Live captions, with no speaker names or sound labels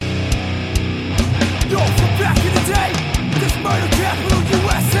Murder capital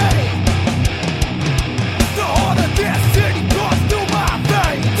USA. The heart of this city goes through my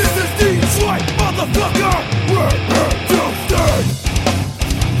veins. This is Detroit, motherfucker. We're here to stay.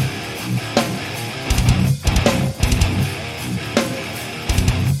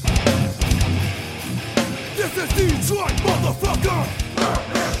 This is Detroit, motherfucker. We're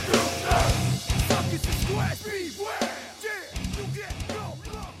here to stay. Suckers and squares, beware. Yeah, you get no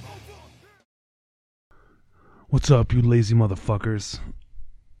love over. What's up, you lazy motherfuckers?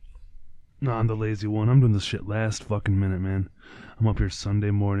 Nah, I'm the lazy one. I'm doing this shit last fucking minute, man. I'm up here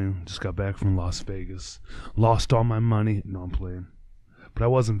Sunday morning. Just got back from Las Vegas. Lost all my money. No, I'm playing. But I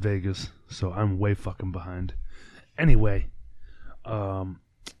was in Vegas, so I'm way fucking behind. Anyway,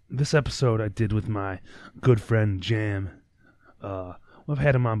 this episode I did with my good friend Jam. I've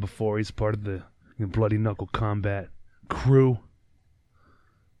had him on before. He's part of the Bloody Knuckle Combat crew.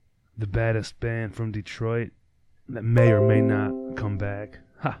 The baddest band from Detroit that may or may not come back.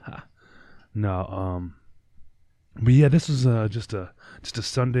 Haha. No, but yeah, this was just a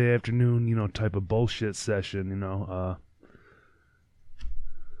Sunday afternoon, type of bullshit session,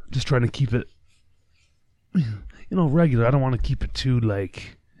 just trying to keep it, regular. I don't want to keep it too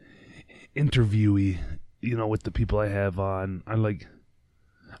like interviewy, with the people I have on. I like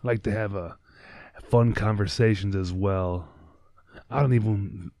to have fun conversations as well. I don't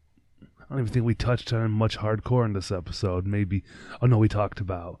even think we touched on much hardcore in this episode. Maybe, we talked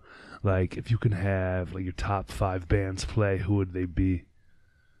about, like, if you can have, like, your top 5 bands play, who would they be?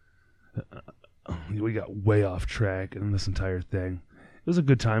 We got way off track in this entire thing. It was a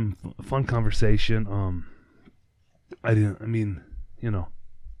good time, a fun conversation.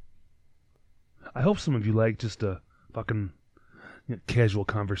 I hope some of you like just a fucking casual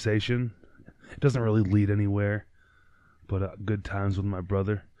conversation. It doesn't really lead anywhere, but good times with my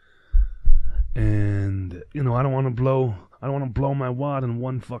brother. And I don't want to blow my wad in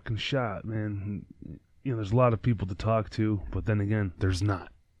one fucking shot, man. There's a lot of people to talk to, but then again, there's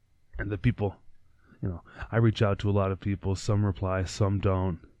not. And the people, I reach out to a lot of people. Some reply, some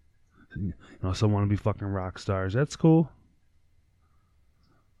don't. Some want to be fucking rock stars. That's cool.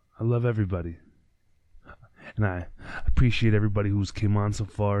 I love everybody. And I appreciate everybody who's came on so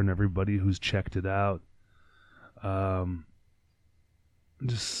far and everybody who's checked it out.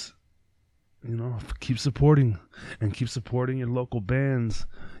 Keep supporting your local bands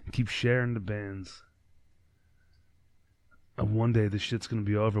and keep sharing the bands. And one day this shit's gonna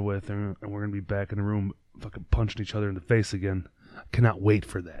be over with and we're gonna be back in the room fucking punching each other in the face again. I cannot wait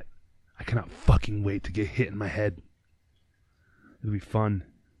for that. I cannot fucking wait to get hit in my head. It'll be fun.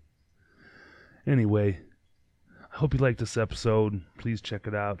 Anyway, I hope you liked this episode. Please check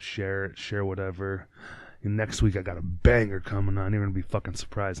it out, share whatever. And next week I got a banger coming on. You're gonna be fucking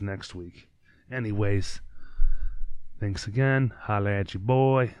surprised next week. Anyways, thanks again. Holla at your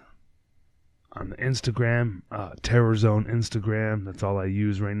boy on the Instagram, Terror Zone Instagram. That's all I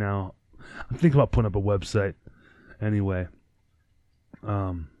use right now. I'm thinking about putting up a website. Anyway,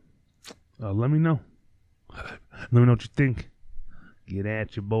 let me know. Let me know what you think. Get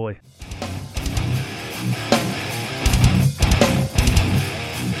at your boy.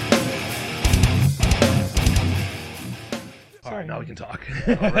 All right, now we can talk.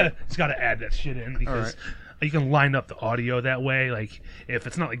 Right. Just got to add that shit in because you can line up the audio that way. Like, if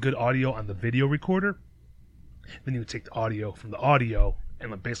it's not like good audio on the video recorder, then you can take the audio from the audio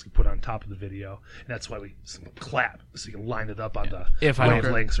and like basically put it on top of the video. And that's why we clap, so you can line it up on the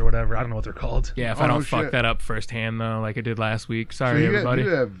wavelengths or whatever. I don't know what they're called. Yeah, if I don't fuck that up firsthand, though, like I did last week. Sorry, everybody. You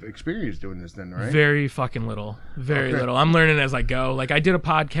have experience doing this then, right? Very fucking little. Very little. I'm learning as I go. Like, I did a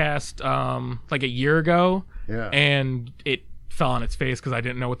podcast like a year ago, and it fell on its face because I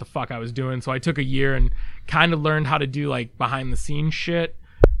didn't know what the fuck I was doing. So I took a year and kind of learned how to do like behind the scenes shit.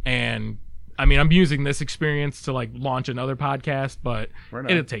 And I mean, I'm using this experience to like launch another podcast, but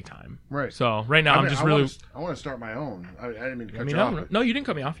it'll take time. Right. So right now I want to start my own. I didn't mean to cut you off. No, you didn't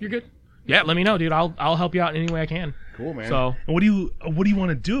cut me off. You're good. Yeah, let me know, dude. I'll help you out in any way I can. Cool, man. So what do you want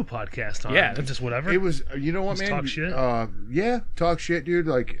to do a podcast on? Yeah, just whatever. It was, you know what, just man? Talk shit. Talk shit, dude.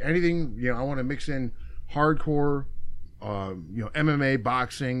 Like anything. I want to mix in hardcore. MMA,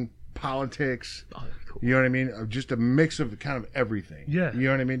 boxing, politics. Oh, cool. You know what I mean? Just a mix of kind of everything. Yeah. You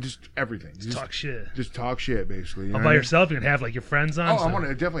know what I mean? Just everything. Just talk shit. Just talk shit, basically. You All by yourself? You can have like your friends on? I want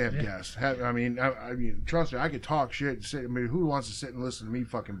to definitely have guests. I mean, trust me, I could talk shit. Who wants to sit and listen to me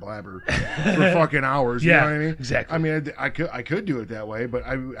fucking blabber for fucking hours? You know what I mean? Exactly. I mean, I could do it that way, but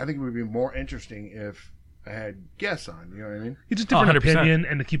I think it would be more interesting if I had guests on. You know what I mean? It's just different opinion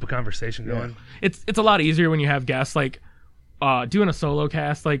and to keep a conversation going. It's a lot easier when you have guests. Like, doing a solo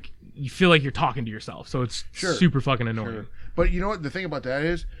cast, like, you feel like you're talking to yourself, so it's super fucking annoying. Sure. But you know what? The thing about that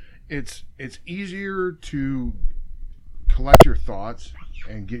is, it's easier to collect your thoughts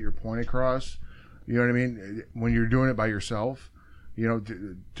and get your point across. You know what I mean? When you're doing it by yourself, you know,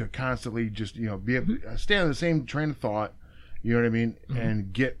 to constantly just, you know, stay on the same train of thought. You know what I mean? Mm-hmm.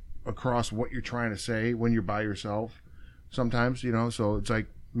 And get across what you're trying to say when you're by yourself. Sometimes, you know, so it's like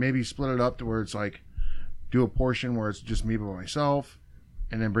maybe split it up to where it's like do a portion where it's just me by myself,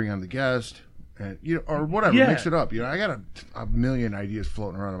 and then bring on the guest. And, you know, or whatever, mix it up. You know, I got a million ideas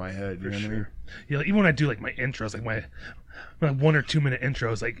floating around in my head. You know what I mean? Yeah, even when I do like my intros, like my 1 or 2 minute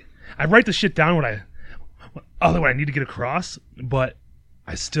intros, like I write the shit down what I need to get across, but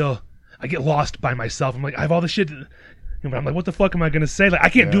I get lost by myself. I'm like, I have all the shit. But I'm like, what the fuck am I gonna say? Like, I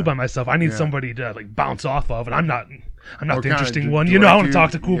can't do it by myself. I need somebody to like bounce off of, and I'm not the interesting one. You know, I want to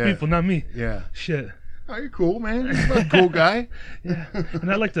talk to cool people, not me. Yeah. Shit. Oh, you're cool, man. You're a cool guy. Yeah.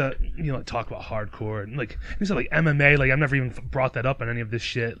 And I like to, you know, talk about hardcore and like you said, like MMA. Like I've never even brought that up on any of this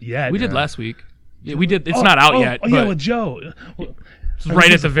shit yet. We did last week. Yeah, we did. It's not out yet. Oh yeah, with Joe. It's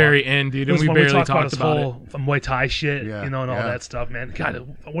right at the very end, dude, and we barely talked about it. Whole Muay Thai shit, you know, and all that stuff, man.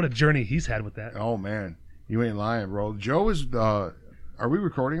 God, what a journey he's had with that. Oh man, you ain't lying, bro. Joe is. Are we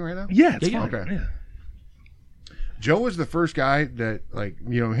recording right now? Yeah, it's fine. Okay. Yeah. Joe was the first guy that, like,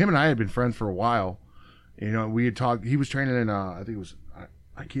 you know, him and I had been friends for a while. You know, we had talked. He was training in, I think it was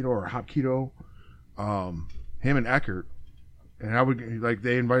Aikido or Hapkido. Him and Eckert, and I would like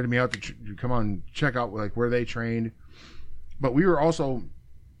they invited me out to come on and check out like where they trained. But we were also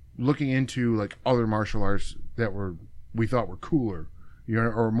looking into like other martial arts that we thought were cooler, you know,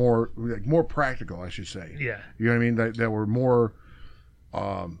 or more practical, I should say. Yeah. You know what I mean? That were more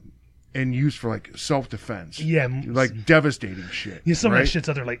in use for like self-defense. Yeah. Like devastating shit. Yeah, some right? of that shit's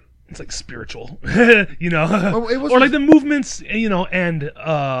other like it's like spiritual, you know, well, it was or like the movements, you know, and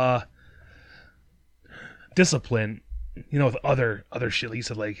discipline, you know, with other shit. Like you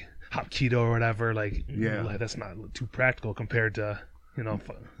said, like Hapkido or whatever. Like, like, that's not too practical compared to, you know,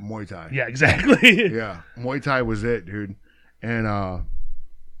 Muay Thai. Yeah, exactly. Yeah, Muay Thai was it, dude. And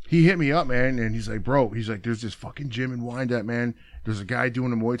he hit me up, man, and he's like, bro, he's like, there's this fucking gym in Wyandotte, man. There's a guy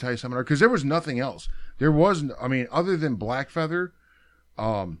doing a Muay Thai seminar because there was nothing else. There wasn't. I mean, other than Black Feather,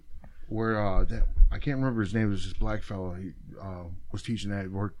 where I can't remember his name. It was this black fellow. He was teaching that.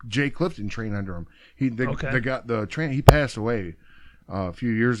 Where Jay Clifton trained under him. He passed away a few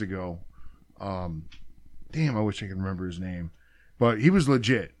years ago. Damn, I wish I could remember his name. But he was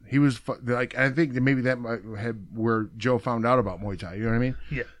legit. He was like, I think that maybe that might have where Joe found out about Muay Thai. You know what I mean?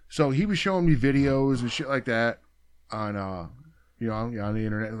 Yeah. So he was showing me videos and shit like that on on the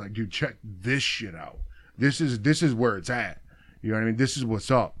internet. Like, dude, check this shit out. This is where it's at. You know what I mean? This is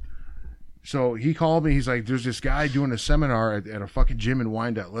what's up. So he called me. He's like, there's this guy doing a seminar at a fucking gym in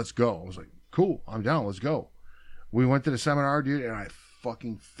Wyandotte. Let's go. I was like, cool. I'm down. Let's go. We went to the seminar, dude, and I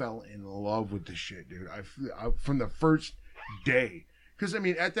fucking fell in love with this shit, dude. I from the first day. Because, I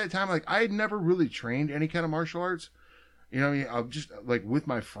mean, at that time, like, I had never really trained any kind of martial arts. You know what I mean? I'm just, like, with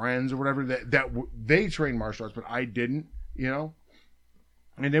my friends or whatever, they trained martial arts, but I didn't, you know?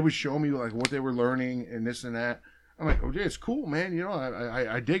 And they would show me, like, what they were learning and this and that. I'm like, oh, yeah, it's cool, man. You know,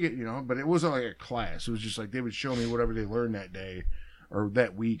 I dig it, you know? But it wasn't like a class. It was just like they would show me whatever they learned that day or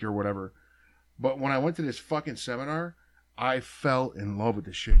that week or whatever. But when I went to this fucking seminar, I fell in love with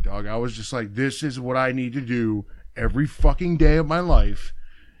this shit, dog. I was just like, this is what I need to do every fucking day of my life.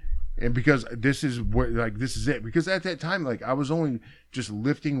 And because this is it. Because at that time, like, I was only just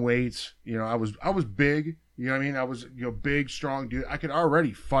lifting weights. You know, I was big. You know what I mean? I was, you know, big, strong dude. I could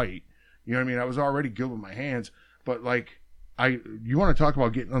already fight. You know what I mean? I was already good with my hands. But, like, you want to talk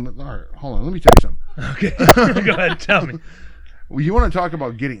about getting on the, all right, hold on, let me tell you something. Okay. Go ahead, tell me. Well, you want to talk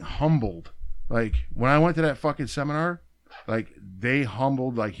about getting humbled. Like, when I went to that fucking seminar, like, they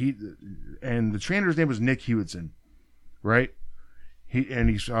humbled, like, and the trainer's name was Nick Hewitson, right?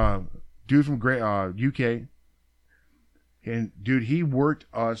 He's dude from UK. And, dude, he worked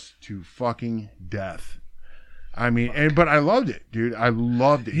us to fucking death. I mean, but I loved it, dude. I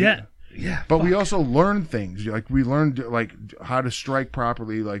loved it. Yeah. Yeah, but we also learned things. Like, we learned, like, how to strike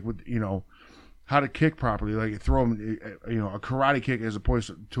properly, like, with, you know, how to kick properly, like, throw them, you know, a karate kick as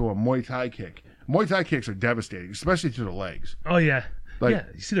opposed to a Muay Thai kick. Muay Thai kicks are devastating, especially to the legs. Oh, yeah. Like, yeah,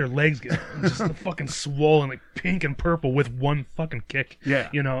 you see their legs get just fucking swollen, like pink and purple with one fucking kick. Yeah.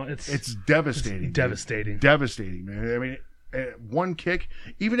 You know, it's devastating. It's devastating. Devastating, man. I mean, one kick,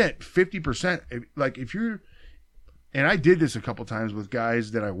 even at 50%, like, if you're, and I did this a couple times with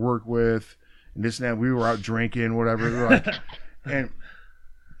guys that I work with, and this and that. We were out drinking, whatever. Like, and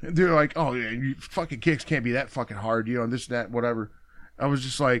they're like, "Oh, yeah, you fucking kicks can't be that fucking hard," you know, and this and that, whatever. I was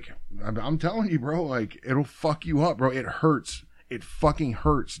just like, I'm telling you, bro, like, it'll fuck you up, bro. It hurts. It fucking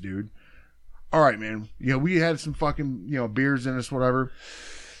hurts, dude. All right, man. You know, we had some fucking, you know, beers in us, whatever.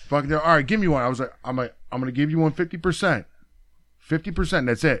 Fucking, all right, give me one. I was like, I'm going to give you one 50%. 50%,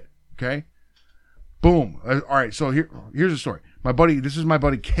 that's it. Okay? Boom. All right, so here's the story. This is my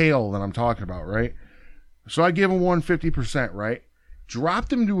buddy Kale that I'm talking about, right? So I give him 150%, right?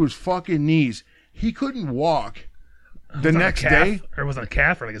 Dropped him to his fucking knees. He couldn't walk the next day. Or was it a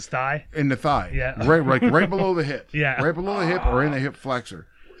calf or like his thigh? In the thigh. Yeah. Right below the hip. Yeah. Right below the hip or in the hip flexor.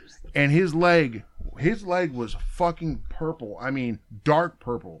 And his leg was fucking purple. I mean, dark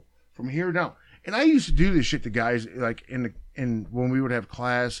purple from here down. And I used to do this shit to guys like in when we would have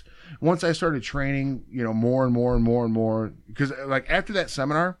class. Once I started training, you know, more and more, because like after that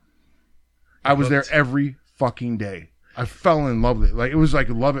seminar, I was there every fucking day. I fell in love with it. Like it was like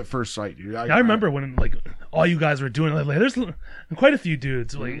love at first sight, dude. I remember when like all you guys were doing. Like there's quite a few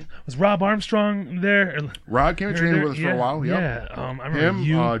dudes. Like was Rob Armstrong there? Rod came and trained with us for a while. Yep. Yeah. I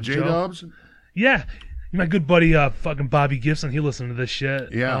remember J Dubs. Yeah. My good buddy, fucking Bobby Gibson, he listened to this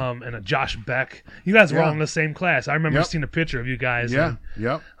shit. Yeah. And Josh Beck. You guys were all in the same class. I remember seeing a picture of you guys. Yeah.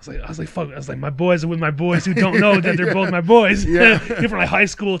 Yep. I was like, fuck. I was like, my boys are with my boys who don't know that they're both my boys. Yeah. You're from like high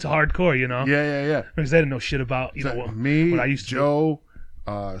school to hardcore, you know? Yeah. Because they didn't know shit about, me, what I used to Joe,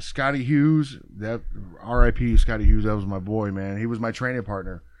 Scotty Hughes, that R.I.P. Scotty Hughes, that was my boy, man. He was my training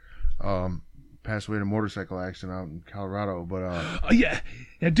partner. Passed away in a motorcycle accident out in Colorado, but Oh yeah,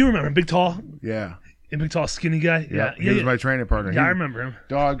 I do remember him. Big tall, yeah, big tall, skinny guy. Yeah, he was my training partner. Yeah, I remember him.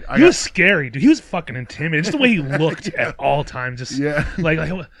 Dog, he was scary, dude. He was fucking intimidating. Just the way he looked at all times. Just like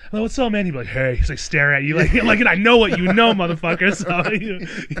what's up, man? He'd be like, hey, he's like stare at you, like, and I know what you know, motherfucker.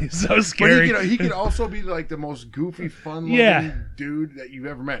 So he's so scary. But he could also be like the most goofy, fun-loving dude that you've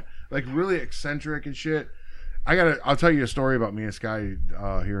ever met. Like really eccentric and shit. I'll tell you a story about me and Sky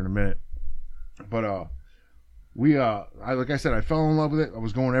here in a minute. But like I said, I fell in love with it. I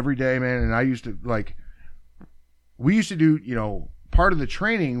was going every day, man, and I used to we used to do, you know, part of the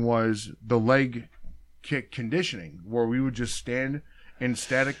training was the leg kick conditioning, where we would just stand in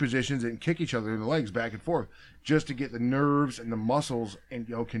static positions and kick each other in the legs back and forth, just to get the nerves and the muscles and,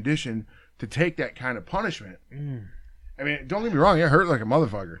 you know, conditioned to take that kind of punishment. I mean, don't get me wrong, it hurt like a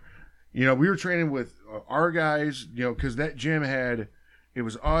motherfucker. You know, we were training with our guys, you know, because that gym had. It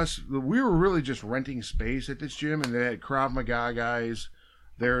was us. We were really just renting space at this gym, and they had Krav Maga guys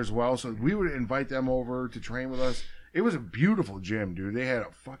there as well. So we would invite them over to train with us. It was a beautiful gym, dude. They had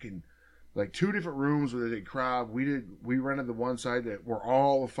a fucking like 2 different rooms where they did Krav. We rented the one side where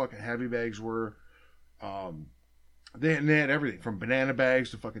all the fucking heavy bags were. They had everything from banana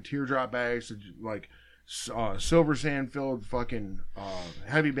bags to fucking teardrop bags to like silver sand filled fucking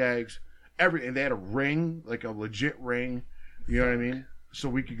heavy bags. Everything. They had a ring, like a legit ring. You know what I mean? So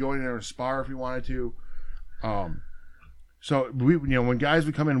we could go in there and spar if we wanted to. So we, you know, when guys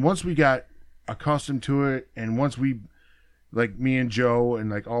would come in, once we got accustomed to it, and once we, like me and Joe and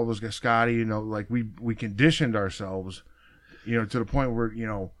like all those guys, Scotty, you know, like we conditioned ourselves, you know, to the point where, you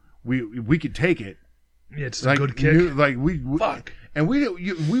know, we could take it. Yeah, it's like, a good kick. Fuck. And we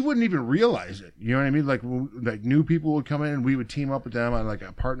wouldn't even realize it. You know what I mean? Like new people would come in and we would team up with them on like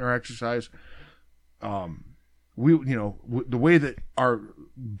a partner exercise. We, you know, the way that our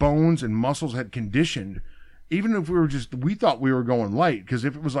bones and muscles had conditioned, even if we thought we were going light, because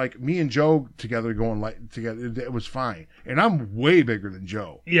if it was like me and Joe together going light together, it was fine. And I'm way bigger than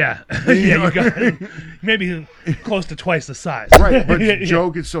Joe. Yeah. You got maybe close to twice the size. Right. But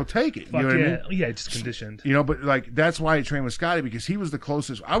Joe could still take it. Fuck, you know what I mean? Yeah, just conditioned. You know, but like, that's why I trained with Scotty, because he was the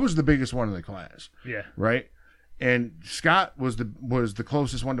closest. I was the biggest one in the class. Yeah. Right. And Scott was the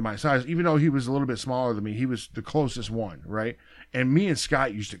closest one to my size, even though he was a little bit smaller than me. He was the closest one, right? And me and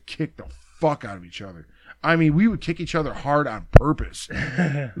Scott used to kick the fuck out of each other. I mean, we would kick each other hard on purpose,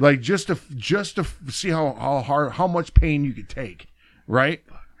 like just to see how much pain you could take, right?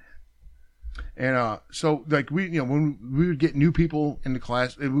 And so like when we would get new people in the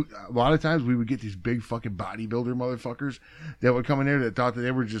class, a lot of times we would get these big fucking bodybuilder motherfuckers that would come in there that thought that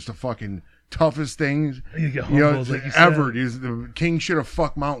they were just the fucking toughest things like ever. The king should have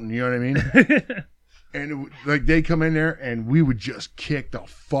fucked mountain. You know what I mean? And like they come in there and we would just kick the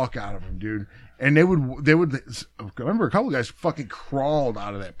fuck out of them, dude. And they would. I remember a couple of guys fucking crawled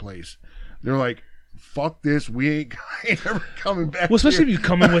out of that place. They're like, "Fuck this, we ain't ever coming back." Well, especially if you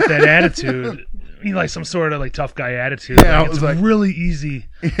come in with that attitude, you like some sort of like tough guy attitude. Yeah, like, I was it's like- really easy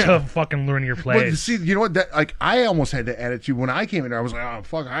to fucking learn your But plays. see, you know what? That like I almost had that attitude when I came in there. I was like, oh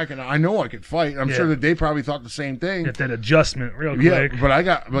fuck, I know I could fight. I'm Yeah. sure that they probably thought the same thing. Get that adjustment real Yeah, quick. but I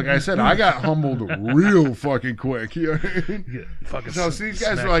got, like I said, I got humbled real fucking quick. You know what I mean? Get fucking So see, these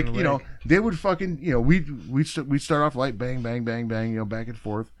guys smacked are like, in the you know, leg. they would fucking, you know, we'd start off light, bang, bang, bang, bang, you know, back and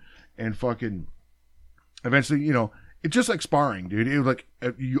forth, and fucking, eventually, you know, it's just like sparring, dude. It was like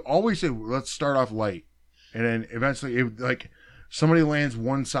you always say, let's start off light, and then eventually, it like somebody lands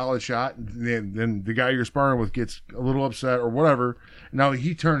one solid shot, and then the guy you're sparring with gets a little upset or whatever. Now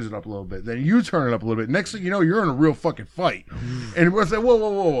he turns it up a little bit, then you turn it up a little bit. Next thing you know, you're in a real fucking fight, and we're like,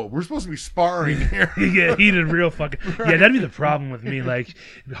 whoa, we're supposed to be sparring here. You get heated real fucking. Yeah, that'd be the problem with me. Like,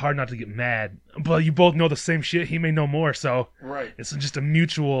 it'd be hard not to get mad. But you both know the same shit. He may know more, so Right. it's just a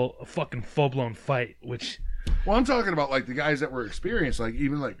mutual fucking full blown fight. Which, Well, I'm talking about like the guys that were experienced, like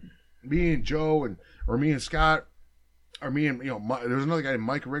even like me and Joe or me and Scott, or me and there was another guy named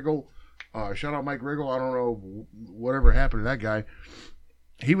Mike Riggle. Shout out Mike Riggle. I don't know whatever happened to that guy.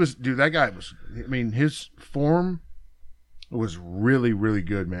 That guy was. I mean, his form was really, really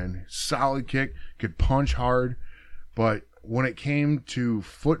good, man. Solid kick, could punch hard, but when it came to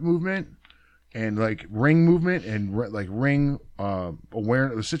foot movement and like ring movement and like ring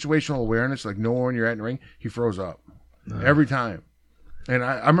awareness, the situational awareness, like knowing when you're at in the ring, he froze up every time. And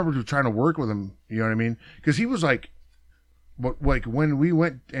I remember trying to work with him, you know what I mean? Because he was like, like when we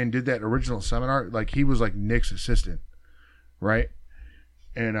went and did that original seminar, like he was like Nick's assistant, right?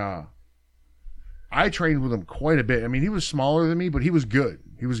 And I trained with him quite a bit. I mean, he was smaller than me, but he was good.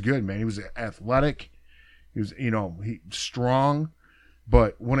 He was good, man. He was athletic. He was, strong.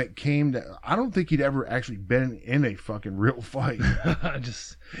 But when it came to, I don't think he'd ever actually been in a fucking real fight.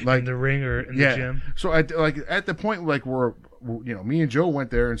 just Like- in the ring or in the gym. So at the point like where me and Joe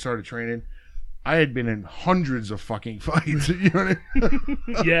went there and started training, I had been in hundreds of fucking fights. You know what I mean?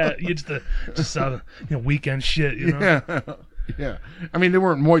 Yeah, you just weekend shit. You know? Yeah. Yeah. I mean, they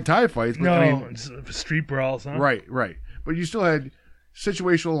weren't Muay Thai fights, but No, I mean, it's street brawls, huh? right. But you still had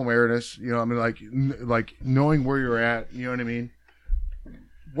situational awareness, you know, I mean, like knowing where you're at, you know what I mean?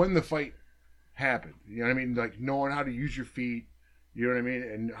 When the fight happened, you know what I mean? Like knowing how to use your feet, you know what I mean?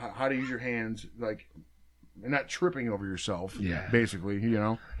 And how to use your hands, like, and not tripping over yourself, Yeah. basically, you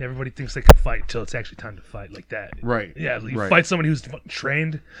know? Everybody thinks they can fight till it's actually time to fight, like that. Right. Yeah, you Right. fight somebody who's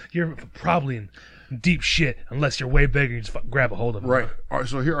trained, you're probably in deep shit unless you're way bigger. You just grab a hold of them. Right. All right.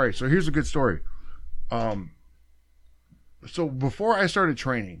 So here's a good story. So before I started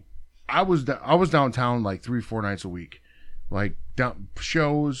training, I was downtown like 3-4 nights a week, like down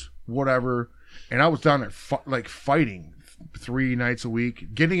shows, whatever, and I was down there fighting 3 nights a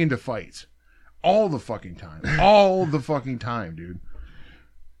week, getting into fights all the fucking time, dude.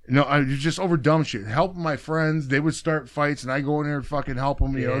 No, I was just over dumb shit. Helping my friends, they would start fights, and I go in there and fucking help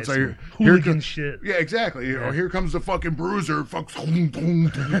them. You know, it's like here hooligan comes, shit. yeah, exactly. You know, here comes the fucking bruiser. Fuck, you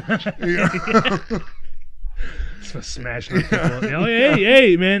know? Just smashing people.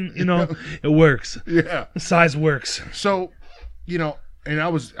 Hey, man. It works. Yeah. Size works. So, and I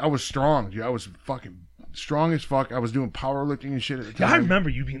was strong, dude. I was fucking strong as fuck. I was doing powerlifting and shit at the time. Yeah, I remember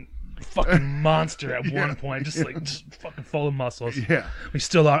you being a fucking monster at one point, just fucking full of muscles. Yeah. We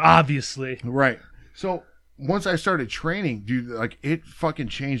still are, obviously. Right. So once I started training, dude, like it fucking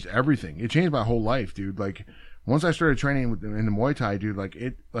changed everything. It changed my whole life, dude. Like once I started training in the Muay Thai, dude, like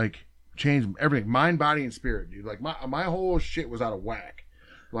it like changed everything, mind, body, and spirit, dude. Like my whole shit was out of whack.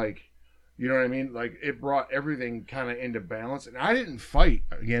 Like, you know what I mean? Like it brought everything kind of into balance. And I didn't fight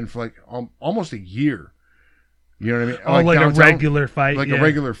again for like almost a year. You know what I mean? Oh, like downtown, a regular fight. like yeah. a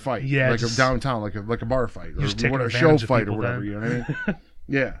regular fight, Yeah, like just- a downtown, like a bar fight, or just taking what, a show advantage of fight or people whatever. then. You know what I mean?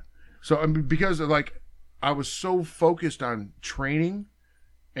 Yeah. So I mean, because of like I was so focused on training,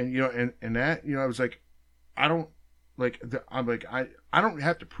 and and that I was like, I don't I don't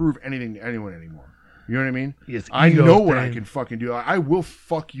have to prove anything to anyone anymore. You know what I mean? Yes, I ego know what I thing. can fucking do. I will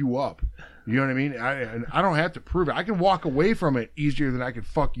fuck you up. You know what I mean? I don't have to prove it. I can walk away from it easier than I can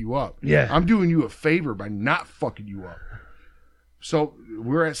fuck you up. Yeah. I'm doing you a favor by not fucking you up. So we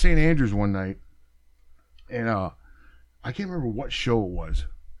were at St. Andrews one night, and I can't remember what show it was.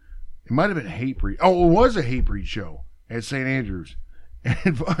 It might have been Hatebreed. Oh, it was a Hatebreed show at St. Andrews,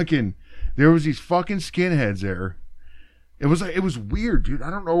 and fucking there was these fucking skinheads there. It was weird, dude. I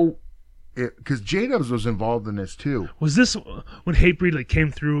don't know, because J-Dubs was involved in this too. Was this when Hatebreed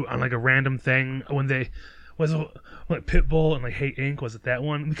came through on like a random thing when they was it like Pitbull and like Hate Inc? Was it that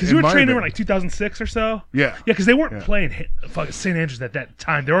one? Because It you were might have training in been. like 2006 or so. Yeah. Yeah, because they weren't Yeah. playing fucking St. Andrews at that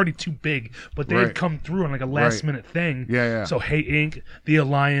time. They're already too big, but they Right. had come through on like a last minute thing. Yeah, yeah. So Hate Inc, The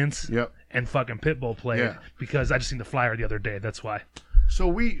Alliance, Yep. and fucking Pitbull played Yeah. because I just seen the flyer the other day. That's why. So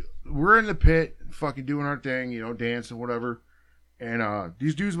we're in the pit, fucking doing our thing, dancing, whatever. And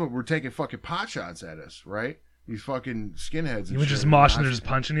these dudes were taking fucking pot shots at us, right? These fucking skinheads. You were just moshing, they're just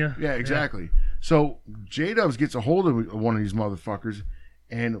punching you? Yeah, exactly. So J-Dubs gets a hold of one of these motherfuckers,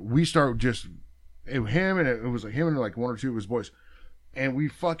 and we start just it was like him and like one or two of his boys, and we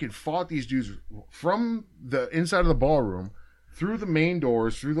fucking fought these dudes from the inside of the ballroom, through the main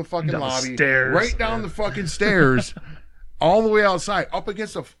doors, through the fucking Down the lobby, stairs. right down the fucking stairs, all the way outside, all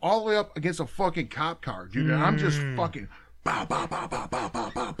the way up against a fucking cop car, dude. And I'm just fucking bow, bow, bow, bow, bow, bow,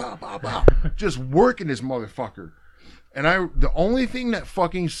 bow, bow, bow, bow, just working this motherfucker. And the only thing that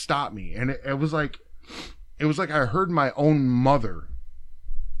fucking stopped me, and it was like I heard my own mother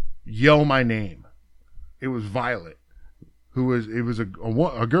yell my name. It was Violet, it was a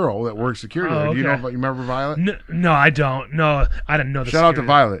girl that works security. Oh, Do you okay. you remember Violet? No, I don't. No, I didn't know. Shout out to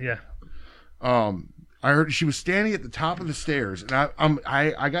Violet. Yeah. I heard she was standing at the top of the stairs, and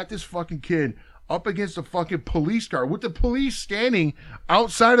I got this fucking kid up against a fucking police car with the police standing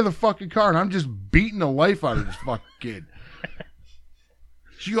outside of the fucking car, and I'm just beating the life out of this fucking kid.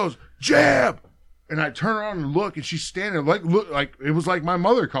 She goes, "Jab!" And I turn around and look, and she's standing like it was like my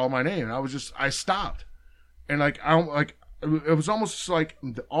mother called my name, and I stopped, and it was almost like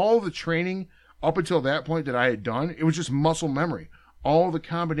all the training up until that point that I had done, it was just muscle memory, all the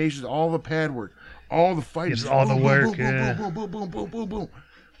combinations, all the pad work, all the fighting, Just all the work, boom, yeah. boom, boom, boom, boom, boom, boom.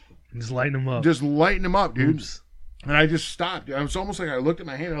 Just lighten them up. Just lighten them up, dude. Oops. And I just stopped. It was almost like I looked at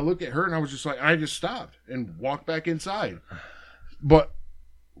my hand, and I looked at her, and I was just like, I just stopped and walked back inside. But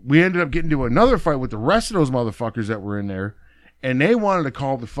we ended up getting to another fight with the rest of those motherfuckers that were in there, and they wanted to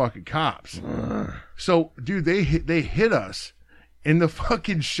call the fucking cops. So, dude, they hit us in the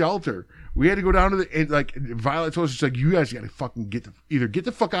fucking shelter. We had to go down to Violet told us, she's like, you guys got to fucking either get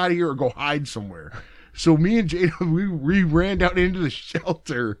the fuck out of here or go hide somewhere. So me and Jada, we ran down into the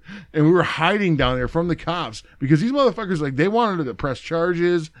shelter, and we were hiding down there from the cops because these motherfuckers, they wanted to press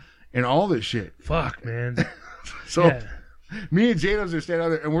charges and all this shit. Fuck, man. So Yeah. me and Jada are standing out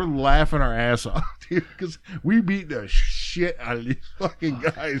there, and we're laughing our ass off, dude, because we beat the shit out of these fucking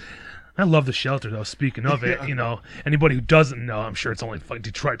guys. I love the shelter, though. Speaking of it, anybody who doesn't know, I'm sure it's only fucking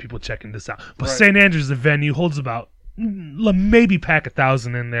Detroit people checking this out. But Right. St. Andrews, the venue, holds about maybe pack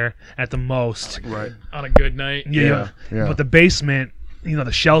 1,000 in there at the most. Right. On a good night. Yeah. Yeah. But the basement,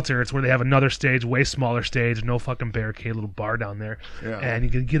 the shelter, it's where they have another stage, way smaller stage, no fucking barricade, little bar down there. Yeah. And you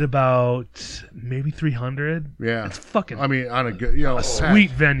can get about maybe 300. Yeah. It's fucking I mean, on a good, a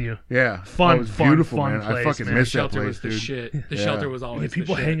sweet venue. Yeah. Fun, it was fun, beautiful, fun man. I place, fucking man. The miss that shelter place, was the dude. shit. The Yeah. shelter was always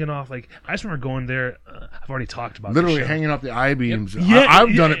People the shit. hanging off. I just remember going there. I've already talked about Literally this show. hanging off the I-beams. Yeah,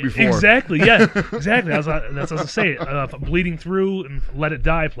 I've done it before. Exactly. Yeah, exactly. That's what I was say. Bleeding Through and Let It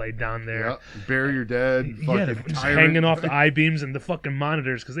Die played down there. Yeah. Bury Your Dead. Yeah, Fucking they're just Tyrant. hanging off the I-beams and the fucking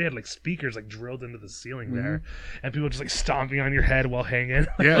monitors because they had speakers drilled into the ceiling there, and people just stomping on your head while hanging.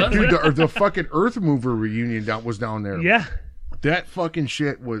 Yeah, dude, the fucking Earth Mover reunion was down there. Yeah. That fucking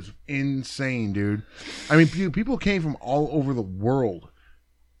shit was insane, dude. I mean, people came from all over the world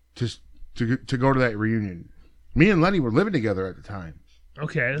to go to that reunion. Me and Lenny were living together at the time.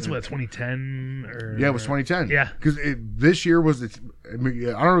 Okay, that's what 2010 or Yeah, it was 2010. Yeah. because this year was I don't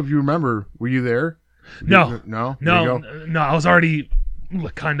know if you remember. Were you there? No, No. There you no, go. no. I was already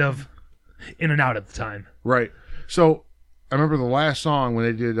kind of in and out at the time. Right. So I remember the last song when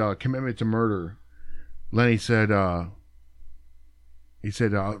they did "Commitment to Murder." Lenny said, "This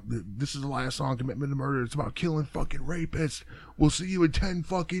is the last song, Commitment to Murder. It's about killing fucking rapists. We'll see you in 10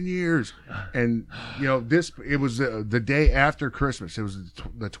 fucking years." And it was the day after Christmas. It was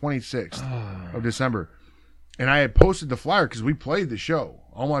the 26th of December, and I had posted the flyer because we played the show.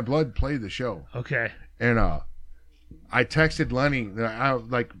 All My Blood played the show, Okay. and I texted Lenny that I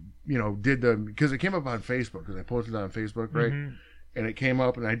did because it came up on Facebook because I posted it on Facebook, right? Mm-hmm. And it came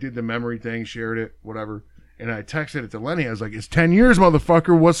up, and I did the memory thing, shared it, whatever. And I texted it to Lenny. I was like, "It's 10 years,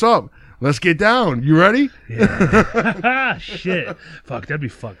 motherfucker. What's up? Let's get down. You ready?" Yeah. Shit. Fuck, that'd be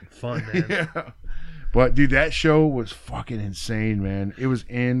fucking fun, man. Yeah. But dude, that show was fucking insane, man. It was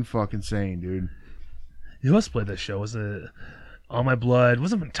fucking insane, dude. Who else played that show? Was it All My Blood?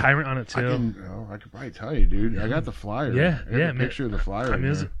 Wasn't Tyrant on it too? I could probably tell you, dude. I got the flyer. Yeah, I got yeah, the man. picture of the flyer. I mean, it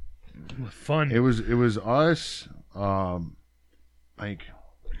was there. fun. It was us,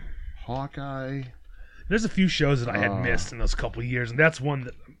 Hawkeye. There's a few shows that I had missed in those couple of years, and that's one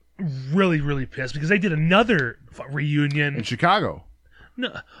that really, really pissed because they did another reunion. In Chicago.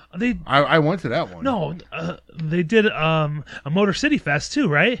 No, they I went to that one. they did a Motor City Fest too,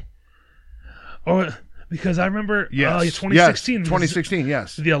 right? Or Because I remember, Yes. 2016. Yes. 2016.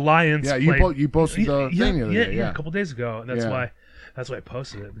 Yes. The Alliance. Yeah, you played- you posted the thing the other day. a couple days ago. That's Yeah. why. That's why I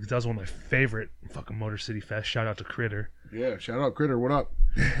posted it because that was one of my favorite fucking Motor City Fest. Shout out to Critter. Yeah. Shout out Critter. What up?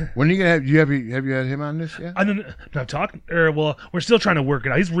 When are you gonna have you had him on this? Yeah. I don't. I'm talking. Well, we're still trying to work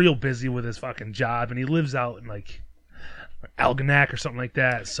it out. He's real busy with his fucking job, and he lives out in like Algonac or something like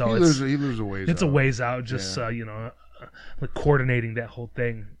that. So He lives a ways. it's out. a ways out. Just like coordinating that whole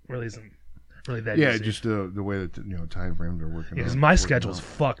thing really isn't really that Yeah, easy. just the way that time frames are working. Yeah, because out- my working schedule's out.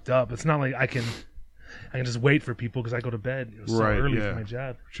 fucked up. It's not like I can just wait for people because I go to bed so Right, early yeah. for my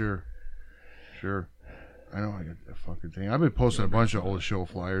job. Sure. I know I got that fucking thing. I've been posting a bunch of old show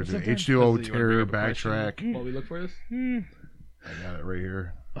flyers. What's The up, H2O You wanna Terror bring up a question backtrack. While we look for this. I got it right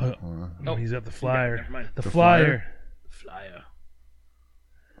here. Oh, he's got the flyer. never mind. The The flyer. Flyer.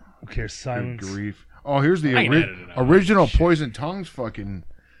 Who cares? Good Silence. grief. Oh, here's the I can edit it out. original Poison Tongues fucking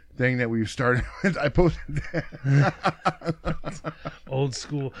thing that we started with. I posted that. Old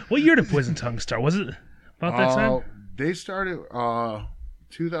school. What year did Poison Tongue start? Was it about that time? They started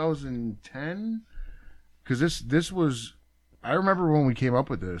 2010 because this was. I remember when we came up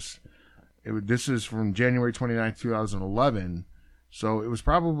with this. This is from January 29th, 2011. So it was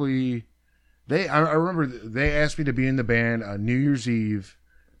probably I remember they asked me to be in the band on New Year's Eve,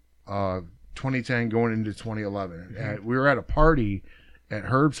 2010 going into 2011. And we were at a party at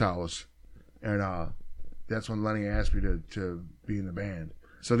Herb's house, and that's when Lenny asked me to be in the band.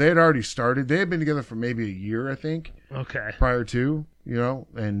 So they had already started. They had been together for maybe a year, I think, Okay. prior to,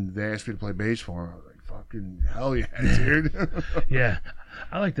 and they asked me to play bass for them. I was like, fucking hell yeah, dude. Yeah.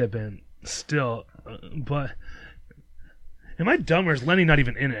 I like that band still. But am I dumb or is Lenny not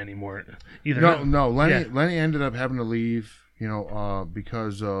even in it anymore? Either. No, Lenny Yeah. Lenny ended up having to leave,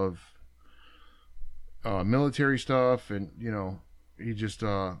 because of military stuff, and he just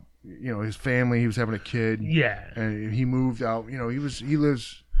his family. He was having a kid, Yeah. and he moved out. He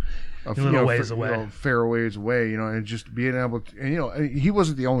lives a little ways away. fair ways away. And just being able to, and he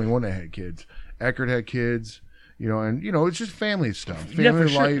wasn't the only one that had kids. Eckert had kids. And it's just family stuff, Yeah, family for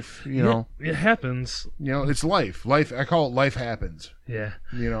sure. life. Yeah, it happens. It's life. Life. I call it life happens. Yeah.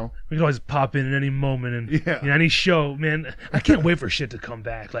 You know. We can always pop in at any moment and Yeah. any show, man. I can't wait for shit to come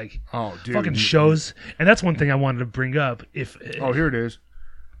back. Like Oh, dude. fucking shows. And that's one thing I wanted to bring up. Oh, here it is.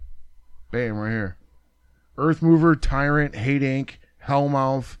 Bam, right here. Earth Mover, Tyrant, Hate Inc.,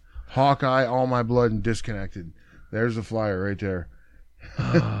 Hellmouth, Hawkeye, All My Blood, and Disconnected. There's the flyer right there.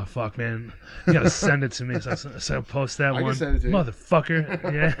 Oh, fuck, man. You gotta send it to me so I'll post that I one. can send it to you.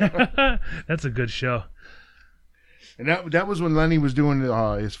 Motherfucker. Yeah. That's a good show. And that was when Lenny was doing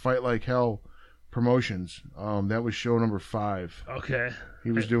his Fight Like Hell promotions. That was show number 5. Okay.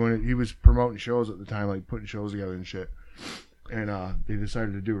 He was doing it. He was promoting shows at the time, like putting shows together and shit. And they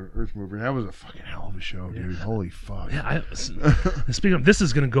decided to do Earth Mover. And that was a fucking hell of a show, dude. Holy fuck. Yeah, speaking of, this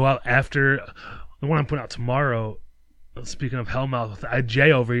is gonna go out after the one I'm putting out tomorrow. Speaking of Hellmouth, I had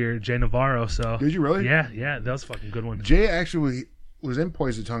Jay over here, Jay Navarro. So Did you really? Yeah, that was a fucking good one. Jay actually was in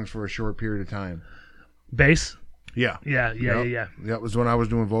Poison Tongues for a short period of time. Bass. Yeah. Yeah. That was when I was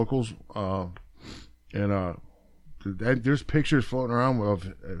doing vocals. There's pictures floating around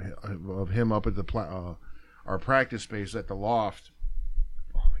of him up at the our practice space at the Loft.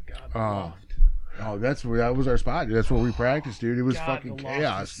 Oh my god. Oh, that was our spot, dude. That's where we practiced, dude. It was God, fucking the Loft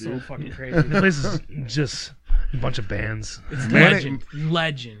chaos, is so dude. fucking crazy. The place is just a bunch of bands. It's Manic-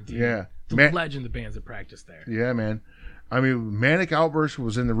 legend, dude. Yeah. It's a Man- legend. The bands that practice there. Yeah, man. I mean, Manic Outburst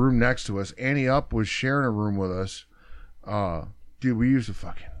was in the room next to us. Annie Up was sharing a room with us. Dude, we used to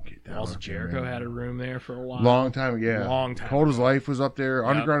fucking get down. Also, up there, Jericho man. had a room there for a while. Long time, yeah. Long time Cold as ago. Life was up there.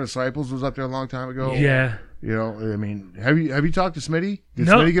 Underground Disciples was up there a long time ago. Yeah. I mean, have you talked to Smitty? Did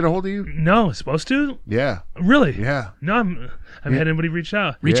No. Smitty get a hold of you? No, supposed to? Yeah, Really? yeah, No, I've had anybody reach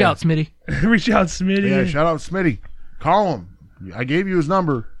out. Reach Yeah. out, Smitty. Reach out, Smitty. yeah. Shout out Smitty. Call him. I gave you his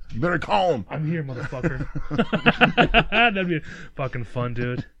number. You better call him. I'm here, motherfucker. That'd be fucking fun,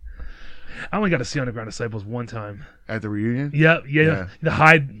 dude. I only got to see Underground Disciples one time. At the reunion? Yeah. Yeah. The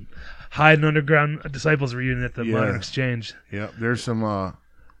Hyde and Underground Disciples reunion at the Yeah. Modern Exchange. Yeah. There's some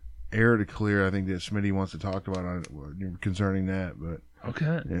air to clear, I think, that Smitty wants to talk about on it, concerning that. But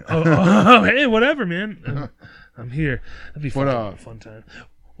Okay. Yeah. Oh, hey, whatever, man. I'm here. That'd be fun. But, Fun time.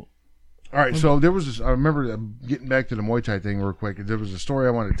 all right, so there was this. I remember getting back to the Muay Thai thing real quick. There was a story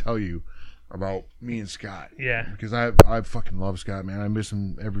I wanted to tell you about me and Scott. Yeah. Because I fucking love Scott, man. I miss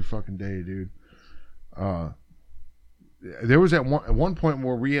him every fucking day, dude. There was at one point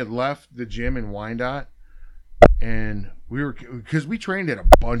where we had left the gym in Wyandotte, and because we trained at a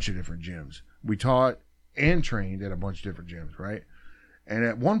bunch of different gyms. We taught and trained at a bunch of different gyms, right? And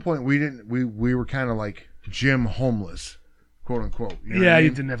at one point we were kind of like gym homeless, quote unquote. You know what I you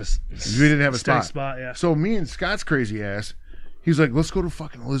mean? didn't have We didn't have a steady spot. Yeah. So me and Scott's crazy ass, he's like, let's go to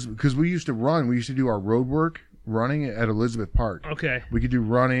fucking Elizabeth, because we used to run. We used to do our road work running at Elizabeth Park. Okay. We could do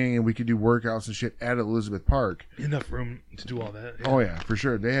running and we could do workouts and shit at Elizabeth Park. Enough room to do all that. Yeah. Oh yeah, for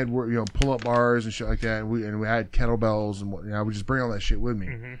sure. They had pull-up bars and shit like that, and we had kettlebells and I would just bring all that shit with me.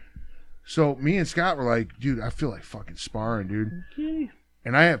 Mm-hmm. So me and Scott were like, dude, I feel like fucking sparring, dude. Okay.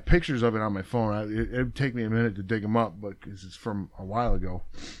 And I have pictures of it on my phone. It'd take me a minute to dig them up, but because it's from a while ago.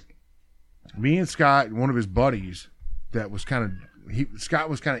 Me and Scott, and one of his buddies, that was kind of Scott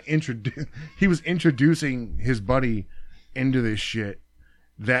was kind of he was introducing his buddy into this shit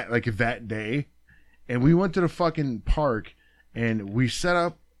that day, and we went to the fucking park and we set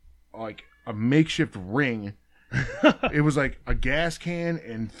up like a makeshift ring. It was like a gas can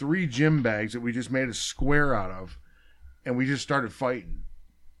and 3 gym bags that we just made a square out of, and we just started fighting.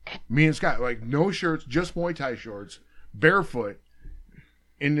 Me and Scott, like no shirts, just Muay Thai shorts, barefoot,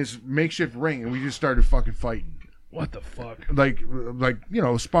 in this makeshift ring, and we just started fucking fighting. What the fuck? Like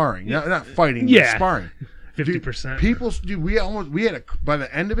sparring, not fighting, Yeah. but sparring. 50%. People, dude, we had by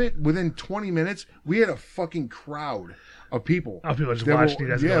the end of it, within 20 minutes, we had a fucking crowd of people. Oh, people just that watched you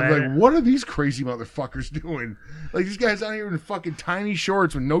guys Yeah, go at like, it. what are these crazy motherfuckers doing? Like, these guys out here in fucking tiny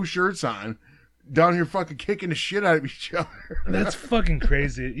shorts with no shirts on, down here fucking kicking the shit out of each other. That's fucking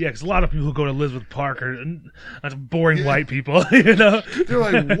crazy. Yeah, because a lot of people who go to Elizabeth Park are boring white people, you know? They're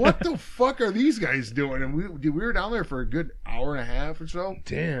like, what the fuck are these guys doing? And we were down there for a good hour and a half or so.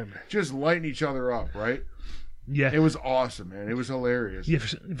 Damn. Just lighting each other up, right? Yeah. It was awesome, man. It was hilarious. Yeah,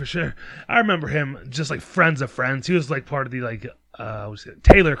 for sure. I remember him just like friends of friends. He was like part of the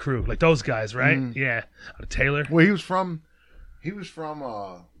Taylor crew, like those guys, right? Mm. Yeah, Taylor. Well, he was from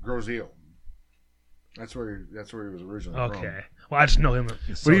Grosseal. That's where he was originally from. Okay. Well, I just know him.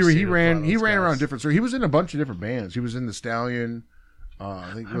 But he ran around different. So he was in a bunch of different bands. He was in the Stallion.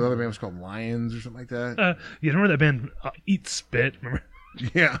 I think the other band was called Lions or something like that. You remember that band Eat Spit? Remember?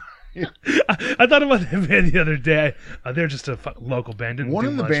 Yeah. I thought about that band the other day. They're just a local band. One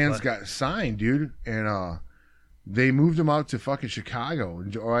of the bands got signed, dude, and they moved him out to fucking Chicago.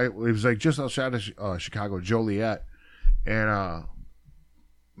 And it was like just outside of Chicago, Joliet. And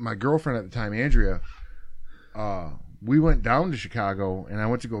my girlfriend at the time, Andrea, we went down to Chicago, and I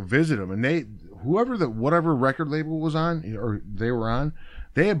went to go visit him. And whatever record label was on, or they were on,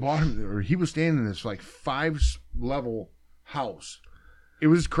 they had bought him, or he was staying in this like 5-level house. It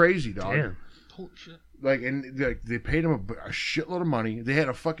was crazy, dog. Damn. Holy shit. Like, and they paid him a shitload of money. They had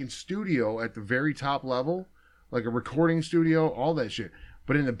a fucking studio at the very top level, like a recording studio, all that shit.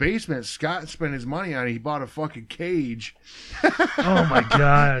 But in the basement, Scott spent his money on it. He bought a fucking cage. Oh my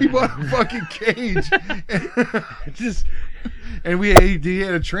god. He bought a fucking cage. Just And he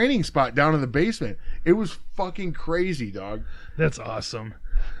had a training spot down in the basement. It was fucking crazy, dog. that's awesome.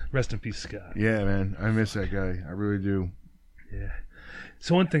 Rest in peace, Scott. Yeah, man. I miss that guy. I really do. Yeah.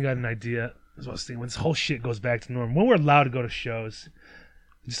 So one thing I had an idea. Is what I was thinking, when this whole shit goes back to normal, when we're allowed to go to shows,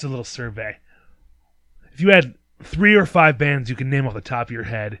 just a little survey. If you had 3 or 5 bands you can name off the top of your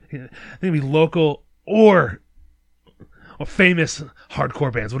head, maybe local or famous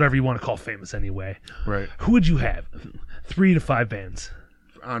hardcore bands, whatever you want to call famous anyway. Right. Who would you have? 3 to 5 bands.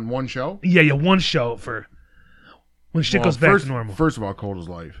 On one show? Yeah, one show for when shit goes back to normal. First of all, Cold as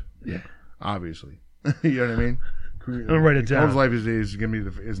Life. Yeah. Obviously. You know what I mean? I'll write it down. Cold as Life is going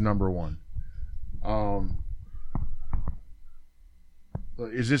to be is number 1.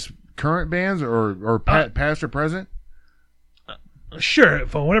 Is this current bands or past or present? Sure,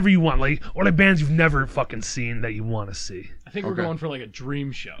 for whatever you want, or like bands you've never fucking seen that you want to see. I think we're Okay. going for like a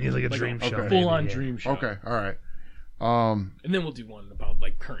dream show. Yeah, like a dream show. okay. Full on maybe, yeah. dream show. Okay, all right. And then we'll do one about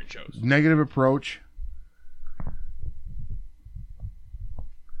like current shows. Negative Approach.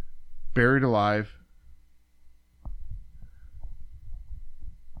 Buried Alive.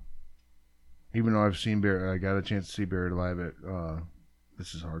 Even though I got a chance to see Buried Alive at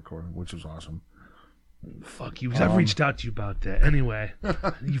This Is Hardcore, which was awesome. Fuck you, because I've reached out to you about that. Anyway,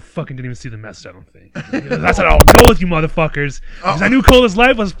 you fucking didn't even see the message, I don't think. I said, I'll go with you motherfuckers. Because I knew Cold as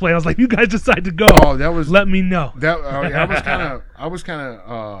Life was playing. I was like, you guys decide to go. Oh, that was Let me know. that. I was kind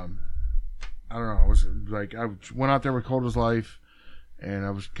of. I don't know. I was like, I went out there with Cold as Life, and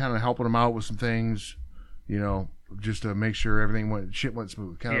I was kind of helping them out with some things, just to make sure everything went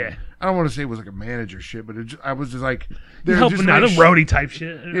smooth. Yeah. I don't want to say it was like a manager shit, but I was just like, You're helping out, the roadie type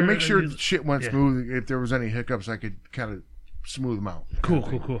shit. Yeah, make sure shit went Yeah. smooth. If there was any hiccups, I could kind of smooth them out. Cool.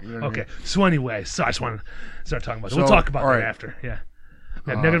 You know what I mean? Okay, so anyway, I just want to start talking about it. We'll So, talk about all that right. after. Yeah.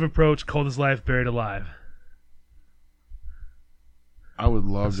 Negative Approach, Cold as Life, Buried Alive. I would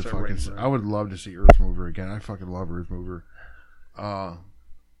love to start fucking. writing I would love to see Earth Mover again. I fucking love Earth Mover.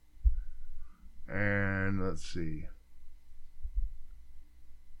 And let's see.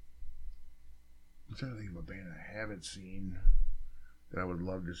 I'm trying to think of a band I haven't seen that I would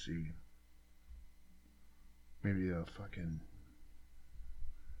love to see. Maybe a fucking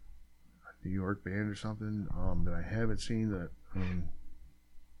New York band or something that I haven't seen. That I mean.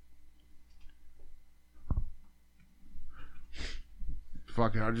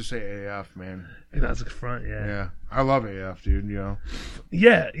 Fucking, I'll just say AF, man. That's a front, yeah. Yeah, I love AF, dude. You know.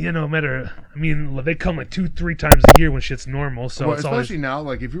 Yeah, no matter. I mean, they come like 2-3 times a year when shit's normal. So well, it's especially always... now,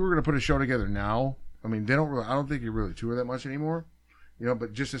 like if you were gonna put a show together now, I mean, they don't really. I don't think you really tour that much anymore. You know,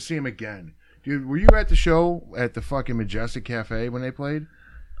 but just to see them again, dude. Were you at the show at the fucking Majestic Cafe when they played?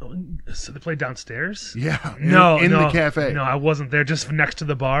 So they played downstairs? Yeah. In the cafe. No, I wasn't there. Just next to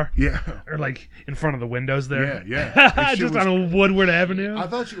the bar. Yeah. Or like in front of the windows there. Yeah. Just on a Woodward Avenue. I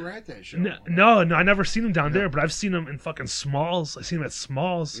thought you were at that show. No, I never seen them down there, but I've seen them in fucking Smalls. I've seen them at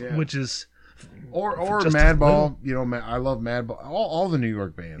Smalls, which is or Madball. You know, I love Madball. All the New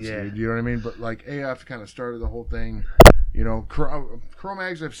York bands. Yeah. Dude, you know what I mean? But like AF kind of started the whole thing. You know,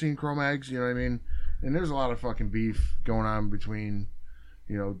 Cro-Mags. I've seen Cro-Mags. You know what I mean? And there's a lot of fucking beef going on between.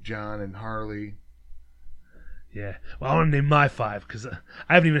 You know, John and Harley. Yeah. Well, I want to name my 5 because I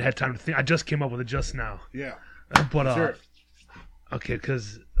haven't even had time to think. I just came up with it just now. Yeah. But sure. Okay,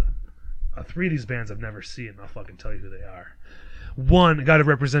 because 3 of these bands I've never seen. I'll fucking tell you who they are. One, got to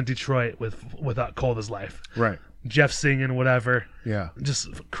represent Detroit with Cold as Life. Right. Jeff singing, whatever. Yeah. Just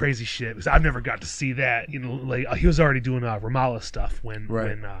crazy shit. Because I've never got to see that. You know, like he was already doing Ramallah stuff when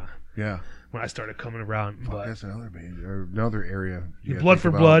I started coming around. Fuck, but that's another band or another area. Blood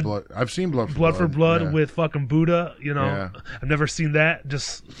for Blood. I've seen Blood for Blood for Blood yeah. with fucking Buddha. You know, Yeah. I've never seen that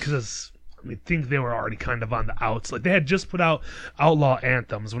just because I think they were already kind of on the outs. Like they had just put out Outlaw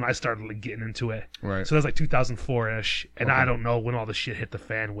Anthems when I started like getting into it. Right. So that's like 2004-ish, and Okay. I don't know when all the shit hit the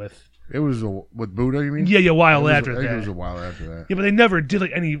fan with. It was with Buddha, you mean? Yeah, a while I after think that. it was a while after that. Yeah, but they never did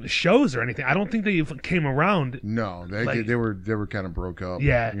like any shows or anything. I don't think they even came around. No, they were kind of broke up.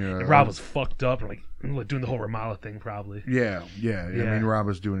 Yeah, you know? and Rob was fucked up and like doing the whole Ramallah thing probably. Yeah. I mean, Rob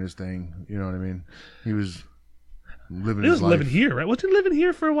was doing his thing. You know what I mean? He was living. He was his life living here, right? Wasn't he living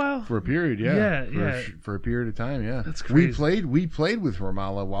here for a while? for a period. Yeah, for a period of time. Yeah, That's crazy. We played with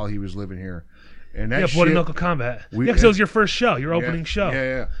Ramallah while he was living here, and that yeah, shit, Blood and Knuckle Combat. Because it was your first show, your opening show.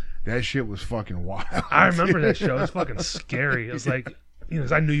 Yeah. That shit was fucking wild. I remember that show. It was fucking scary. It was like, you know,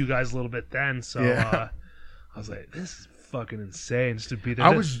 'cause I knew you guys a little bit then, so I was like, this is fucking insane just to be there. I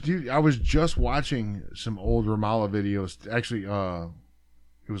was just watching some old Ramallah videos. Actually,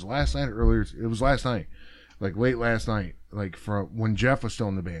 it was last night or earlier. It was last night, like late last night, like from when Jeff was still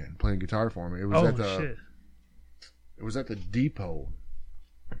in the band playing guitar for me. It was shit. It was at the Depot,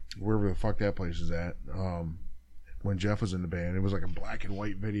 wherever the fuck that place is at. When Jeff was in the band, it was like a black and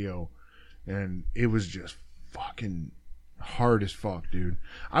white video, and it was just fucking hard as fuck, dude.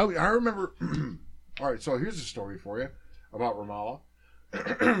 I remember. All right, so here's a story for you about Ramallah.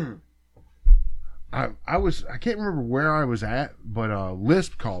 I can't remember where I was at, but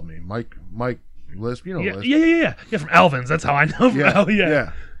Lisp called me. Mike Lisp, you know Lisp. Yeah, from Alvin's. That's how I know.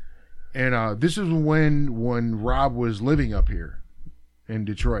 Yeah. And this is when Rob was living up here in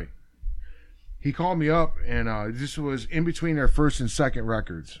Detroit. He called me up, and this was in between their first and second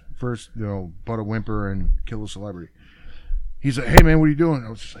records. First, you know, But a Whimper and Kill a Celebrity. He's like, "Hey man, what are you doing?" I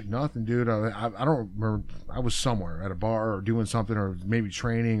was just like, "Nothing, dude. I don't remember. I was somewhere at a bar or doing something, or maybe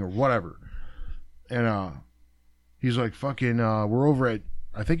training or whatever." And he's like, "Fucking, we're over at,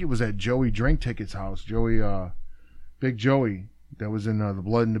 I think it was at Joey Drink Ticket's house. Joey, Big Joey, that was in the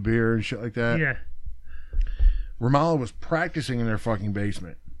Blood and the Beer and shit like that." Yeah. Ramallah was practicing in their fucking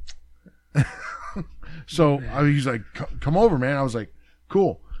basement. So he's like, "Come over, man." I was like,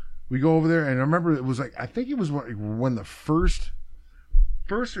 "Cool." We go over there, and I remember it was like, I think it was when the first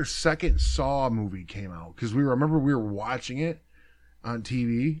or second Saw movie came out, because we were watching it on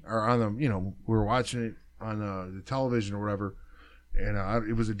TV or on the, you know, we were watching it on the television or whatever, and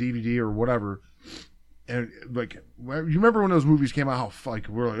it was a DVD or whatever, and like, you remember when those movies came out? How like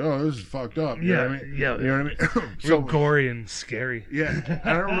we're like, "Oh, this is fucked up." You know what I mean? Yeah. You know what I mean? So gory and scary. Yeah,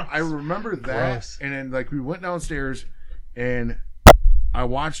 I remember that. Gross. And then like we went downstairs, and I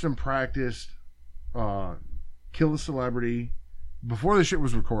watched them practice Kill a Celebrity before the shit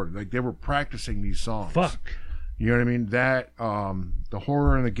was recorded. Like they were practicing these songs. Fuck. You know what I mean? That the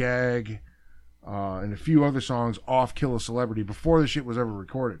Horror and the Gag, and a few other songs off Kill a Celebrity before the shit was ever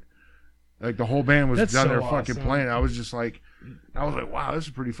recorded. Like the whole band was That's down so there fucking awesome. playing. I was like, wow, this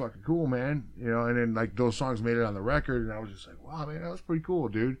is pretty fucking cool, man. You know, and then like those songs made it on the record, and I was just like, wow, man, that was pretty cool,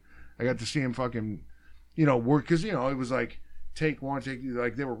 dude. I got to see him fucking, you know, work, because, you know, it was like take one,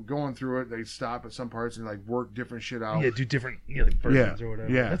 like they were going through it. They'd stop at some parts and like work different shit out. Yeah, do different like versions or whatever.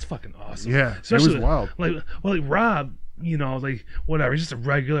 Yeah. That's fucking awesome. Yeah, Especially it was wild. Like Rob, you know, like whatever, he's just a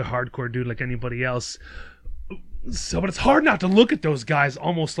regular hardcore dude like anybody else. So, but it's hard not to look at those guys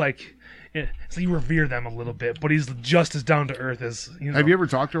almost like, so you revere them a little bit, but he's just as down to earth as, you know. Have you ever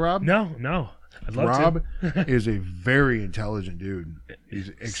talked to Rob? No. I'd love Rob to. is a very intelligent dude. He's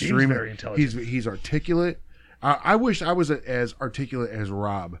extremely very intelligent. He's articulate. I wish I was as articulate as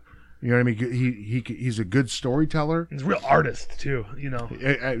Rob. You know what I mean? He's a good storyteller. He's a real artist too, you know.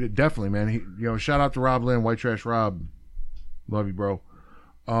 Definitely, man. Shout out to Rob Lynn, White Trash Rob. Love you, bro.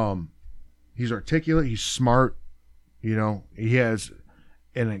 He's articulate. He's smart. You know, he has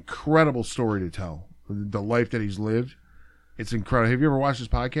an incredible story to tell. The life that he's lived, it's incredible. Have you ever watched his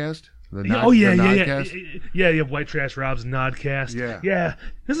podcast? Yeah. White Trash Rob's Nodcast. Yeah.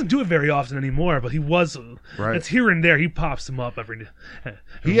 He doesn't do it very often anymore, but he was. Right. It's here and there. He pops them up every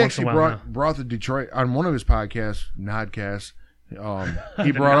he once actually in a while now. brought the Detroit on one of his podcasts, Nodcast.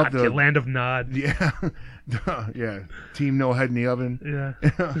 He brought up the Land of Nod. Yeah, yeah. Team No Head in the Oven. Yeah.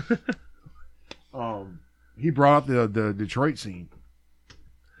 He brought up the Detroit scene,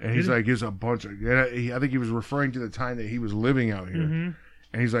 and he's like, "There's a bunch of." I think he was referring to the time that he was living out here,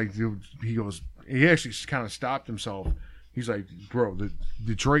 and he's like, he goes, he actually kind of stopped himself. He's like, "Bro, the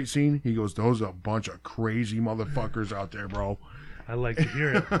Detroit scene." He goes, "Those are a bunch of crazy motherfuckers out there, bro." I like to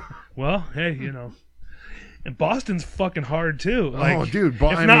hear it. Well, hey, you know. And Boston's fucking hard too. Like, oh, dude, if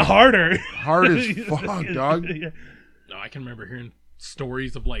not harder. Hard as fuck, dog. Yeah. No, I can remember hearing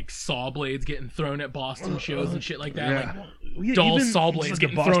stories of like saw blades getting thrown at Boston shows and shit like that. Yeah. Like dull even saw just blades like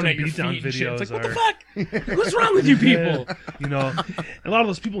getting the Boston thrown at your Beatdown feet and shit. It's like, videos what the fuck? What's wrong with you people? You know, a lot of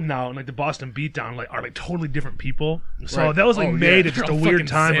those people now, like the Boston Beatdown, like are like totally different people. So Right. that was like Oh, made yeah. at just They're a all weird fucking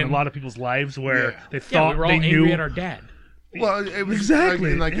time in sin. a lot of people's lives where Yeah. they Yeah, thought we were all they angry knew. at our dad. Well, it was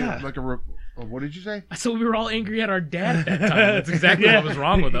Exactly, like yeah. what did you say? So we were all angry at our dad at that time. That's exactly what was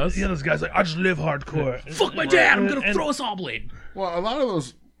wrong with us. Yeah, those guys like, I just live hardcore. Fuck my dad! I'm gonna And- throw a saw blade. Well, a lot of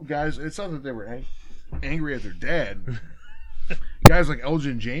those guys, it's not that they were angry at their dad. Guys like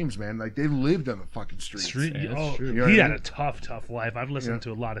Elgin James, man, like they lived on the fucking streets. Street, Yeah, that's oh, true. You know he what I had mean? a tough life. I've listened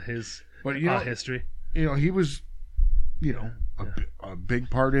to a lot of his But you know, history. you know, he was, you know, a big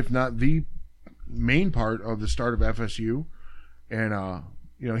part, if not the main part of the start of FSU, and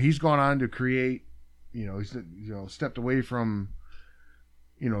you know, he's gone on to create, you know, he's stepped away from,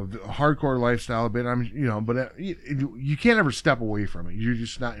 you know, the hardcore lifestyle a bit. But you can't ever step away from it. You're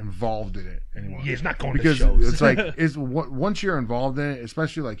just not involved in it anymore. Yeah, he's not going because to shows. it's like once you're involved in it,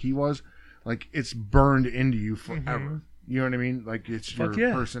 especially like he was, like it's burned into you forever. You know what I mean? Like it's Fuck your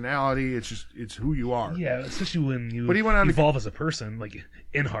yeah. personality. it's who you are. Yeah, especially when you But he went on to- evolve as a person, like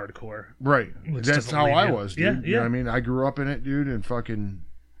in hardcore. Right. Which That's doesn't how leave I you. was, dude. Yeah, You know yeah. what I mean? I grew up in it, dude, and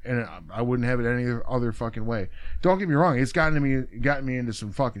I wouldn't have it any other fucking way. Don't get me wrong, it's gotten me into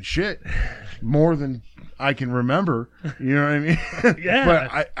some fucking shit more than I can remember. You know what I mean? Yeah.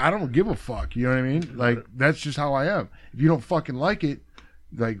 But I don't give a fuck. You know what I mean? Like that's just how I am. If you don't fucking like it,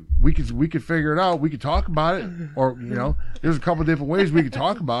 like we could figure it out. We could talk about it, or you know, there's a couple different ways we could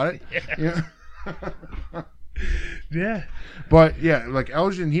talk about it. Yeah. Yeah. But yeah, like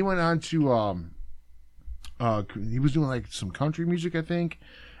Elgin, he went on to he was doing like some country music, I think,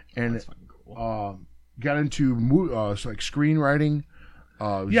 and got into like screenwriting.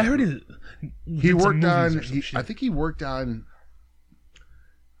 Yeah, I heard he He worked movies on. or some shit. I think he worked on.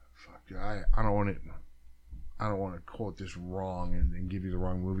 Fuck, I don't want to. I don't want to quote this wrong and give you the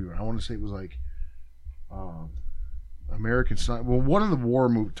wrong movie. But I want to say it was like American Sniper. Well, one of the war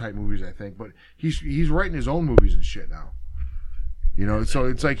type movies, I think. But he's writing his own movies and shit now. You know, so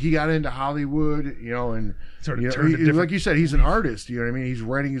it's like he got into Hollywood, you know, and Sort of you know, turned a different- like you said, he's an artist. You know what I mean? He's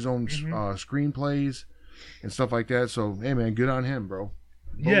writing his own screenplays and stuff like that. So, hey, man, good on him, bro.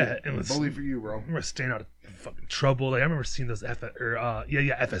 Yeah, and it's- bully for you, I bro. remember staying out of fucking trouble. Like I remember seeing those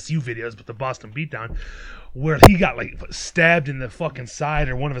FSU videos, but the Boston Beatdown, where he got like stabbed in the fucking side,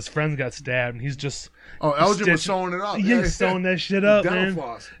 or one of his friends got stabbed, and he's just Oh, Elgin was stitching- sewing it up. Yeah, he's sewing that shit up, Dental man.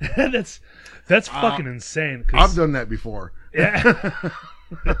 floss. that's fucking insane. 'cause- I've done that before. Yeah,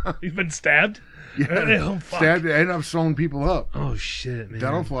 you've been stabbed. Oh, fuck. Stabbed and I've sewn people up. Oh shit, man.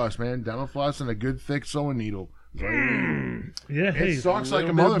 Dental floss, man. Dental floss and a good thick sewing needle. Yeah, hey, It sucks like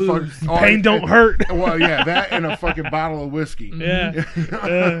a little bit of motherfucker. pain don't hurt. Well, yeah, that and a fucking bottle of whiskey.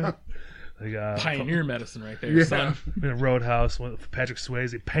 Yeah. Like, Pioneer medicine right there, Yeah. son. in a Roadhouse with Patrick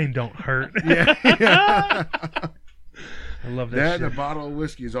Swayze. Pain don't hurt. Yeah. I love that, That shit. and a bottle of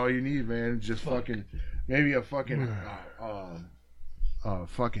whiskey is all you need, man. Just fucking, maybe a fucking,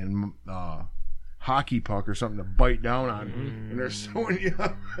 hockey puck or something to bite down on, and they're sewing you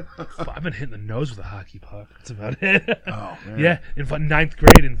up. I've been hitting the nose with a hockey puck. That's about it. Oh, man. Yeah, in ninth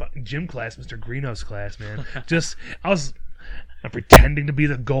grade in gym class, Mr. Greeno's class, man. I was pretending to be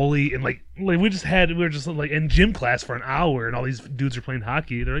the goalie, and like we were just like in gym class for an hour, and all these dudes are playing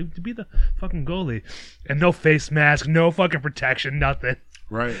hockey. They're like, to be the fucking goalie, and no face mask, no fucking protection, nothing.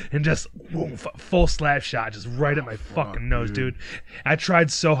 Right. And just boom, full slap shot, just right at my fucking nose, dude. I tried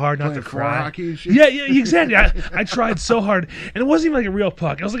so hard not Playing to floor cry. hockey and shit? Yeah, exactly. I tried so hard, and it wasn't even like a real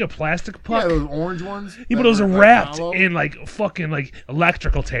puck. It was like a plastic puck. Yeah, those orange ones. Yeah, but it was that were, wrapped hollow. in like fucking like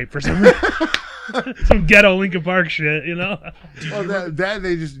electrical tape for some reason. Some ghetto Linkin Park shit, you know? Well, that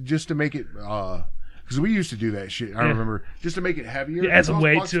they just to make it, because we used to do that shit. I remember just to make it heavier. Yeah, add some Those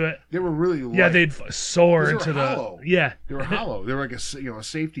weight pucks, to it. They were really light. Yeah, they'd soar 'Cause they into were hollow. Yeah. They were hollow. They were like a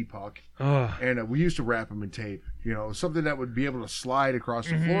safety puck, Oh, and we used to wrap them in tape. You know, something that would be able to slide across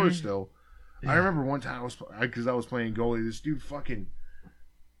the floor still. I remember one time because I was playing goalie. This dude fucking.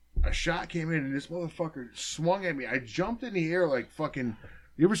 A shot came in and this motherfucker swung at me. I jumped in the air like fucking.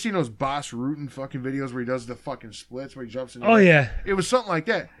 You ever seen those Boss Rutan fucking videos where he does the fucking splits where he jumps in the air? yeah. It was something like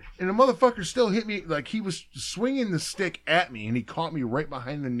that. And the motherfucker still hit me like he was swinging the stick at me and he caught me right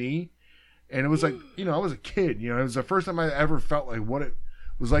behind the knee. And it was like, you know, I was a kid. You know, it was the first time I ever felt like what it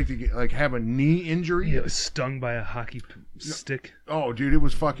was like to get like have a knee injury. Yeah, it was stung by a hockey stick. Oh, dude, it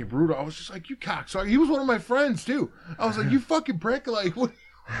was fucking brutal. I was just like, you cocksucker. He was one of my friends, too. I was like, you fucking prick. Like, what are you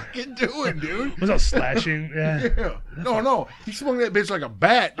fucking doing, dude? Was all slashing? Yeah. Yeah. No. He swung that bitch like a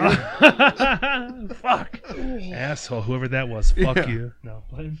bat, dude. Fuck. Asshole, whoever that was. Fuck Yeah. you. No.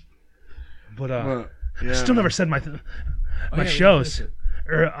 But Yeah. still never said my shows.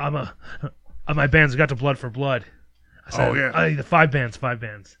 Or my bands. We got to Blood for Blood. I said, Oh, yeah. The five bands.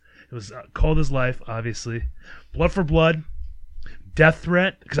 It was Cold as Life, obviously. Blood for Blood. Death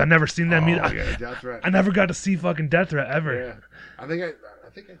Threat, because I've never seen that. Oh, yeah, Death Threat. I never got to see fucking Death Threat ever. Yeah. I think I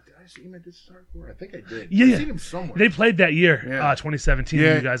see him at this hardcore. I think I did. Yeah. I've seen him somewhere. They played that year, Yeah. 2017.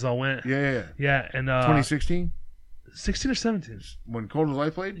 Yeah. You guys all went. Yeah. Yeah, and 2016 16 or 17. when Cold as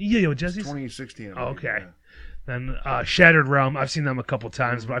Life played. Yeah, with Jesse's. 2016. I Oh, believe, okay. Then Shattered Realm. I've seen them a couple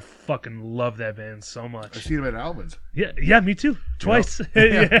times, but I fucking love that band so I much. seen him at Albans. Yeah, me too. Twice.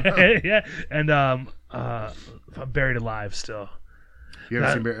 Yeah. And Buried Alive still. You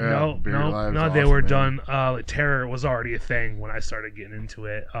haven't seen Buried Alive? No, It's they awesome, were man. done. Like, Terror was already a thing when I started getting into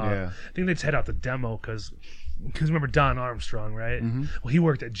it. Yeah. I think they just had out the demo because remember Don Armstrong, right? Mm-hmm. Well, he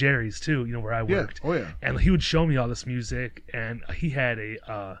worked at Jerry's too, you know, where I Yeah. worked. Oh, yeah. And he would show me all this music, and he had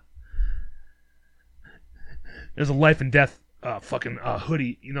there's a Life and Death fucking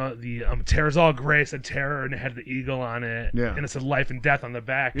hoodie, you know, the Terror's all gray, said Terror, and it had the eagle on it, Yeah. and it said Life and Death on the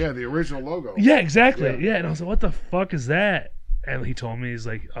back. Yeah, the original logo. Yeah, exactly. Yeah. Yeah, and I was like, what the fuck is that? And he told me, he's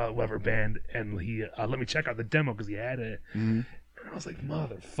like, whatever band, and he let me check out the demo because he had it. Mm-hmm. And I was like,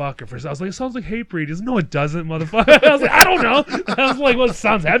 motherfucker. First, I was like, it sounds like Hatebreed. He goes, no, it doesn't, motherfucker. I was like, I don't know. I was like, well, it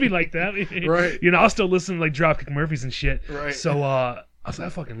sounds heavy like that. Right. You know, I'll still listen to like Dropkick Murphys and shit. Right. So I was like, I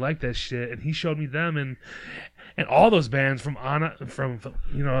fucking like that shit. And he showed me them and all those bands from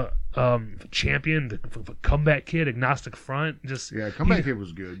Champion, the Comeback Kid, Agnostic Front, just Yeah, Comeback Kid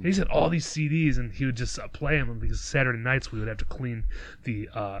was good. he said all these CDs, and he would just play them because Saturday nights we would have to clean the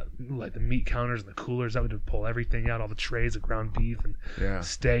like the meat counters and the coolers. I would pull everything out, all the trays of ground beef and Yeah.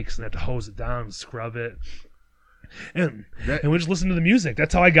 steaks, and have to hose it down and scrub it. And That- we just listen to the music.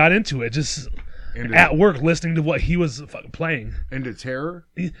 That's how I got into it. Just Into, at work listening to what he was fucking playing. into Terror?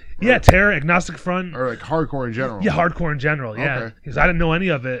 Yeah, Terror, Agnostic Front. Or like hardcore in general? Yeah, hardcore in general. Yeah, Okay. because I didn't know any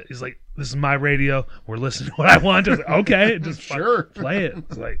of it. He's like, "This is my radio. We're listening to what I want." I was like, "Okay, just Sure. play it."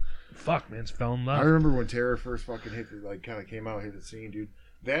 It's like, fuck, man, just fell in I love. remember when Terror first fucking hit kind of came out, hit the scene, dude.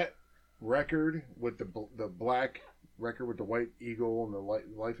 That record with the black record with the white eagle and the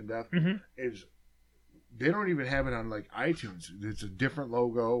Life and Death is, they don't even have it on like iTunes. It's a different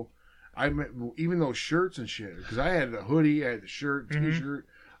logo. Even those shirts and shit, because I had the hoodie, I had the shirt, t-shirt,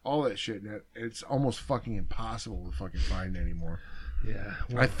 all that shit. And it's almost fucking impossible to fucking find anymore. Yeah,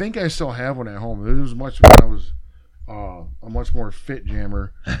 I think I still have one at home. It was much when I was a much more fit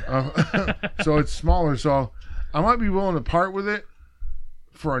jammer, so it's smaller. So I might be willing to part with it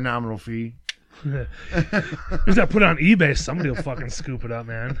for a nominal fee. Just that put it on eBay. Somebody will fucking scoop it up,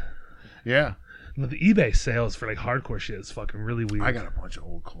 man. Yeah, But the eBay sales for like hardcore shit is fucking really weird. I got a bunch of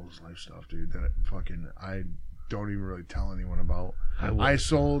old Clothes Life stuff, dude. That fucking I don't even really tell anyone about. I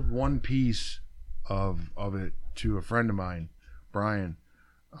sold one piece of it to a friend of mine, Brian,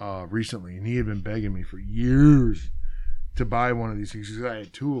 recently, and he had been begging me for years to buy one of these things because I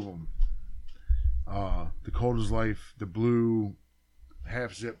had two of them. The Cold as Life, the blue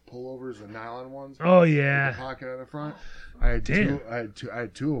half zip pullovers, the nylon ones. Oh yeah. With the pocket on the front. I had two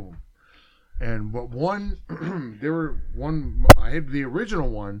of them. And but one, I had the original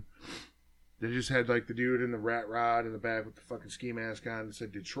one that just had like the dude in the rat rod in the back with the fucking ski mask on and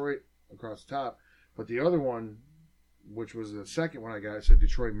said Detroit across the top. But the other one, which was the second one I got, said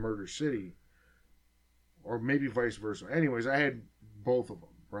Detroit Murder City. Or maybe vice versa. Anyways, I had both of them,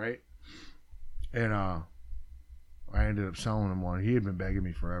 right? And I ended up selling him one. He had been begging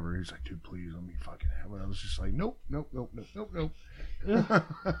me forever. He was like, dude, please let me fucking have it. I was just like, nope.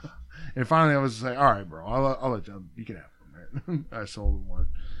 And finally I was just like, all right, bro, I'll let you can have them, man. I sold him one.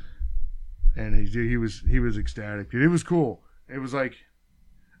 And he was ecstatic. Dude, it was cool. It was like,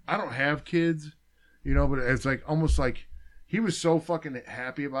 I don't have kids, but it's like almost like he was so fucking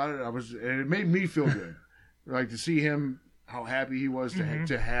happy about it. And it made me feel good. Like to see him, how happy he was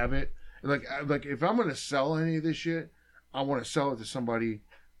to have it. Like if I'm gonna sell any of this shit, I want to sell it to somebody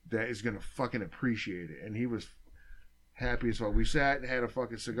that is gonna fucking appreciate it. And he was happy as well. We sat and had a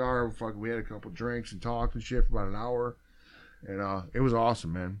fucking cigar. We had a couple drinks and talked and shit for about an hour, and it was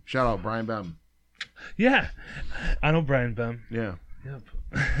awesome, man. Shout out Brian Bem. Yeah, I know Brian Bem. Yeah. Yep.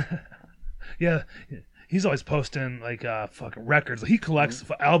 Yeah, he's always posting like fucking records. He collects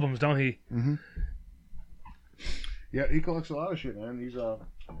albums, don't he? Mm-hmm. Yeah, he collects a lot of shit, man. He's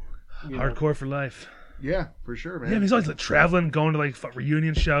hardcore for life. Yeah, for sure, man. Yeah, he's always like traveling, going to like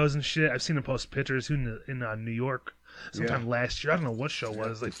reunion shows and shit. I've seen him post pictures in New York sometime last year. I don't know what show it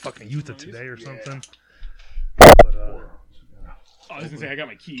was, like fucking Youth of Today or something. But I was gonna say I got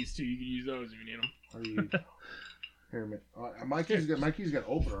my keys too. You can use those if you need them. Here, man. My keys got an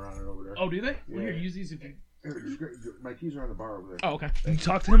opener on it over there. Oh, do they? Well, here, use these if you. My keys are on the bar over there. Oh, okay. You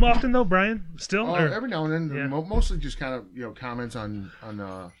talk to him often though, Brian? Still? Every now and then. Yeah. Mostly just kind of comments on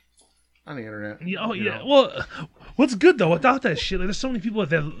the internet. Yeah, yeah. Well, what's good though without that shit? Like, there's so many people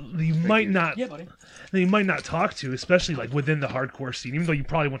that you might not. Yeah, buddy. That you might not talk to, especially like within the hardcore scene. Even though you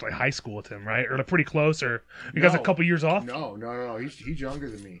probably went to like high school with him, right? Or like, pretty close. Or you guys a couple years off? No. He's younger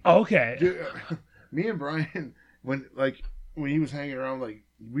than me. Oh, okay. Dude, me and Brian, when he was hanging around, like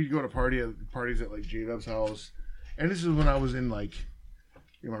we'd go to parties at like J-Dub's house, and this is when I was in like,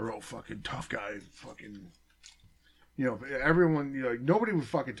 my real fucking tough guy, fucking. Everyone, like nobody would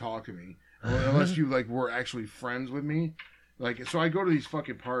fucking talk to me unless you like were actually friends with me. Like, so I go to these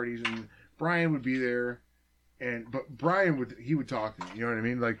fucking parties and Brian would be there, but Brian would talk to me. You know what I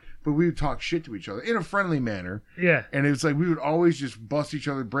mean? Like, but we would talk shit to each other in a friendly manner. Yeah. And it was like we would always just bust each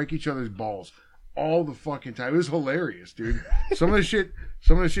other, break each other's balls all the fucking time. It was hilarious, dude. Some of the shit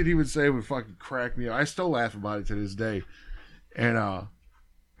he would say would fucking crack me up. I still laugh about it to this day. And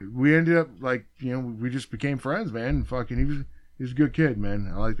we ended up like, we just became friends, man. And fucking he was a good kid, man.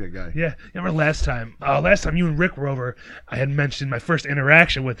 I like that guy. Yeah. Remember last time you and Rick were over, I had mentioned my first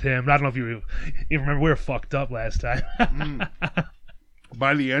interaction with him. I don't know if you remember, we were fucked up last time.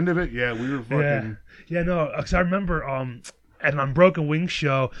 By the end of it, yeah, we were fucking. Yeah, no, because I remember at an Unbroken Wings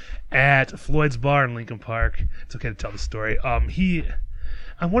show at Floyd's Bar in Lincoln Park. It's okay to tell the story.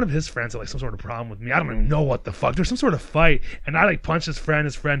 One of his friends had like some sort of problem with me. I don't even know what the fuck. There's some sort of fight, and I like punched his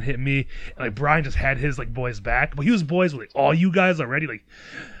friend hit me, and like Brian just had his like boys back, but he was boys with like all you guys already. Like,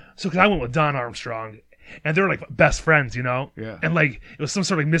 so because I went with Don Armstrong, and they were like best friends, Yeah. And like it was some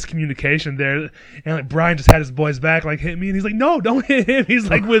sort of like, miscommunication there, and like Brian just had his boys back, like hit me, and he's like, no, don't hit him. He's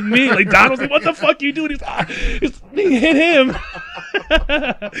like with me. Like Don was like, what the fuck you doing? He's it's me, hit him.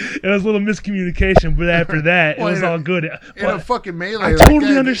 It was a little miscommunication, but after that, it was all good. In a fucking melee, I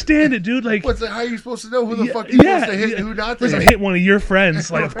totally understand it, dude. Like, how are you supposed to know who the fuck you're supposed to hit and who not to hit? Hit one of your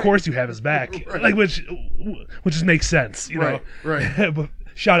friends, like of course you have his back, Right. like which just makes sense, know. Right. But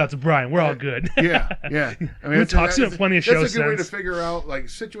shout out to Brian, we're all good. Yeah. I mean, we talked to him plenty of shows. That's a good way to figure out like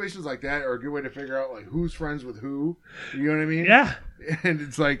situations like that, or a good way to figure out like who's friends with who. You know what I mean? Yeah. And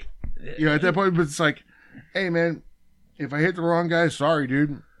it's like, at that point, but it's like, hey man, if I hit the wrong guy, sorry,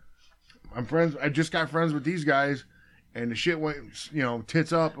 dude. I'm friends. I just got friends with these guys, and the shit went,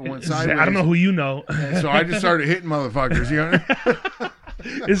 tits up and went sideways. I don't know who you know. And so I just started hitting motherfuckers.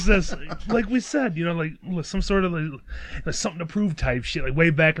 It's just like we said, like some sort of like something to prove type shit. Like way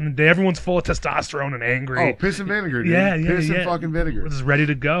back in the day, everyone's full of testosterone and angry. Oh, piss and vinegar, dude. Yeah, piss and fucking vinegar. We're just ready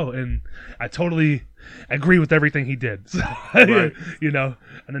to go, and I totally agree with everything he did. So, Right. you know,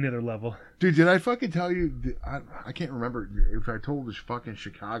 on another level. Dude, did I fucking tell you? I can't remember if I told this fucking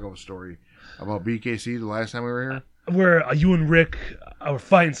Chicago story about BKC the last time we were here. Where you and Rick were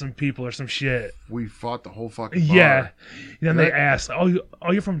fighting some people or some shit. We fought the whole fucking bar. Yeah. Then they Right. asked,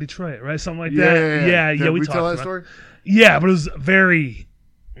 you're from Detroit, right? Something like Yeah, that. Yeah, Did we we talked tell that about story? Yeah, but it was very...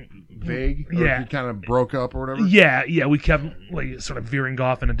 Vague? Or Yeah. you kind of broke up or whatever? Yeah, we kept like sort of veering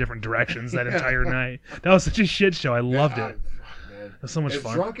off into different directions that entire night. That was such a shit show. I loved it. Man. It was so much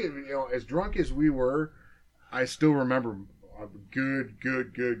fun. As drunk as we were, I still remember a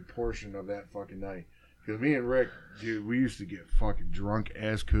good portion of that fucking night. Because me and Rick, dude, we used to get fucking drunk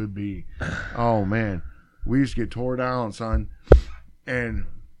as could be. Oh, man. We used to get tore down, son. And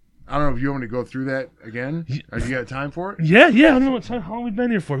I don't know if you want me to go through that again. Have you got time for it? Yeah, I don't know what time. How long we been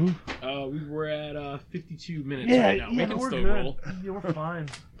here for? We were at 52 minutes Yeah, right now. yeah, We can we're still good. roll. Yeah, we're fine.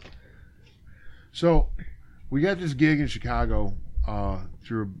 So, we got this gig in Chicago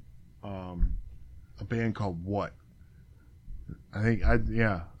through a band called What? I think I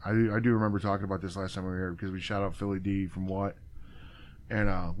do remember talking about this last time we were here because we shot out Philly D from What,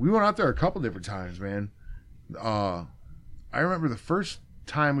 and we went out there a couple different times, man. I remember the first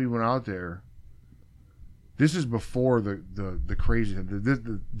time we went out there. This is before the crazy.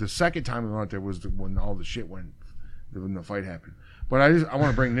 The second time we went out there was when all the shit went, when the fight happened. But I want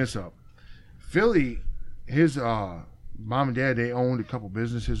to bring this up. Philly, his mom and dad, they owned a couple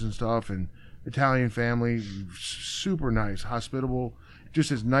businesses and stuff, and Italian family, super nice, hospitable,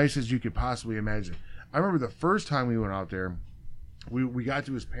 just as nice as you could possibly imagine. I remember the first time we went out there, we got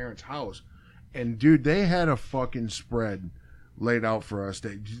to his parents' house, and dude, they had a fucking spread laid out for us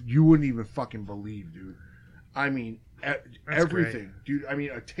that you wouldn't even fucking believe, dude. I mean, everything, great. dude. I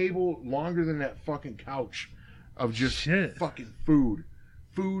mean, a table longer than that fucking couch of just Shit. fucking food,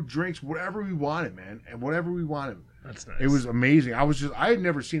 drinks, whatever we wanted, man, and whatever we wanted. That's nice. It was amazing. I had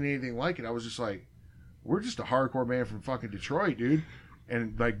never seen anything like it. I was just like, we're just a hardcore band from fucking Detroit, dude.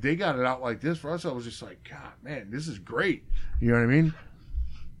 And like they got it out like this for us. I was just like, God, man, this is great. You know what I mean?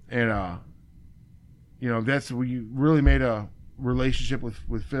 And we really made a relationship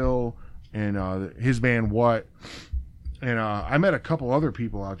with Phil and his band What. And I met a couple other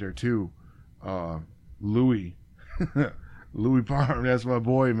people out there too. Louis Parham, that's my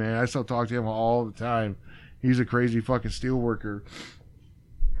boy, man. I still talk to him all the time. He's a crazy fucking steel worker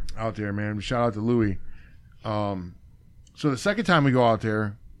out there, man. Shout out to Louis. So the second time we go out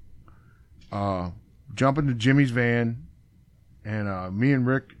there, jump into Jimmy's van, and me and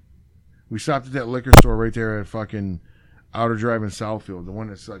Rick, we stopped at that liquor store right there at fucking Outer Drive in Southfield, the one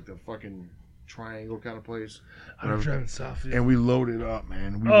that's like the fucking triangle kind of place. I'm driving Southfield. And we loaded up,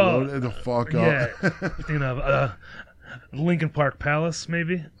 man. We loaded the fuck Yeah. up. You're thinking of Lincoln Park Palace,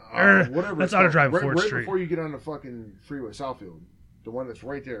 maybe? Whatever. That's it's Outer called. Drive, right, 4th right Street. before you get on the fucking freeway, Southfield. The one that's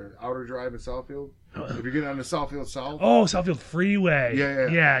right there, Outer Drive in Southfield. If you get on the Southfield South. Oh, Southfield Freeway. Yeah.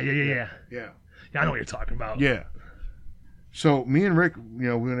 Yeah, Yeah. I know what you're talking about. Yeah. So me and Rick,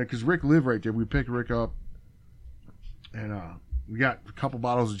 because Rick lived right there, we picked Rick up, and we got a couple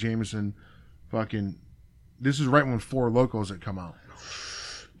bottles of Jameson. Fucking, this is right when Four Locos had come out.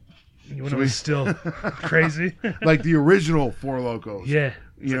 You know, it's still crazy. Like the original Four Locos. Yeah.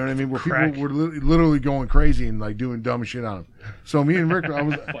 You know what I mean? Where Crack. people were literally going crazy and like doing dumb shit on them. So me and Rick,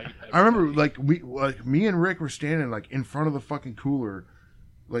 I remember me and Rick were standing like in front of the fucking cooler,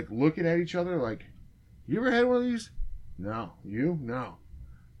 like looking at each other like, you ever had one of these? No. You? No.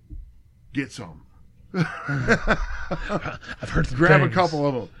 Get some. I've heard some Grab things. a couple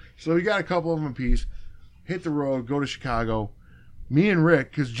of them. So we got a couple of them apiece, hit the road, go to Chicago. Me and Rick,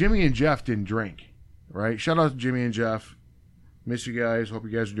 because Jimmy and Jeff didn't drink, right? Shout out to Jimmy and Jeff. Miss you guys. Hope you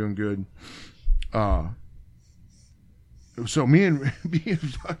guys are doing good. So me and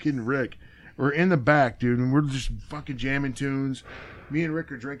fucking Rick, we're in the back, dude, and we're just fucking jamming tunes. Me and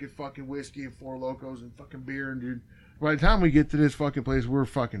Rick are drinking fucking whiskey and Four Locos and fucking beer, and dude, by the time we get to this fucking place, we're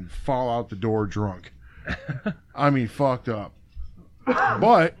fucking fall out the door drunk. I mean, fucked up.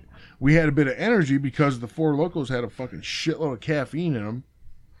 But we had a bit of energy because the Four Locos had a fucking shitload of caffeine in them.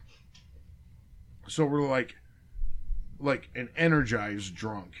 So we're like an energized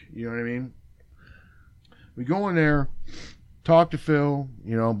drunk. You know what I mean? We go in there, talk to Phil,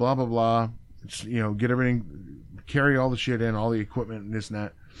 blah, blah, blah. Get everything, carry all the shit in, all the equipment and this and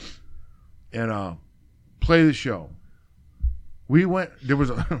that. And play the show. We went, there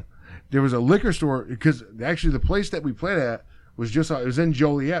was a liquor store, because actually the place that we played at was it was in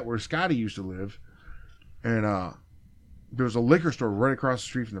Joliet where Scotty used to live. And there was a liquor store right across the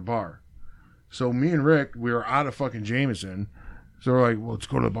street from the bar. So me and Rick, we were out of fucking Jameson. So we're like, well, let's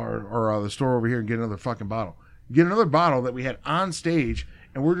go to the bar or the store over here and get another fucking bottle. Get another bottle that we had on stage,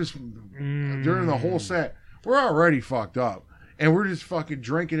 and we're just during the whole set, we're already fucked up, and we're just fucking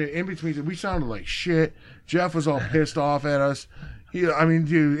drinking it in between. We sounded like shit. Jeff was all pissed off at us. I mean,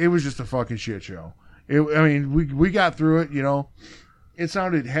 dude, it was just a fucking shit show. We got through it, you know. It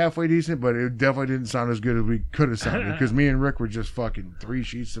sounded halfway decent, but it definitely didn't sound as good as we could have sounded because me and Rick were just fucking 3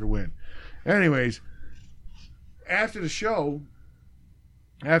 sheets to the wind. Anyways, after the show,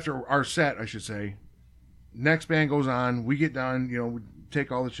 after our set, I should say, next band goes on. We get done, you know, we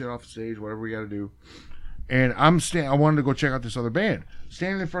take all the shit off the stage, whatever we got to do. And I wanted to go check out this other band.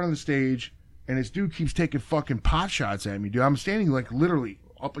 Standing in front of the stage, and this dude keeps taking fucking pot shots at me, dude. I'm standing like literally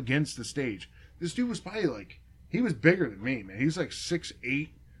up against the stage. This dude was probably like, he was bigger than me, man. He was like 6'8",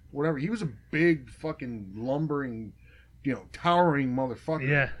 whatever. He was a big fucking lumbering, you know, towering motherfucker.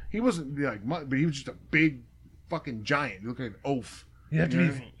 Yeah. He wasn't like, but he was just a big fucking giant. You look like an oaf. You have to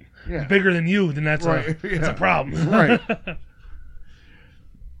be yeah. bigger than you, then that's, that's a problem. Right.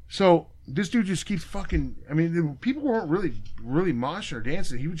 So this dude just keeps fucking, I mean, people weren't really moshing or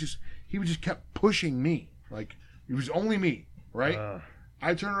dancing. He would just kept pushing me. Like, it was only me, right?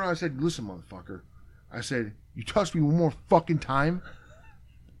 I turned around and I said, listen, motherfucker. I said, you touch me one more fucking time,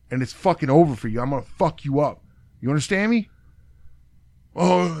 and it's fucking over for you. I'm going to fuck you up. You understand me?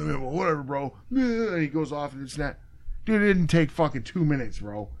 Oh, whatever, bro. And he goes off and it's not. Dude, it didn't take fucking 2 minutes,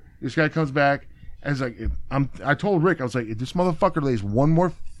 bro. This guy comes back and it's like, I told Rick, I was like, if this motherfucker lays one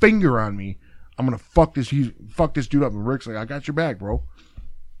more finger on me, I'm going to fuck this dude up. And Rick's like, I got your back, bro.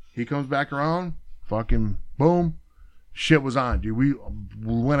 He comes back around, fucking boom. Shit was on, dude. We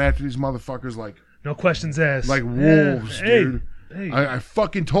went after these motherfuckers like, no questions asked. Like wolves, dude. Hey. I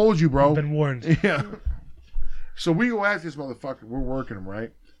fucking told you, bro. I've been warned. Yeah. So we go after this motherfucker. We're working him,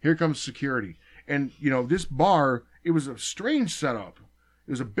 right? Here comes security. And, you know, this bar, it was a strange setup.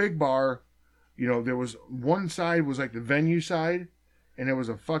 It was a big bar. You know, there was one side was like the venue side, and there was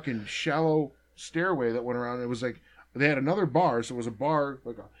a fucking shallow stairway that went around. It was like, they had another bar, so it was a bar,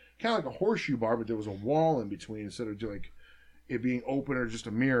 like kind of like a horseshoe bar, but there was a wall in between instead of like it being open or just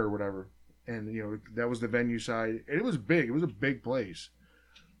a mirror or whatever. And, you know, that was the venue side. And it was big. It was a big place.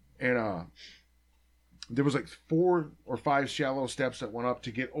 And there was like 4 or 5 shallow steps that went up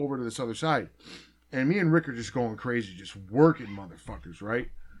to get over to this other side. And me and Rick are just going crazy, just working motherfuckers, right?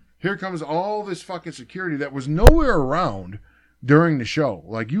 Here comes all this fucking security that was nowhere around during the show.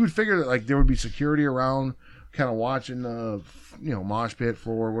 Like, you would figure that, like, there would be security around kind of watching the, you know, mosh pit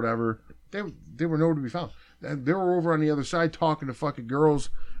floor or whatever. They were nowhere to be found. They were over on the other side talking to fucking girls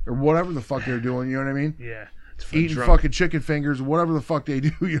or whatever the fuck they're doing, you know what I mean? Yeah. Eating fucking chicken fingers, whatever the fuck they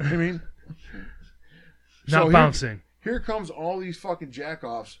do, you know what I mean? Not bouncing. Here comes all these fucking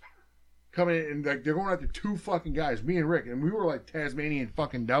jackoffs coming in, and like they're going after 2 fucking guys, me and Rick, and we were like Tasmanian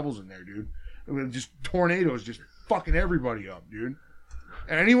fucking devils in there, dude. It was just tornadoes, just fucking everybody up, dude.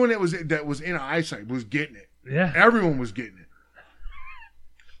 And anyone that was in eyesight was getting it. Yeah. Everyone was getting it.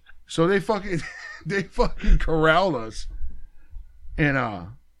 So they fucking corralled us, and I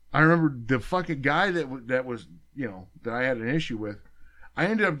remember the fucking guy that was, you know, that I had an issue with. I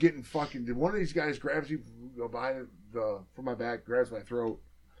ended up getting fucking, one of these guys grabs me behind from my back, grabs my throat,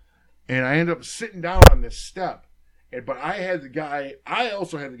 and I ended up sitting down on this step. But I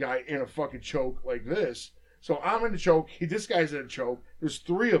also had the guy in a fucking choke like this. So I'm in the choke. This guy's in a choke. There's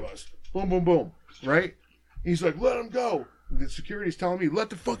 3 of us. Boom, boom, boom. Right? He's like, let him go. The security's telling me, let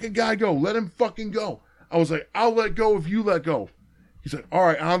the fucking guy go. Let him fucking go. I was like, I'll let go if you let go. He said, all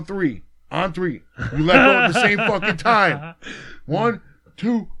right, on 3. On 3. We let go at the same fucking time. 1,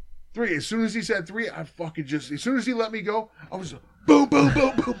 2, 3. As soon as he said 3, I fucking just, as soon as he let me go, I was boom, boom,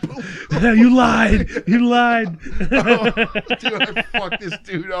 boom, boom, boom. Yeah, you lied. You lied. Oh, dude, I fucked this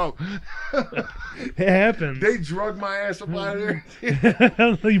dude up. It happened. They drug my ass up out of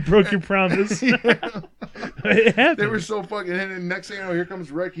there. You broke your promise. Yeah. It happened. They were so fucking, and then next thing I know, here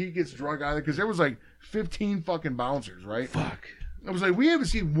comes Rick. He gets drug out of there because there was like 15 fucking bouncers, right? Fuck. I was like, we haven't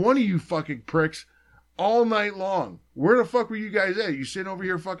seen one of you fucking pricks all night long. Where the fuck were you guys at? You sitting over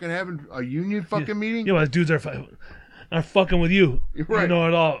here fucking having a union fucking meeting? Yeah, well, dudes are fucking with you. Right. You know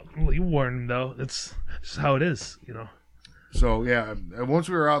it all. Well, you warned them, though. It's just how it is, you know. So, yeah, and once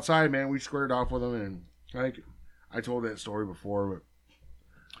we were outside, man, we squared off with them, and I told that story before, but,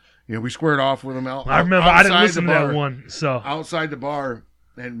 you know, we squared off with them out. I remember, I didn't listen to that one, so. Outside the bar,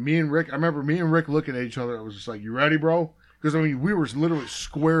 and me and Rick, I remember me and Rick looking at each other. I was just like, you ready, bro? Because, I mean, we were literally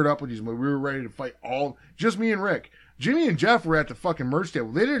squared up with these, we were ready to fight just me and Rick. Jimmy and Jeff were at the fucking merch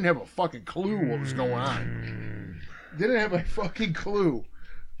table. They didn't have a fucking clue what was going on. They didn't have a fucking clue.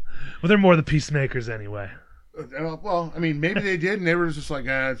 Well, they're more the peacemakers anyway. Well, I mean, maybe they did, and they were just like,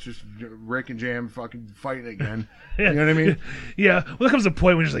 it's just Rick and Jam fucking fighting again. Yeah. You know what I mean? Yeah. Well, there comes a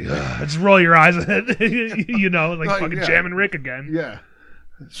point when you're just like, just roll your eyes at it. You know, like fucking yeah. jamming Rick again. Yeah.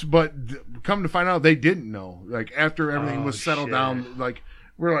 But come to find out, they didn't know. Like, after everything was settled shit. down, like,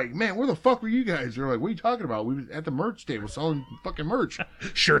 we're like, man, where the fuck were you guys? They're like, what are you talking about? We was at the merch table selling fucking merch.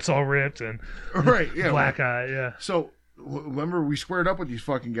 Shirts all ripped and Right, yeah. black eye, yeah. So, remember, we squared up with these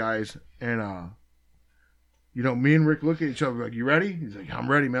fucking guys, and, you know, me and Rick look at each other like, you ready? He's like, I'm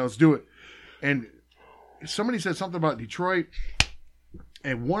ready, man. Let's do it. And somebody said something about Detroit,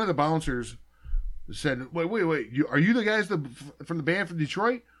 and one of the bouncers said, wait. Are you the guys from the band from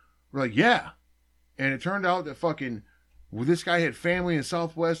Detroit? We're like, yeah. And it turned out that fucking, this guy had family in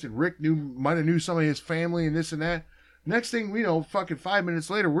Southwest, and Rick might have knew some of his family and this and that. Next thing we know, fucking 5 minutes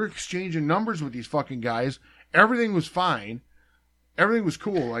later, we're exchanging numbers with these fucking guys. Everything was fine. Everything was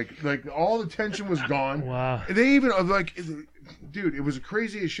cool. Like all the tension was gone. Wow. And they even, like, dude, it was the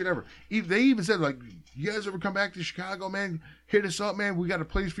craziest shit ever. They even said, like, you guys ever come back to Chicago, man? Hit us up, man. We got a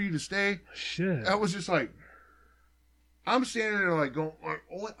place for you to stay. Shit. I was just like, I'm standing there like going,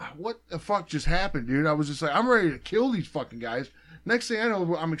 what the fuck just happened, dude? I was just like, I'm ready to kill these fucking guys. Next thing I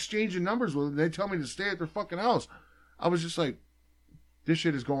know, I'm exchanging numbers with them. They tell me to stay at their fucking house. I was just like, this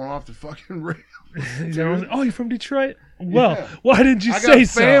shit is going off the fucking rails. Oh, you're from Detroit? Well, Yeah. why didn't you I say got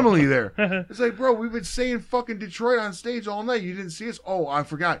so? family there. It's like, bro, we've been saying fucking Detroit on stage all night. You didn't see us? Oh, I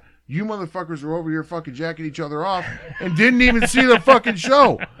forgot. You motherfuckers were over here fucking jacking each other off and didn't even see the fucking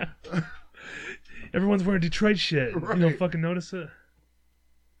show. Everyone's wearing Detroit shit. Right. You don't fucking notice it?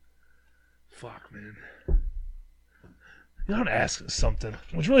 Fuck, man. You want to ask something,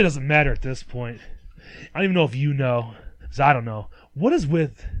 which really doesn't matter at this point. I don't even know if you know, because I don't know. What is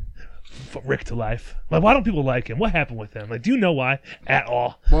with Rick to Life? Like, why don't people like him? What happened with him? Like, do you know why at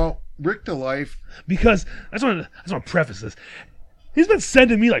all? Well, Rick to Life. Because I just want to preface this. He's been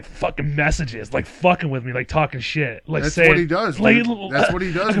sending me like fucking messages, like fucking with me, like talking shit, like That's saying what he does, like dude. That's what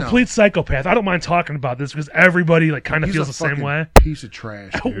he does A now. complete psychopath. I don't mind talking about this because everybody like kind of He's feels a the same fucking way. piece of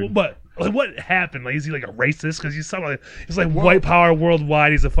trash, dude. But like, what happened? Like, is he like a racist? Because he's something like he's like white power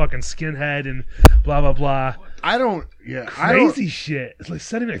worldwide. He's a fucking skinhead and blah blah blah. I don't. Yeah, Crazy shit. It's like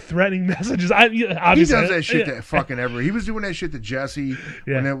sending like threatening messages. He does that shit that fucking ever. He was doing that shit to Jesse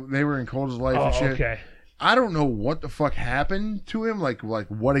when they were in Cold as Life and shit. Okay. I don't know what the fuck happened to him. Like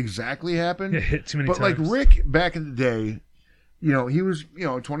what exactly happened. Yeah, hit too many but times. like Rick back in the day, you know, he was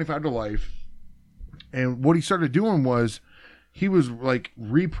 25 to Life, and what he started doing was he was like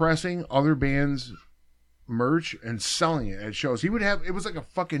repressing other bands' merch and selling it at shows. He would have it was like a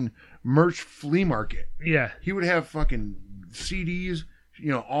fucking merch flea market. Yeah. He would have fucking CDs,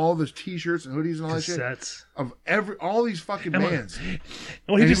 all the T-shirts and hoodies and all that shit Cassettes. of all these fucking bands.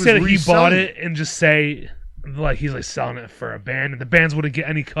 Well, he And just he said that was he bought reselling it and just say like he's like selling it for a band, and the bands wouldn't get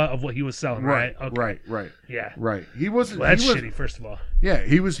any cut of what he was selling, right? Okay. Right. Yeah. Right. He wasn't. Well, that's he was, shitty. First of all. Yeah,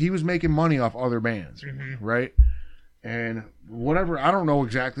 he was making money off other bands, Mm-hmm. right? And whatever, I don't know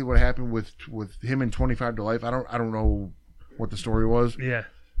exactly what happened with him in 25 to Life. I don't know what the story was, Yeah.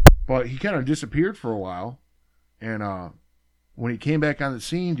 but he kind of disappeared for a while, and when he came back on the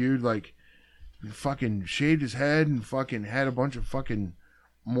scene, dude, like, he fucking shaved his head and fucking had a bunch of fucking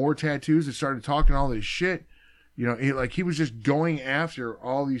more tattoos and started talking all this shit. He was just going after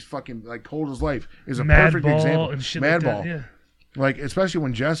all these fucking, like, Cold as Life is a perfect Madball example. and shit like that, Madball. yeah. Like, especially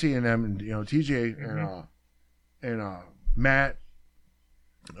when Jesse and them, and TJ and Matt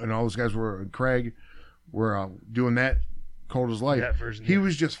and all those guys Craig were doing that Cold as Life. That version, he yeah.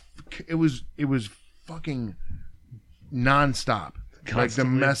 was just it was fucking nonstop. Like the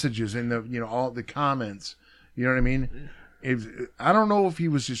Constantly. messages and the all the comments. You know what I mean? I don't know if he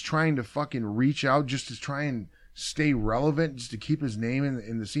was just trying to fucking reach out just to try and stay relevant, just to keep his name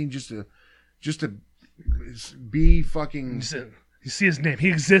in the scene, just to be fucking. You see his name. He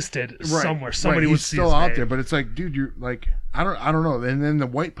existed somewhere. Somebody would He's see still his out name. there, but it's like, dude, you're like, I don't know. And then the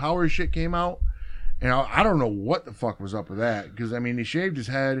white power shit came out, and I don't know what the fuck was up with that, because I mean, he shaved his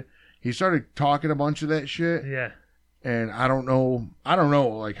head, he started talking a bunch of that shit, Yeah. and I don't know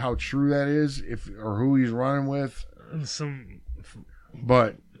like how true that is, or who he's running with,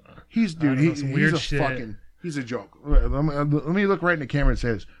 but he's some weird he's a shit. fucking. He's a joke. Let me look right in the camera and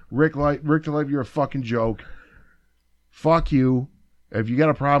say this. Rick to Life, you're a fucking joke. Fuck you. If you got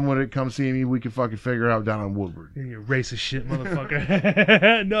a problem with it, come see me. We can fucking figure it out down on Woodward. You racist shit,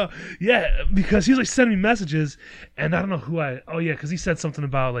 motherfucker. No, yeah, because he was like sending me messages, and I don't know who because he said something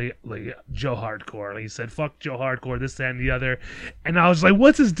about like Joe Hardcore. Like he said, "Fuck Joe Hardcore," this, that, and the other. And I was like,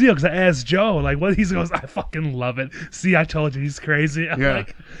 "What's his deal?" Because I asked Joe, like, what he goes, "I fucking love it. See, I told you, he's crazy." I'm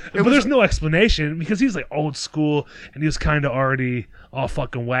like, but there's no explanation because he's like old school, and he was kind of already all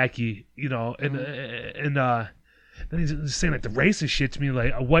fucking wacky, you know, and then he's saying like the racist shit to me,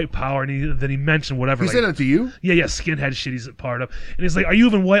 like a white power, and then he mentioned whatever. He like, said it to you? Yeah, skinhead shit he's a part of. And he's like, "Are you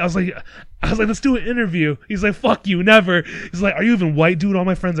even white?" I was like, "Let's do an interview." He's like, "Fuck you, never." He's like, "Are you even white, dude? All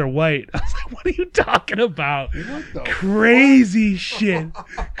my friends are white." I was like, "What are you talking about?" What the Crazy shit,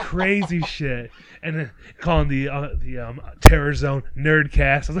 crazy shit. And then calling the Terror Zone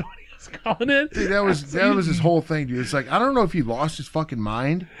Nerdcast. I was like, "What are you calling it?" Dude, that was his whole thing, dude. It's like, I don't know if he lost his fucking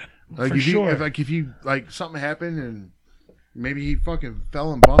mind. Like, if you something happened and maybe he fucking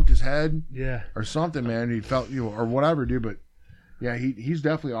fell and bumped his head, or something, man. He felt or whatever, dude. But yeah, he's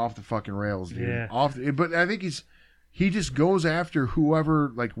definitely off the fucking rails, dude. Yeah. But I think he just goes after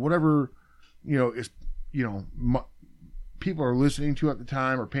whoever, like whatever, is people are listening to at the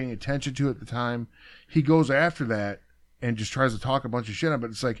time or paying attention to at the time. He goes after that and just tries to talk a bunch of shit. But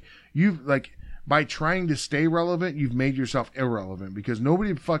it's like by trying to stay relevant, you've made yourself irrelevant because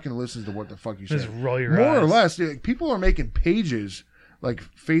nobody fucking listens to what the fuck you say. Just roll your More eyes. or less, dude, people are making pages, like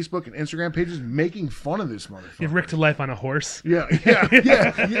Facebook and Instagram pages, making fun of this motherfucker. Yeah, Rick to life on a horse. Yeah. What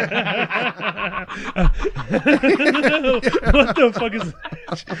the fuck is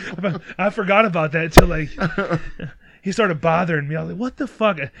that? I forgot about that until like he started bothering me. I was like, "What the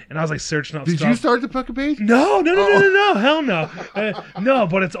fuck?" And I was like searching up Did stuff. you start the fucking page? No, hell no. No,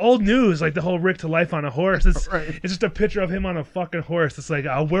 but it's old news, like the whole Rick to life on a horse. It's just a picture of him on a fucking horse. It's like,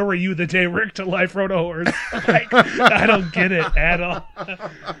 where were you the day Rick to life rode a horse? Like, I don't get it at all.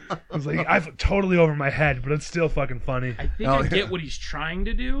 I was like, I'm totally over my head, but it's still fucking funny. I think I get what he's trying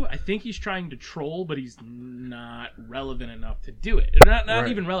to do. I think he's trying to troll, but he's not relevant enough to do it. Not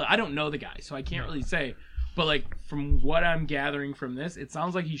even relevant. I don't know the guy, so I can't really say. But like from what I'm gathering from this, it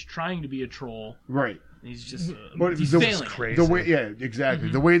sounds like he's trying to be a troll. Right. He's just But he's the, failing. the way, exactly.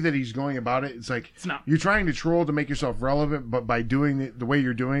 The way that he's going about it, it's like you're trying to troll to make yourself relevant, but by doing it the way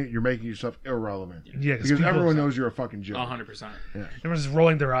you're doing it, you're making yourself irrelevant. Yeah, because everyone knows you're a fucking joke. 100%. Yeah. Everyone's just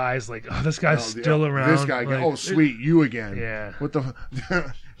rolling their eyes, like, "Oh, this guy's still around." This guy, like, sweet, you again. Yeah. What the?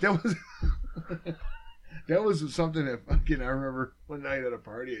 That was. That was something that fucking I remember one night at a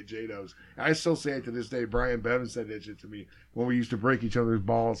party at J-Do's. I still say it to this day. Brian Bevan said that shit to me when we used to break each other's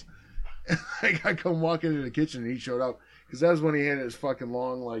balls. Like I come walking into the kitchen and he showed up because that was when he had his fucking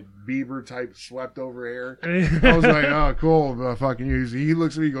long like Bieber type swept over hair. I was like, "Oh, cool, fucking you." He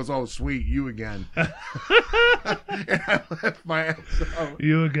looks at me, he goes, "Oh, sweet, you again." And I left my ass out.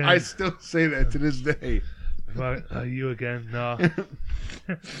 You again. I still say that to this day. You again? No.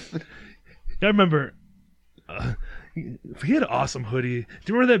 I remember. He had an awesome hoodie. Do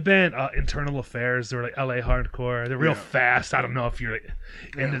you remember that band Internal Affairs? They were like LA hardcore. They're real fast. I don't know if you're like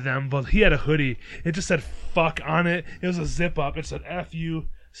into them, but he had a hoodie. It just said "fuck" on it. It was a zip up. It said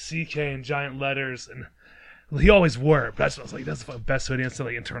F-U-C-K in giant letters, and he always wore it. But that's what I was like, that's the best hoodie. Instead of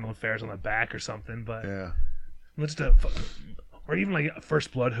like Internal Affairs on the back or something. But let's just or even like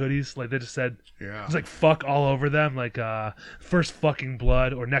First Blood hoodies, like they just said, it's like "fuck" all over them, like "first fucking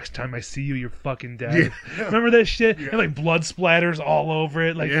blood" or "next time I see you, you're fucking dead." Remember that shit? And like blood splatters all over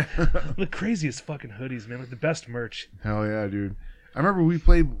it, like the craziest fucking hoodies, man. Like the best merch. Hell yeah, dude. I remember we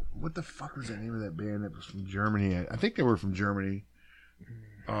played. What the fuck was the name of that band that was from Germany? I think they were from Germany.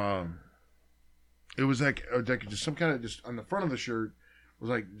 It was like just some kind of just on the front of the shirt was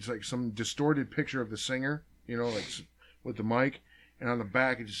like just like some distorted picture of the singer, like with the mic, and on the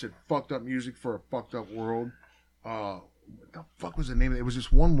back it just said "fucked up music for a fucked up world." What the fuck was the name of it? It was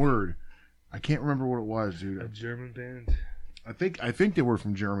just one word. I can't remember what it was, dude. A German band. I think they were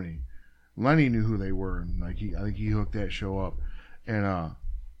from Germany. Lenny knew who they were, and I think he hooked that show up, and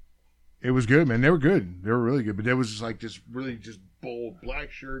it was good, man. They were good. They were really good, but there was just like this really just bold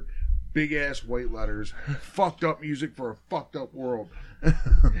black shirt, big ass white letters, "fucked up music for a fucked up world."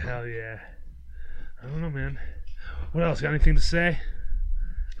 Hell yeah. I don't know, man. What else? Got anything to say?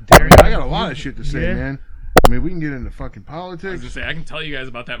 I got a lot of shit to say, man. I mean, we can get into fucking I politics. was gonna say I can tell you guys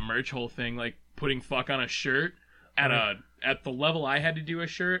about that merch whole thing, like putting "fuck" on a shirt. At the level I had to do a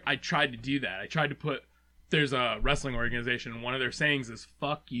shirt, I tried to do that. I tried to put. There's a wrestling organization, and one of their sayings is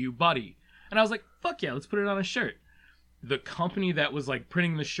 "fuck you, buddy," and I was like, "Fuck yeah, let's put it on a shirt." The company that was like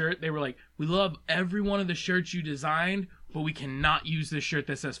printing the shirt, they were like, "We love every one of the shirts you designed, but we cannot use this shirt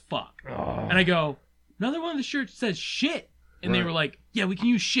that says fuck." And I go, "Another one of the shirts says shit." And they were like, yeah, we can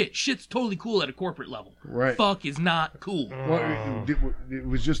use shit. Shit's totally cool at a corporate level. Right. Fuck is not cool. Well, it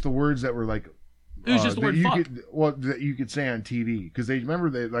was just the words that were like. It was just the word fuck. That you could say on TV because they remember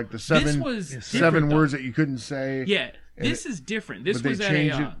the seven different, words that you couldn't say. Yeah, this is different. This was at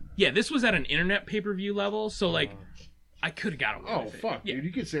this was at an internet pay-per-view level. So like, I could have got away with it. Oh fuck, dude!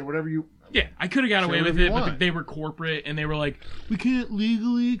 You could say whatever you. Yeah, I could have got away with it, but they were corporate and they were like, we can't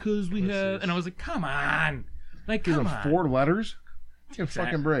legally because we have. And I was like, come on, like come on. 4 letters. Give a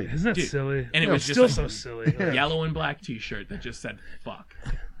fucking break. Isn't that silly? And it was still just so silly. A yellow and black T-shirt that just said "fuck."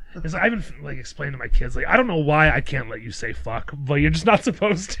 It's like, I've been like explaining to my kids, like, I don't know why I can't let you say fuck, but you're just not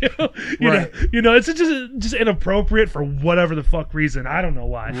supposed to. You know, it's just inappropriate for whatever the fuck reason. I don't know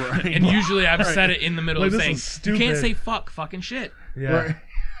why. Right. And usually I've said it in the middle of saying, you can't say fuck, fucking shit. Yeah.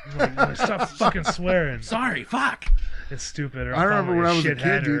 Like, stop fucking swearing. Sorry, fuck. It's stupid. Or I remember when I was a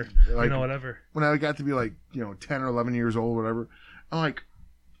kid, dude, like, you know, whatever. When I got to be like, 10 or 11 years old, whatever, I'm like,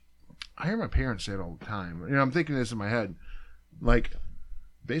 I hear my parents say it all the time. I'm thinking this in my head, like.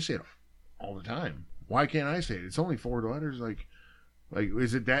 They say it all the time. Why can't I say it? It's only 4 letters. Like,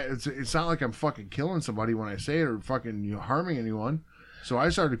 is it that? It's not like I'm fucking killing somebody when I say it or fucking harming anyone. So I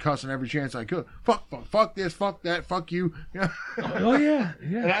started cussing every chance I could. Fuck this, fuck that, fuck you. Oh yeah.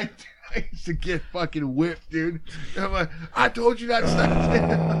 And I used to get fucking whipped, dude. I'm like, I told you not to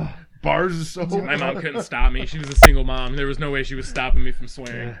stop. Bars is so. My mom couldn't stop me. She was a single mom. There was no way she was stopping me from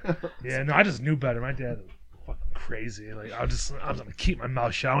swearing. Yeah, no, I just knew better. My dad. Crazy. Like I was gonna keep my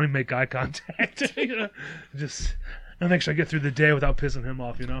mouth shut. I don't even make eye contact. Just I'll make sure I get through the day without pissing him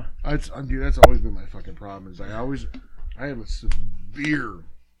off. Dude, that's always been my fucking problem. Is I have a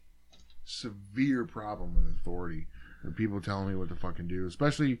severe problem with authority and people telling me what to fucking do,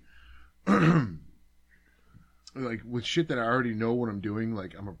 especially like with shit that I already know what I'm doing.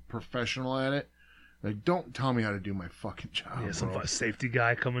 Like I'm a professional at it. Like, don't tell me how to do my fucking job. Yeah, some safety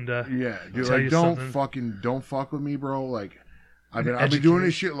guy coming to. Yeah, dude. Like, don't fuck with me, bro. Like, I've been doing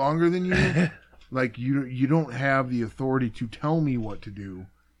this shit longer than you. Like, you don't have the authority to tell me what to do,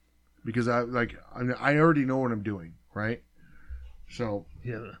 because I already know what I'm doing, right? So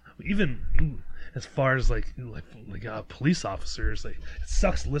yeah, even as far as like police officers, like it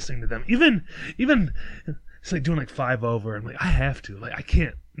sucks listening to them. Even it's like doing like 5 over, and like I have to, like I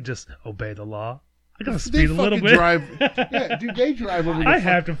can't just obey the law. I gotta speed a little bit. Yeah, dude, they drive over. I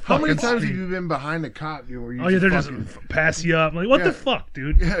have to. How many times have you been behind a cop? Where you they're just pass you up. I'm like, what the fuck,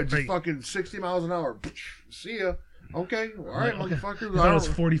 dude? Yeah, just fucking 60 miles an hour. See ya. Okay, all right, motherfucker. I was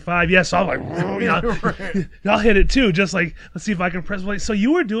 45. Yeah, so I'm like, I'll hit it too. Just like, let's see if I can press. Like, so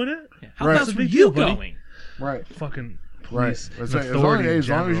you were doing it? Yeah. How fast were you going? Right. Fucking. Right. As long as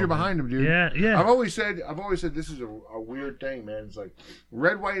you're behind him, dude. Yeah. I've always said this is a weird thing, man. It's like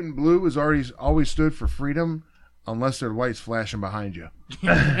red, white, and blue has always stood for freedom, unless there are lights flashing behind you.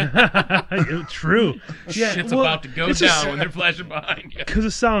 True. Shit's about to go down when they're flashing behind you. Because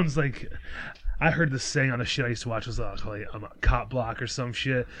it sounds like. I heard this saying on the shit I used to watch. It was like a cop block or some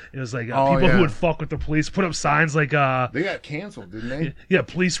shit. It was like people who would fuck with the police put up signs like they got canceled, didn't they? Yeah,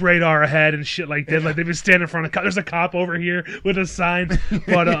 police radar ahead and shit like that. Like they've been standing in front of there's a cop over here with a sign.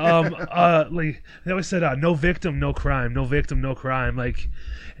 But like they always said no victim, no crime, no victim, no crime. Like,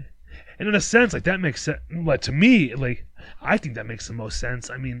 and in a sense, like that makes sense. Like to me, like I think that makes the most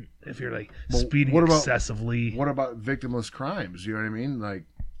sense. I mean, if you're like speeding excessively, what about victimless crimes? You know what I mean? Like.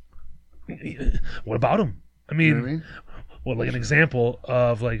 What about them? I mean, you know what I mean? Well, like an example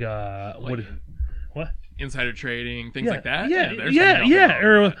of like what? Insider trading, things like that. Yeah.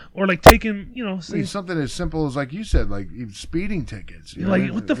 Or like taking, something as simple as like you said, like speeding tickets.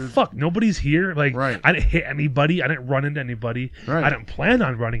 Like what the fuck? Nobody's here. Like I didn't hit anybody. I didn't run into anybody. Right. I didn't plan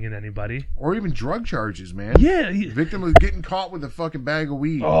on running into anybody. Or even drug charges, man. Yeah. The victim was getting caught with a fucking bag of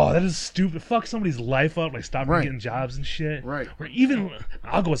weed. Oh, that is stupid. Fuck somebody's life up. Like stop them getting jobs and shit. Right. Or even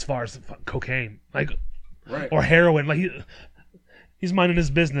I'll go as far as cocaine, like, or heroin. Like he's minding his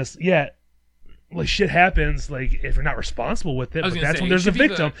business. Yeah. Like shit happens, like if you're not responsible with it, but that's when there's a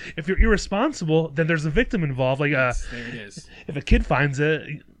victim. If you're irresponsible, then there's a victim involved. Like there it is. If a kid finds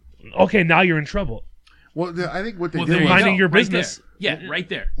it, okay, now you're in trouble. Well, I think what they did was minding your business. Yeah, right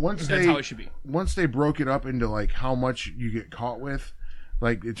there. That's how it should be. Once they broke it up into like how much you get caught with,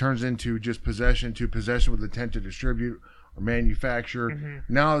 like it turns into just possession with intent to distribute or manufacture. Mm-hmm.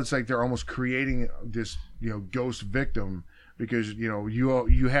 Now it's like they're almost creating this ghost victim. Because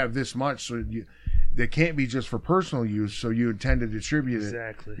you have this much, so they can't be just for personal use. So you intend to distribute it.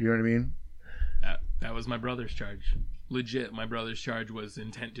 Exactly. You know what I mean? That was my brother's charge. Legit, my brother's charge was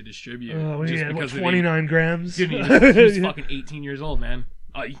intent to distribute. Oh, just because 29 grams. Dude, he was fucking 18 years old, man.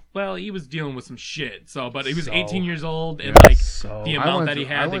 Well, he was dealing with some shit. But he was So- 18 years old, and Yeah. like So- the I amount went that he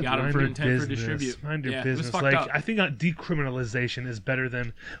through- I had, they went got him Mind for your intent for business. distribute. Mind your Yeah, it business. was fucked Like up. I think decriminalization is better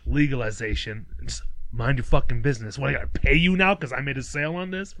than legalization. Just mind your fucking business. What, I gotta pay you now because I made a sale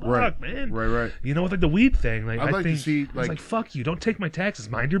on this? Fuck, Right. man. Right. You know, with like the weed thing. Like I'd I like to think see, it's like- like fuck you. Don't take my taxes.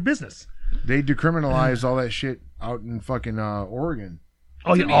 Mind your business. They decriminalized all that shit out in fucking Oregon.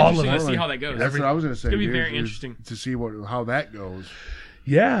 Oh It's yeah, gonna be all of interesting it. to see how that goes. That's what I was gonna say. gonna be dude, very is interesting. to see how that goes.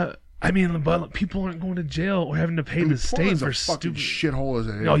 Yeah, I mean, but people aren't going to jail or having to pay the state Portland's for a fucking stupid. shithole as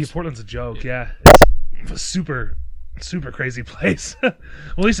it is. No, yeah, Portland's a joke. Yeah, it's a super crazy place. Well,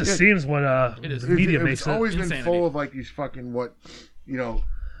 at least it seems what It is. the media It's makes it. always been Insanity. full of like these fucking what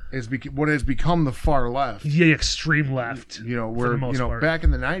what has become the far left. Yeah, extreme left. You know, for where the most part. back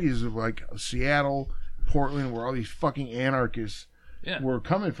in the '90s of like Seattle, Portland, where all these fucking anarchists Yeah. were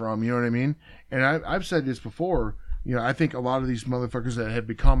coming from. You know what I mean? And I've said this before. You know, I think a lot of these motherfuckers that have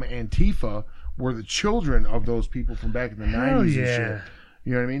become Antifa were the children of those people from back in the Hell 90s yeah. and shit.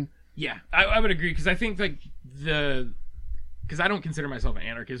 You know what I mean? Yeah, I would agree because I think like because I don't consider myself an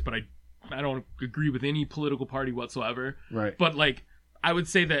anarchist, but I don't agree with any political party whatsoever. Right. But like I would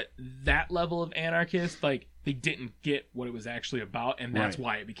say that level of anarchist, like they didn't get what it was actually about, and that's Right.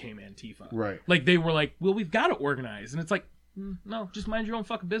 why it became Antifa. Right. Like they were like, well, we've got to organize, and it's like, no, just mind your own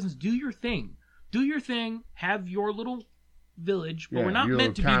fucking business. Do your thing. Do your thing. Have your little village, but Yeah, we're not your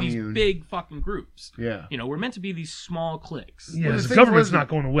meant to little be commune. these big fucking groups. Yeah. You know, we're meant to be these small cliques. Yeah, Well, the the thing government's was not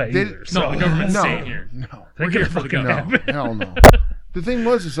going away they- either. No, So. the government's No, staying here. no. They're We're here gonna for the fucking No, happen. hell no. The thing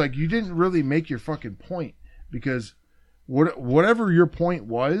was, it's like you didn't really make your fucking point because whatever your point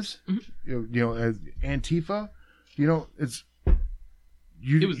was, you know, as Antifa, you know, it's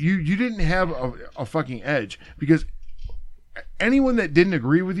you didn't have a fucking edge because anyone that didn't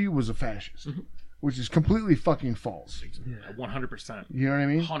agree with you was a fascist, which is completely fucking false. 100%. You know what I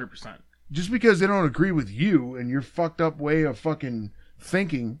mean? 100%. Just because they don't agree with you and your fucked up way of fucking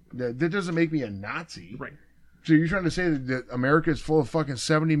thinking, that doesn't make me a Nazi. Right. So you're trying to say that America is full of fucking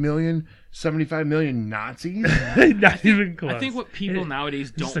 70 million, 75 million Nazis? Not even close. I think what people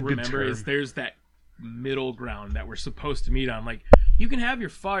nowadays just don't a good remember is term. there's that middle ground that we're supposed to meet on. Like, you can have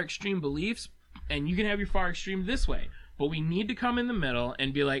your far extreme beliefs and you can have your far extreme this way, but we need to come in the middle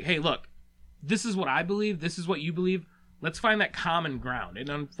and be like, hey, look, this is what I believe, this is what you believe. Let's find that common ground. And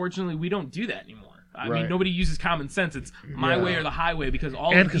unfortunately, we don't do that anymore. I Right. mean, nobody uses common sense. It's my Yeah. way or the highway because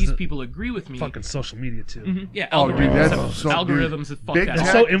all And of 'cause these the people agree with me. fucking social media too. Yeah, Oh, dude, algorithms, that's so- algorithms dude, have fucked big that It's up.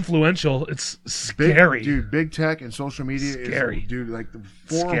 tech- so influential. It's Big, scary. dude, big tech and social media Scary. is, dude, like the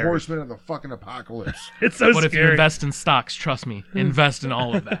four Scary. horsemen of the fucking apocalypse. It's so But if you scary. invest in stocks, trust me, invest in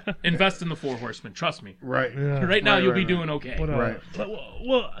all of that. Invest in the Four Horsemen, trust me. Right. Yeah. Right now, Right, you'll right, be right. doing okay. What, Right.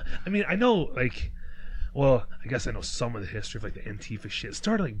 Well, I mean, I know, like, well, I guess I know some of the history of like the Antifa shit. It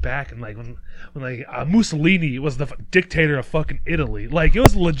started like back in like when like Mussolini was the dictator of fucking Italy. Like it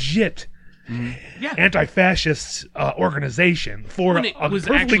was legit Yeah. anti-fascist organization for When it a was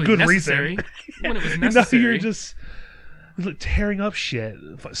perfectly actually good necessary. reason. When it was And now necessary. you're just like, tearing up shit,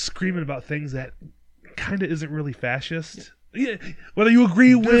 screaming about things that kind of isn't really fascist. Yeah, whether you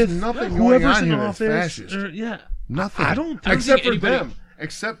agree There's with nothing whoever's going on in here that's office, fascist. or- yeah, Nothing. I don't Except think for anybody- them.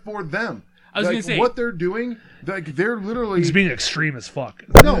 Except for them. I was like, gonna say- what they're doing, like they're literally He's being extreme as fuck.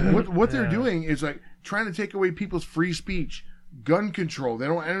 no. What they're doing is like trying to take away people's free speech, gun control. They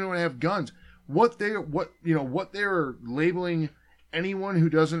don't anyone have guns. What they're labeling anyone who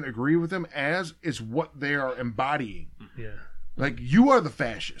doesn't agree with them as is what they are embodying. Yeah. Like you are the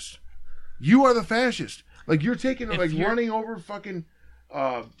fascist. You are the fascist. Like you're taking If you're- running over fucking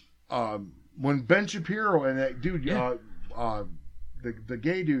when Ben Shapiro and that dude the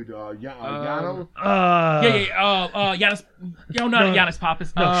gay dude Yano Giannis. Not Giannis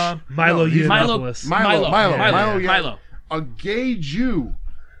Pappas. Milo he's Yiannopoulos. Milo. a gay Jew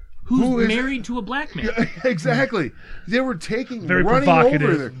Who's Who is- married to a black man. exactly. They were taking Very running provocative,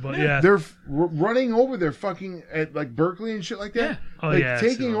 over there. but yeah. They're running over there fucking at like Berkeley and shit like that. Yeah. Oh, like yeah,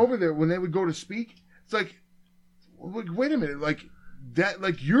 taking so- over there when they would go to speak. It's like wait a minute, like that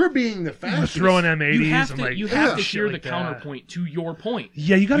like you're being the We're fascist. throwing You M80s have and to, like you have to shit hear like the that. counterpoint to your point.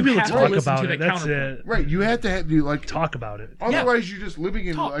 Yeah, you got to be able have to to talk listen about to it. the That's counterpoint. it. Right, you have to do like Talk about it. otherwise you're just living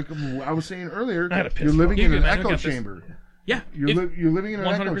in Talk. like I was saying earlier, I had a piss you're living ball. in You're an good, man. We echo got this. chamber. Yeah. You're living in an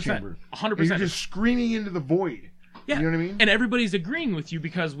echo 100%. chamber. 100%. And you're just screaming into the void. Yeah. You know what I mean? And everybody's agreeing with you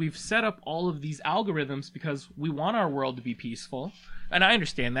because we've set up all of these algorithms because we want our world to be peaceful. And I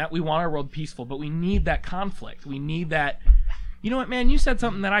understand that. We want our world peaceful, but we need that conflict. We need that. You know what, man? You said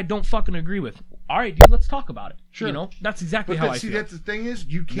something that I don't fucking agree with. All right, dude, let's talk about it. Sure. You know, that's exactly But how that, I see, feel. that's the thing is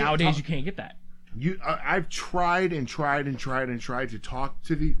you can't Nowadays, talk- you can't get that. I've tried to talk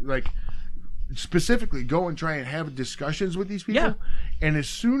to the specifically go and try and have discussions with these people. Yeah. And as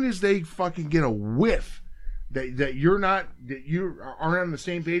soon as they fucking get a whiff that you aren't on the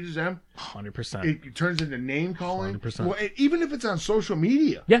same page as them, 100%. it turns into name calling. 100%. Well, even if it's on social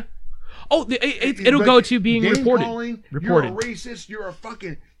media. Yeah. Oh, it'll go to being name reported. Calling, Reported. You're a racist.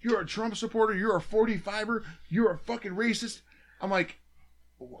 You're a Trump supporter. You're a 45er. You're a fucking racist. I'm like,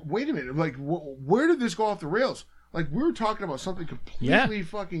 wait a minute. Like, where did this go off the rails? Like, we were talking about something completely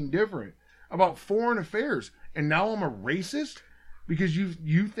fucking different about foreign affairs, and now I'm a racist because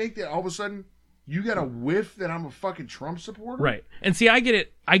you think that all of a sudden you got a whiff that I'm a fucking Trump supporter? Right. And see, I get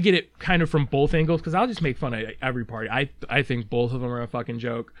it kind of from both angles because I'll just make fun of every party. I think both of them are a fucking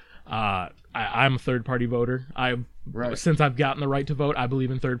joke. I'm a third party voter. Since I've gotten the right to vote, I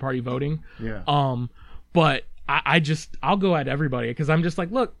believe in third party voting. Yeah. But I'll go at everybody because I'm just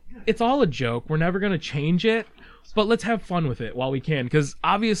like, look, it's all a joke. We're never going to change it, but let's have fun with it while we can. Because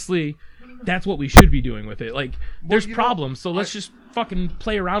obviously that's what we should be doing with it. Like, there's problems, so let's just fucking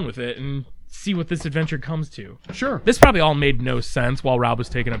play around with it and see what this adventure comes to. Sure. This probably all made no sense while Rob was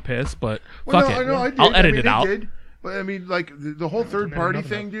taking a piss, but fuck it. I'll edit it out. But I mean, like the whole third party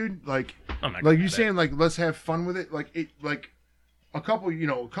thing, dude. Like you saying, like let's have fun with it. Like a couple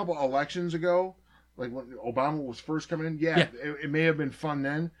elections ago, like when Obama was first coming in. Yeah. It may have been fun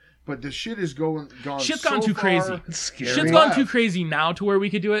then, but the shit is gone. Shit's gone too crazy. It's scary. Shit's gone too crazy now to where we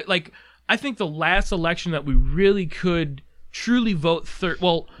could do it. Like, I think the last election that we really could truly vote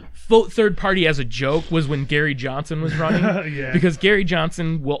third party as a joke was when Gary Johnson was running. Yeah. Because Gary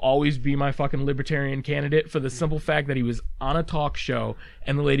Johnson will always be my fucking libertarian candidate for the simple fact that he was on a talk show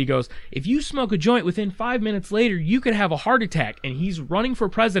and the lady goes, if you smoke a joint within 5 minutes later, you could have a heart attack. And he's running for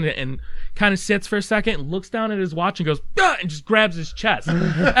president and kind of sits for a second and looks down at his watch and goes, ah! And just grabs his chest.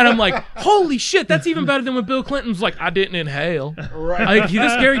 And I'm like, holy shit, that's even better than when Bill Clinton was like, I didn't inhale. Right.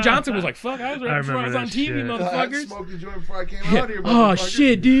 This Gary Johnson was like, fuck, I was I right before I remember was on that TV, shit. motherfuckers. I smoked a joint before I came out here. Oh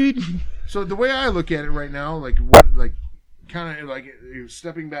shit, dude. So the way I look at it right now, kind of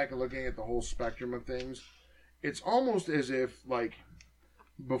stepping back and looking at the whole spectrum of things, it's almost as if like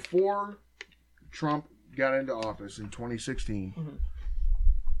before Trump got into office in 2016. Mm-hmm.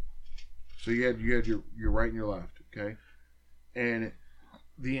 So you had your right and your left, okay, and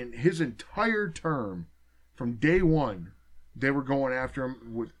his entire term from day one, they were going after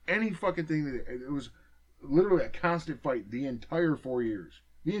him with any fucking thing. It was literally a constant fight the entire 4 years.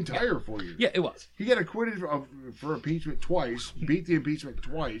 The entire 4 years. Yeah, it was. He got acquitted for impeachment twice, beat the impeachment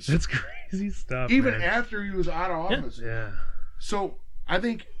twice. That's crazy stuff. Even man. after he was out of office. Yeah. So I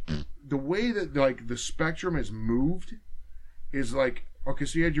think the way that like the spectrum has moved is like, okay,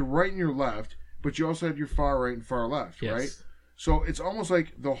 so you had your right and your left, but you also had your far right and far left, Yes. right? So it's almost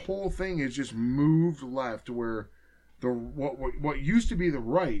like the whole thing is just moved left to where what used to be the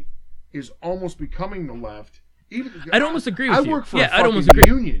right is almost becoming the left. I'd almost agree with you. I work for Yeah, a I'd almost fucking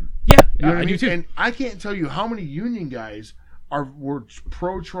agree. union. Yeah, You know what I I do mean? too. And I can't tell you how many union guys were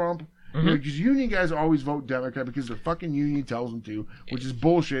pro-Trump. Because union guys always vote Democrat because the fucking union tells them to, which is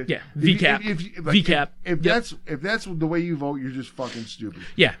bullshit. Yeah, VCAP. VCAP. If that's the way you vote, you're just fucking stupid.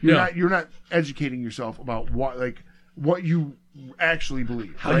 Yeah, you're not educating yourself about what you actually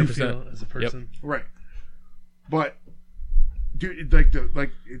believe. How you 100%. feel as a person. Right. But dude,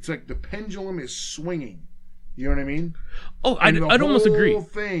 it's like the pendulum is swinging. You know what I mean? Oh, I'd almost agree. The whole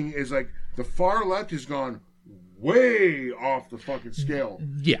thing is like the far left has gone way off the fucking scale.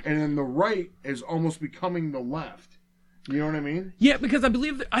 Yeah. And then the right is almost becoming the left. You know what I mean? Yeah, because I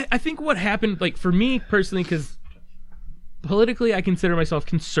believe that I think what happened, like for me personally, because politically I consider myself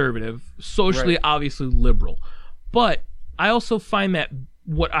conservative, socially Right. obviously liberal, but I also find that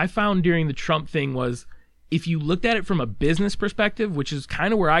what I found during the Trump thing was, if you looked at it from a business perspective, which is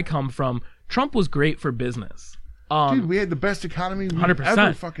kind of where I come from, Trump was great for business. Dude, we had the best economy we've 100%.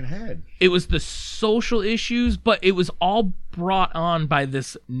 ever fucking had. It was the social issues, but it was all brought on by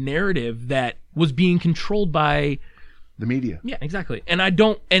this narrative that was being controlled by... The media. Yeah, exactly. And I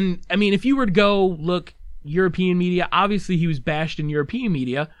mean, if you were to go look European media, obviously he was bashed in European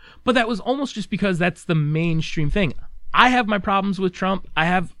media, but that was almost just because that's the mainstream thing. I have my problems with Trump. I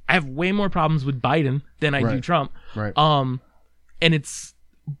have way more problems with Biden than I do Trump. Right. And it's,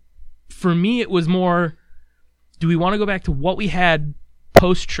 for me, it was more, do we want to go back to what we had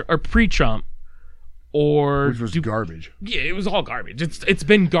pre-Trump, or Which was garbage. Yeah, it was all garbage. It's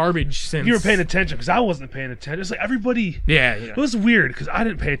been garbage since. You were paying attention because I wasn't paying attention. It's like everybody. Yeah. It was weird because I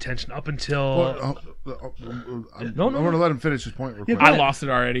didn't pay attention up until. I'm going to let him finish his point real quick. I lost it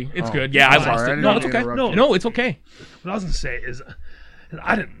already. It's good. Yeah, I lost sorry, it. I No, didn't it's okay. interrupt you. No, it's okay. What I was gonna say is,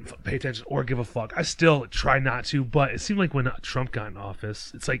 I didn't pay attention or give a fuck. I still try not to, but it seemed like when Trump got in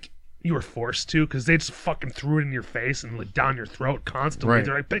office, it's like you were forced to, because they just fucking threw it in your face and like down your throat constantly. Right.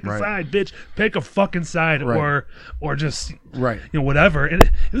 They're like, pick a side, bitch. Pick a fucking side, Right. or just Right. whatever. And it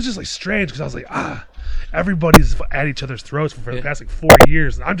was just like strange because I was like, everybody's at each other's throats for the past like 4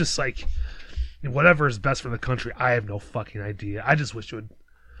 years, and I'm just like, whatever is best for the country. I have no fucking idea. I just wish it would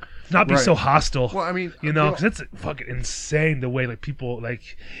not be so hostile. Well, I mean, because it's fucking insane the way like people like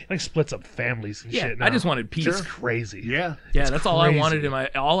splits up families and shit. Now. I just wanted peace. It's crazy. Yeah. Yeah, that's all I crazy.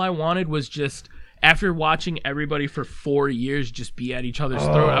 wanted all I wanted was just, after watching everybody for 4 years just be at each other's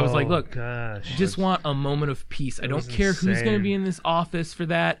throat, I was like, look, gosh, I just want a moment of peace. I don't was care who's going to insane. be in this office for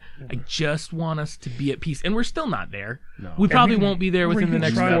that. I just want us to be at peace. And we're still not there. No. We probably we- won't be there within we the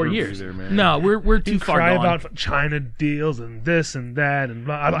next try- 4 Never be years. there, man. No, we're too you far cry gone. about China deals and this and that and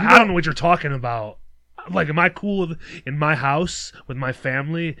blah. I don't know what you're talking about. Like, am I cool in my house with my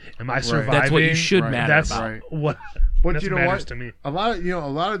family? Am I surviving? That's what you should Right. matter That's about. Right. what. But that's you know matters what? to me. A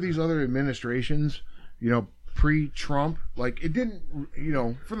lot of these other administrations, pre-Trump, like it didn't,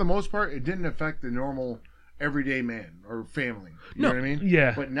 for the most part, it didn't affect the normal everyday man or family. You know what I mean?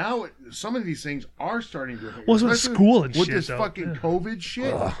 Yeah. But now some of these things are starting to affect. Well, it's with especially school and with shit, this though. fucking Yeah. COVID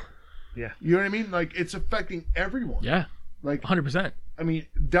shit. Yeah. You know what I mean? Like it's affecting everyone. Yeah, Like 100%. I mean,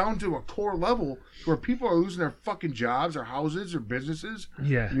 down to a core level where people are losing their fucking jobs or houses or businesses.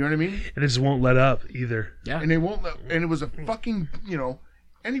 Yeah. You know what I mean? And it just won't let up either. Yeah. And they won't let, and it was a fucking,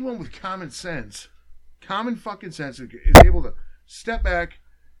 anyone with common fucking sense is able to step back,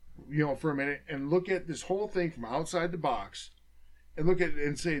 for a minute and look at this whole thing from outside the box and look at it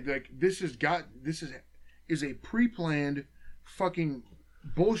and say, like, this is a pre-planned fucking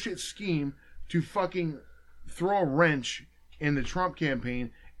bullshit scheme to fucking throw a wrench in the Trump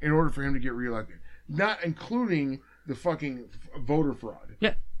campaign in order for him to get reelected. Not including the fucking voter fraud.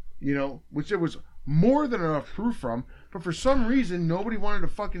 Yeah. Which there was more than enough proof from, but for some reason nobody wanted to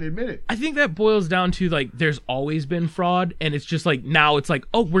fucking admit it. I think that boils down to, like, there's always been fraud, and it's just like, now it's like,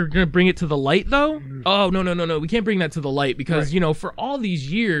 oh, we're going to bring it to the light, though? Oh, no, we can't bring that to the light because, for all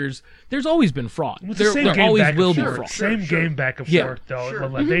these years, there's always been fraud. It's the There same game always back will and be forth. fraud. Same Sure. game back and Yeah. forth, though. Sure.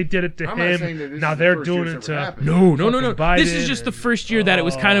 Like, they did it to I'm not saying that him. this Now is the they're first doing year it it's to ever happened. No. fucking Biden. This is just the first year that it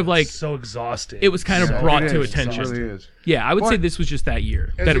was kind of like, so exhausting. it was kind of brought It to is. attention. It really is. Yeah, I would say But this was just that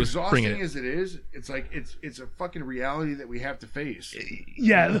year As that it was bringing exhausting it. as it is, it's like it's a fucking reality that we have to face.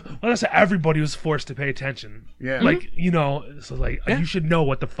 Yeah, like I said, everybody was forced to pay attention. Yeah. Like, so like you should know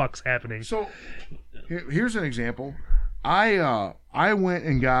what the fuck's happening. So here's an example. I went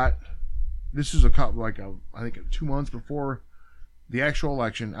and got, this is a couple, I think 2 months before the actual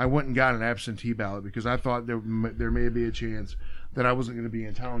election, I went and got an absentee ballot because I thought there may be a chance that I wasn't going to be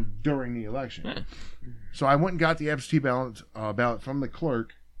in town during the election. So I went and got the absentee ballot from the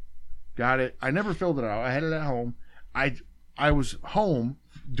clerk. Got it. I never filled it out. I had it at home. I was home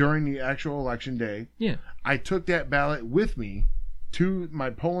during the actual election day. Yeah. I took that ballot with me to my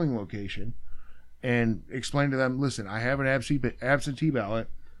polling location and explained to them, listen, I have an absentee ballot.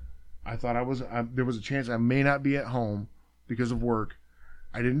 I thought there was a chance I may not be at home because of work.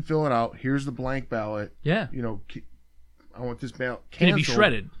 I didn't fill it out. Here's the blank ballot. Yeah. I want this ballot Can it canceled. be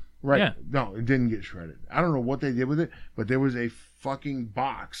shredded? Right. Yeah. No, it didn't get shredded. I don't know what they did with it, but there was a fucking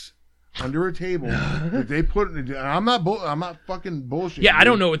box under a table that they put in. I'm not fucking bullshit. Yeah, I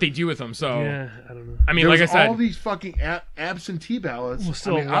don't know what they do with them, so. Yeah, I don't know. I mean, There's like I said, all these fucking absentee ballots. Well,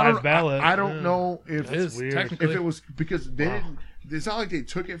 still I mean, a I live don't- ballot. I don't Yeah. know if it is weird. technically. if it was because they didn't. It's not like they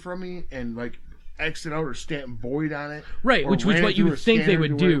took it from me and like X'd it out or stamped void on it. right, or which was ran what it you through would a think they scanner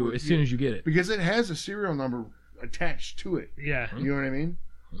would to where it do would- as soon as you get it. because it has a serial number attached to it. Yeah. You know what I mean?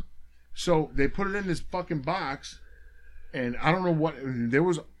 So they put it in this fucking box, and I don't know what there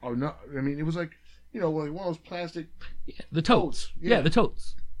was. I mean, it was like like one of those plastic. The totes. Yeah. Yeah, the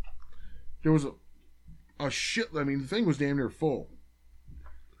totes. There was a shit. I mean, the thing was damn near full.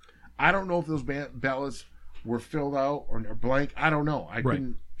 I don't know if those ballots were filled out or blank. I don't know. I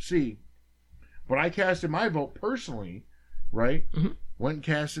couldn't see. But I casted my vote personally, right? Mm-hmm. Went and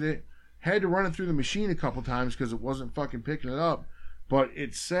casted it. Had to run it through the machine a couple times because it wasn't fucking picking it up. But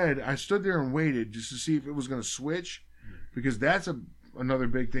it said, I stood there and waited just to see if it was going to switch. Because that's another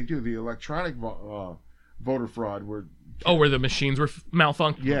big thing, too. The electronic voter fraud. Where the machines were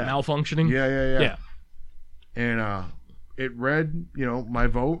malfunctioning? Yeah. Yeah. And it read, my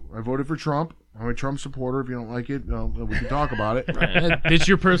vote. I voted for Trump. I'm a Trump supporter. If you don't like it, we can talk about it. It's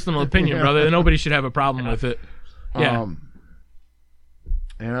your personal opinion, brother. Nobody should have a problem with it. Yeah.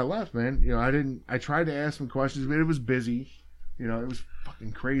 And I left, man. I tried to ask some questions, but it was busy. It was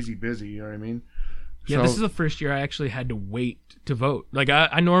fucking crazy busy. You know what I mean? Yeah, So- this is the first year I actually had to wait to vote. Like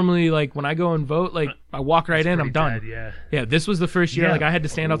I normally like when I go and vote, like I walk right in, I'm done. Dead, yeah. Yeah, this was the first year like I had to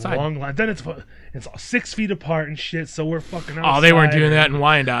stand outside. Long line. Then it's 6 feet apart and shit. So we're fucking outside. Oh, they weren't doing that in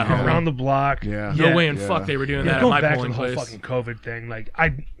Wyandotte. homie. around the block. Yeah. No way in Yeah. fuck they were doing Yeah, that at going my back to polling the whole place. fucking COVID thing, like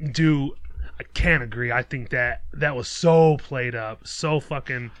I can't agree. I think that was so played up, so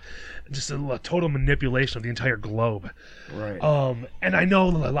fucking just a total manipulation of the entire globe. Right. And I know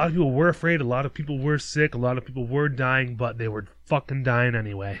a lot of people were afraid, a lot of people were sick, a lot of people were dying, but they were fucking dying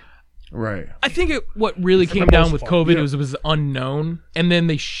anyway. Right. I think what really For the came down most with part, COVID yeah. was unknown, and then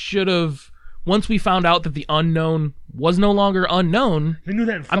they should have. Once we found out that the unknown was no longer unknown, They knew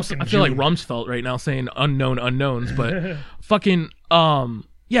that in I fucking feel like June. Rumsfeld right now saying unknown unknowns, but fucking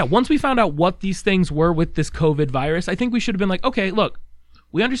yeah. Once we found out what these things were with this COVID virus, I think we should have been like, okay, look,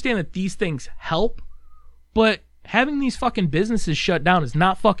 we understand that these things help, but having these fucking businesses shut down is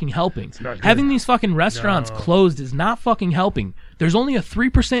not fucking helping. not good. Having these fucking restaurants No. closed is not fucking helping. There's only a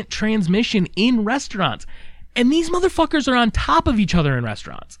 3% transmission in restaurants. And these motherfuckers are on top of each other in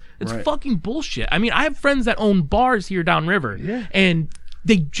restaurants. It's Right. fucking bullshit. I mean, I have friends that own bars here downriver, Yeah. and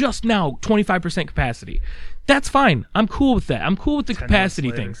they just now 25% capacity. That's fine. I'm cool with that. I'm cool with the 10 capacity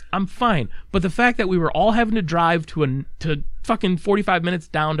months later. things. I'm fine. But the fact that we were all having to drive to fucking 45 minutes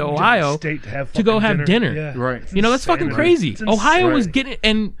down to Ohio State to, have to go fucking have dinner. Yeah. Right. It's You know, that's fucking insanity. crazy. It's Ohio was Right. getting,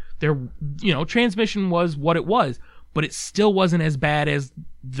 and their, transmission was what it was, but it still wasn't as bad as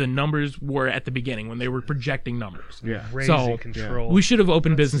the numbers were at the beginning when they were projecting numbers. Yeah. Crazy So, control. We should have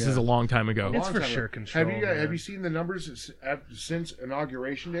opened businesses a long time ago. It's Long for time sure ago. control, Have man. you seen the numbers since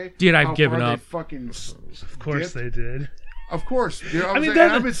inauguration day? Dude, I've How given far they up. Fucking Of course dipped? they did. Of course. Dude, I mean,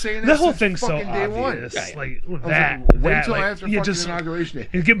 I've been saying that that whole since thing's so fucking day one. obvious. Yeah. Like I was that. like, wait that, till like, after you fucking just inauguration day.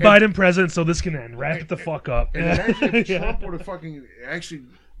 you get Biden president, so this can end. Wrap it the fuck up. And imagine if Yeah. Trump would have fucking actually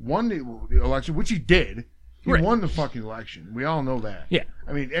won the election, which he did. He Right. won the fucking election. We all know that. Yeah.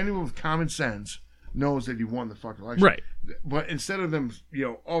 I mean, anyone with common sense knows that he won the fucking election. Right. But instead of them,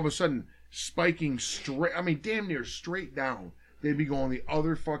 all of a sudden spiking straight, I mean, damn near straight down, they'd be going the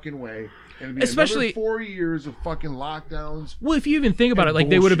other fucking way. And it'd be Especially- another 4 years of fucking lockdowns. Well, if you even think about And it, like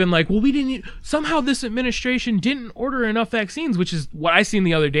they would have bullshit. been like, well, we didn't. Somehow this administration didn't order enough vaccines, which is what I seen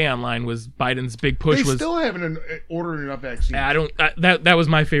the other day online. Was Biden's big push They was. still haven't ordered enough vaccines. I don't. That was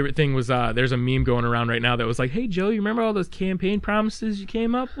my favorite thing. Was there's a meme going around right now that was like, "Hey Joe, you remember all those campaign promises you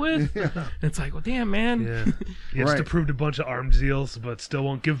came up with?" And it's like, well, damn man. Yeah. He has Right. approved a bunch of arms deals, but still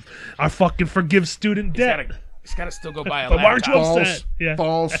won't forgive student debt. He's gotta still go buy a But why aren't you laptop. upset?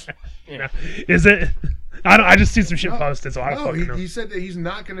 False. Yeah. False. Is it? I just seen some shit posted, so I don't No, fucking know. he said that he's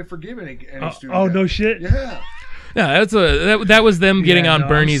not going to forgive any student. Oh debt. no shit. Yeah. Yeah, that was them getting Yeah, on no, I'm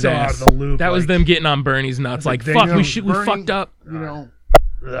Bernie's so out ass. of the loop, That was like- them getting on Bernie's nuts. Like, they fuck, know we Bernie, fucked up.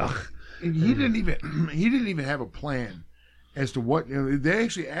 Ugh. And he didn't even have a plan as to what they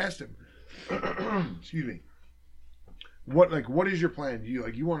actually asked him. Excuse me. What is your plan?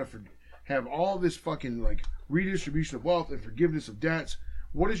 You want to have all this fucking redistribution of wealth and forgiveness of debts?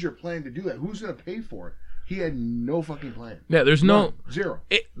 What is your plan to do that? Who's going to pay for it? He had no fucking plan. Yeah, there's no. None. Zero.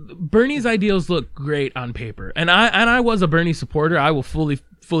 Bernie's ideals look great on paper, and I was a Bernie supporter. I will fully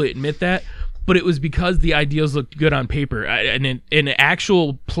admit that, but it was because the ideals looked good on paper, and in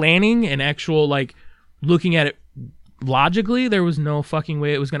actual planning and actual looking at it logically, there was no fucking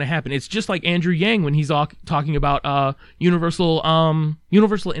way it was going to happen. It's just like Andrew Yang when he's talking about universal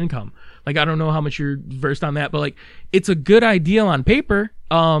income. Like, I don't know how much you're versed on that, but it's a good ideal on paper.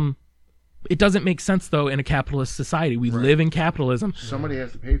 It doesn't make sense though in a capitalist society. We live in capitalism. Somebody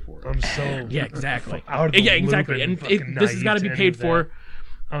has to pay for it. I'm so Yeah, exactly. out of the Yeah, loop exactly. And fucking this has got to naive be to paid any of for. that.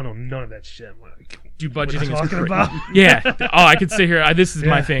 I don't know none of that shit. Like, Dude, what budgeting you is talking cra- about? Yeah. Oh, I could sit here. This is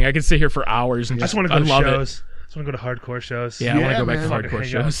my Yeah. thing. I could sit here for hours and I just just. want to I go to love shows. I just want to go to hardcore shows. Yeah, I want to Yeah, go back man. to Fucking hardcore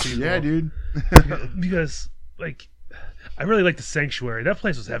hang out with shows. people. Yeah, dude. Because I really like the Sanctuary. That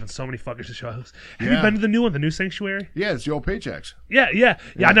place was having so many fucking shows. Have you Yeah. been to the new one, the new Sanctuary? Yeah, it's the old paychecks. Yeah.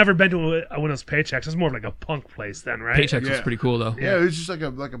 I've never been to one of those Paychecks. It's more of like a punk place then, right? Paychecks was Yeah. pretty cool though. Yeah, it was just like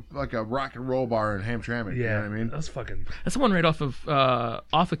a rock and roll bar in Hamtramck. Yeah, You know what I mean? that's fucking. That's the one right off of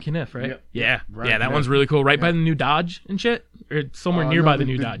Kniff, right? Yep. Yeah. Right, Yeah, that yeah. one's really cool. Right by the new Dodge and shit, or somewhere nearby the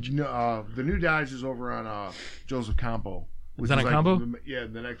new Dodge. No, the new Dodge is over on Joseph Campo. Which that on Campo?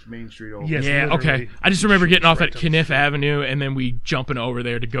 The next main street over. Yes. Yeah, literally. okay. I just remember getting off at Right down the Kniff street. Avenue, and then we jumping over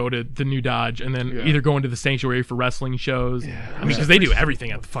there to go to the new Dodge, and then Yeah. either going to the Sanctuary for wrestling shows. I mean, because they do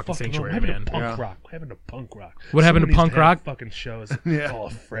everything at the fucking Sanctuary, What man. happened to punk Yeah. rock? What happened to punk rock? What happened to Someone punk needs have rock? Fucking shows. Yeah. All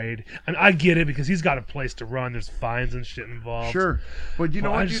afraid. And I get it because he's got a place to run. There's fines and shit involved. Sure, but you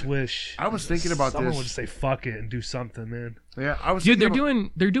know Well, what? I just dude? wish I was thinking about someone this. would just say fuck it and do something, man. Yeah, I was. Dude, they're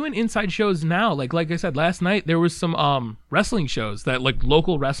thinking doing inside shows now. Like I said last night, there was some wrestling shows that like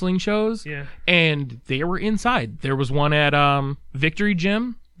local wrestling shows. Yeah. And they were inside. There was one at Victory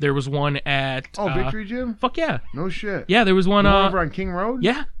Gym. There was one at Victory Gym. Fuck yeah. No shit. Yeah, there was one over on King Road.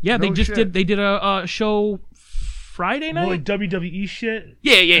 Yeah. No They just shit. did a show Friday night. More like WWE shit.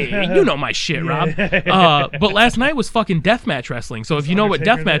 Yeah. You know my shit, Rob. But last night was fucking deathmatch wrestling. So if you know what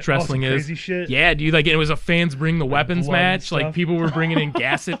Undertaker deathmatch there? wrestling Some is, crazy shit? yeah, dude, like it was a fans bring the weapons blood and match. Like stuff? people were bringing in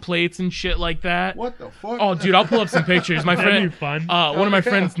gasset plates and shit like that. What the fuck? Oh, dude, I'll pull up some pictures. My That'd friend, be fun. one of my yeah.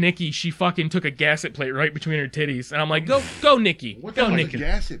 friends, Nikki, she fucking took a gasset plate right between her titties, and I'm like, go, Nikki, What go, the Nikki.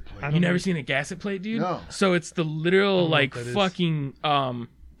 gasset plate? You never seen a gasset plate, dude? No. So it's the literal like what that is. fucking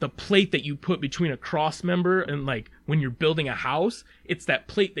the plate that you put between a cross member and like when you're building a house, it's that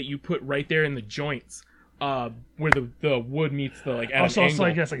plate that you put right there in the joints. Where the wood meets the like at Also, an it's angle.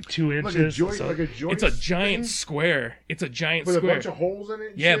 like that's like 2 Like inches. a joint. so- Like a joint. It's a giant thing square. It's a giant with square. a bunch of holes in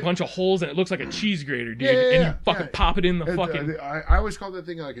it. and Yeah, a shit? bunch of holes, and it looks like a cheese grater, dude. Yeah, and yeah, you fucking yeah. pop it in the It's, fucking. I always call that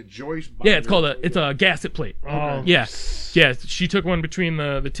thing like a joist. Yeah, it's called it's a gasset plate. Oh, Yeah. She took one between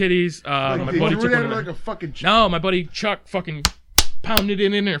the titties. Like, My they buddy threw took it one. at In like the, a fucking. no, my buddy Chuck fucking pounded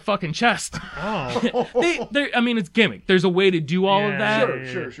it in her fucking chest. Oh. I mean, it's gimmick. There's a way to do all of Yeah, that,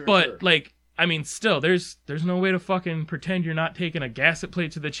 Sure. but sure. like, I mean, still, there's no way to fucking pretend you're not taking a gasset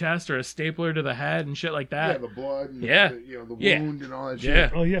plate to the chest or a stapler to the head and shit like Yeah, that. the blood. And Yeah. the Yeah. wound and all that shit. Yeah.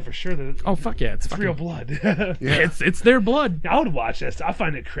 Oh yeah, for sure. That Oh fuck yeah, it's it's fucking, real blood. Yeah. It's their blood. I would watch this. I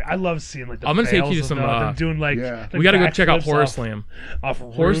find it. I love seeing like the. I'm gonna take you to fails of some, them doing like. Yeah. like We got to go check out backflips Horror off- Slam. Off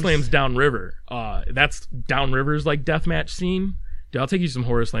Horror roofs. Slam's downriver. That's downriver's like deathmatch scene. Dude, I'll take you to some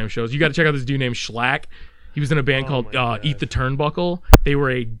Horror Slam shows. You got to check out this dude named Schlack. He was in a band called my God. Eat the Turnbuckle. They were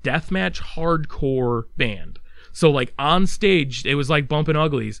a deathmatch hardcore band. So like on stage, it was like Bumpin'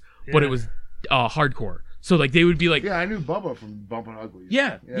 Uglies, but Yeah. it was hardcore. So like they would be like, Yeah, I knew Bubba from Bumpin' Uglies.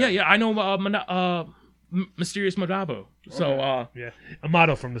 yeah. I know Mysterious Modabo. So Yeah,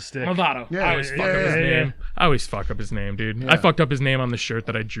 Amato from the Stick. Movado. Yeah, I always yeah, fuck up his yeah, name. yeah. I always fuck up his name, dude. I fucked up his name on the shirt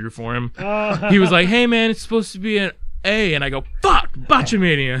that I drew for him. Oh. He was like, "Hey man, it's supposed to be an A," and I go, "Fuck,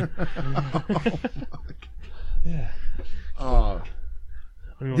 Botchamania." Yeah.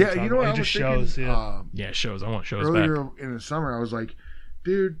 Yeah, you know what I was just thinking? shows. Yeah. Yeah, shows. I want shows Earlier back. in the summer, I was like,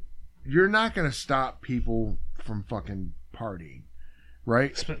 dude, you're not going to stop people from fucking partying,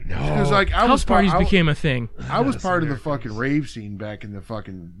 right? No. Because like I House was parties I, became a thing. I was Yes, part of the Americans. fucking rave scene back in the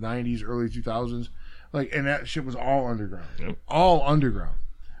fucking 90s, early 2000s. Like, and that shit was all underground. Yep. All underground.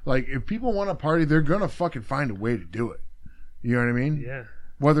 Like, if people want to party, they're going to fucking find a way to do it. You know what I mean? Yeah.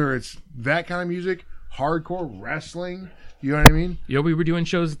 Whether it's that kind of music, hardcore, wrestling, you know what I mean? Yo, we were doing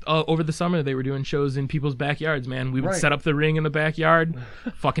shows over the summer. They were doing shows in people's backyards, man. We would Right. set up the ring in the backyard.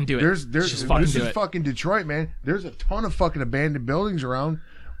 Fucking do it. There's Just fucking this do is it. fucking Detroit, man. There's a ton of fucking abandoned buildings around.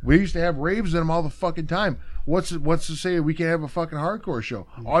 We used to have raves in them all the fucking time. What's to say we can have a fucking hardcore show?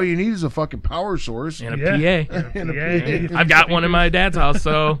 All you need is a fucking power source And a Yeah. PA. and a Yeah. PA. I've got one in my dad's house,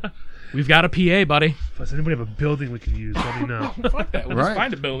 so we've got a PA, buddy. Does anybody have a building we can use? Let me know. Fuck that. We'll Right. just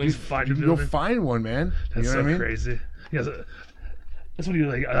find a building. Just find You a can go building. find one, man. That's you know so what I mean? crazy. Yeah, that's what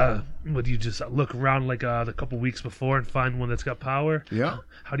you like. Would you just look around like the couple weeks before and find one that's got power? Yeah.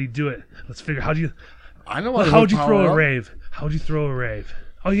 How do you do it? Let's figure. How do you? I know how to How would hook you throw power a up. rave? How would you throw a rave?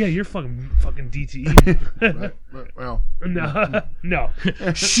 Oh yeah, you're fucking DTE. Right. Well, No, no.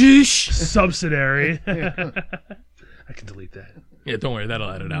 Sheesh. Subsidiary. I can delete that. Yeah, don't worry.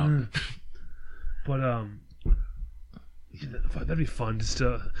 That'll edit out. But that'd be fun just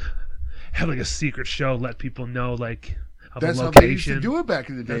to have like a secret show, let people know like of that's a how location. they used to do it back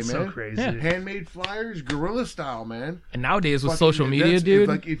in the day, That's man. so crazy. Yeah. Handmade flyers, guerrilla style, man. And nowadays with Fucking- social media, that's- dude.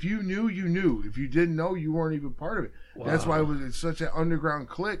 Like if you knew, you knew. If you didn't know, you weren't even part of it. That's why it's such an underground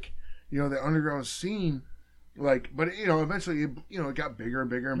clique. You know, the underground scene. Like, but eventually, it got bigger and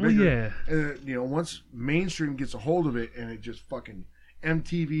bigger and Well, bigger. yeah. And once mainstream gets a hold of it, and it just fucking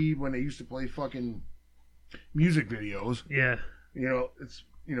MTV when they used to play fucking music videos. Yeah.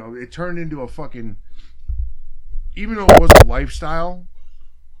 It turned into a fucking. Even though it was a lifestyle,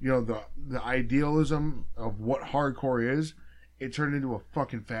 the idealism of what hardcore is, it turned into a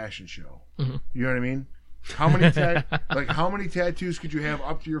fucking fashion show. Mm-hmm. You know what I mean? How many tattoos could you have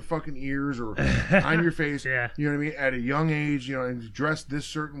up to your fucking ears or on your face? Yeah. You know what I mean? At a young age, and dress this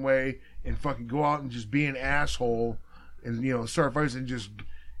certain way and fucking go out and just be an asshole and start fights and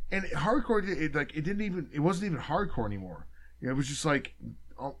hardcore. It wasn't even hardcore anymore. It was just like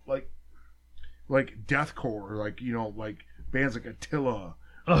deathcore, like bands like Attila.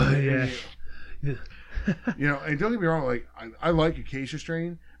 Oh yeah. And don't get me wrong, like I like Acacia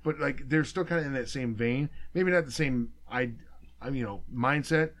Strain, but like they're still kind of in that same vein. Maybe not the same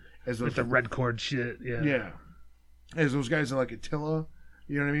mindset as those With the red cord shit. Yeah. Yeah, as those guys in like Attila.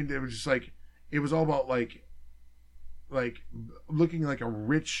 You know what I mean? They were just like, it was all about like looking like a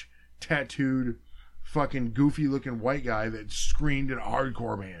rich, tattooed, fucking goofy looking white guy that screamed at a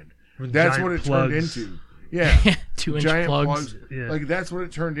hardcore band. With That's giant what it plugs. turned into. Yeah, 2-inch giant plugs. Yeah. Like that's what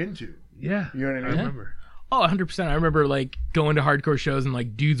it turned into. Yeah. You know what I I mean? remember. Oh, 100%. I remember like going to hardcore shows and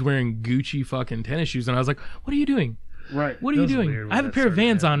like dudes wearing Gucci fucking tennis shoes, and I was like, "What are you doing? Right. What are That you was doing? weird when I have a that pair of started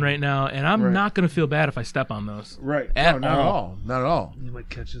Vans on happening. right now, and I'm Right. not gonna feel bad if I step on those." Right. At No, not at all. all. Not at all. You might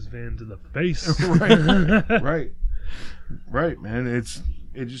catch his van to the face. Right, man.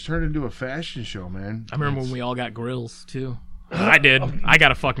 It just turned into a fashion show, man. I remember when we all got grills too. I did. I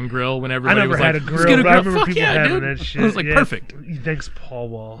got a fucking grill when I everybody never was had like, a "Let's grill, get a but I grill." remember Fuck people yeah, having dude. that shit. I was like, Yeah. perfect. Thanks, Paul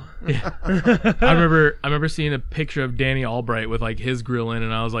Wall. I remember seeing a picture of Danny Albright with like his grill in,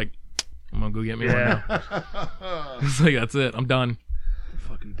 and I was like, I'm gonna go get me one Yeah. now. It's like, that's it. I'm done.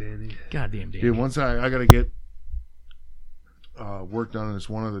 Fucking Danny. Goddamn Danny. Dude, once I gotta get work done on this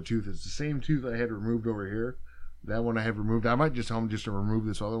one other tooth. It's the same tooth I had removed over here. That one I have removed. I might just tell him just to remove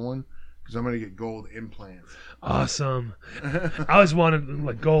this other one because I'm gonna get gold implants. Awesome. I always wanted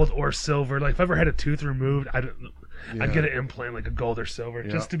like gold or silver. Like if I ever had a tooth removed, I'd get an implant like a gold or silver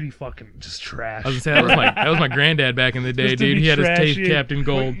just to be fucking just trash. I was gonna say that was my granddad back in the day, Just to dude. be He had his trashy. teeth capped in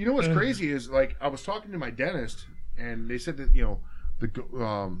gold. But you know what's crazy is like I was talking to my dentist and they said that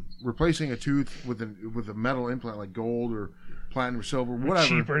the replacing a tooth with a metal implant like gold or platinum or silver, whatever.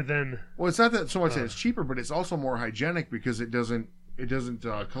 Cheaper than Well, it's not that so much that it's cheaper, but it's also more hygienic because it doesn't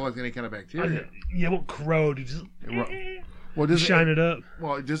collect any kind of bacteria. yeah, it won't corrode. You just Well, it doesn't shine it up.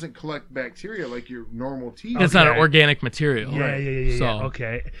 Well, it doesn't collect bacteria like your normal teeth. It's not an Okay. organic material. Yeah. So-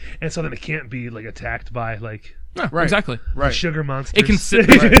 Okay, and so then it can't be like attacked by like Yeah, Right. exactly. Right. sugar monsters. It can sit.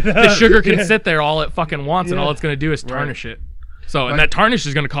 The sugar can sit there all it fucking wants, and Yeah. all it's gonna do is tarnish it. So, and Like- that tarnish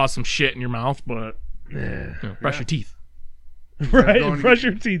is gonna cause some shit in your mouth, but Yeah. brush your teeth. Right, Going to brush get-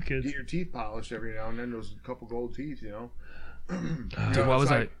 your teeth, kids. Get your teeth polished every now and then. Those couple gold teeth, Dude, what what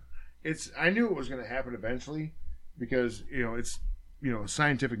was I? I knew it was going to happen eventually because it's a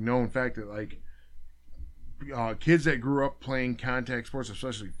scientific known fact that like kids that grew up playing contact sports,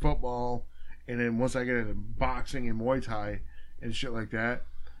 especially football, and then once I get into boxing and Muay Thai and shit like that,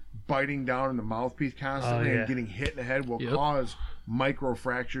 biting down in the mouthpiece constantly Oh, yeah. and getting hit in the head will Yep. cause micro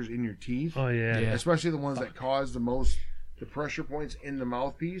fractures in your teeth. Oh yeah. Yeah. Especially the ones that cause the pressure points in the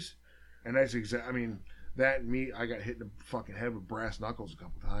mouthpiece, and that's I mean, that and me, I got hit in the fucking head with brass knuckles a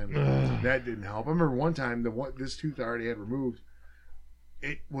couple times. That didn't help. I remember one time this tooth I already had removed.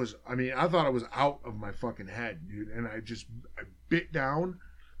 It was, I mean, I thought it was out of my fucking head, dude, and I bit down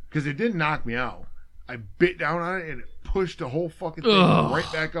because it didn't knock me out. I bit down on it and it pushed the whole fucking thing right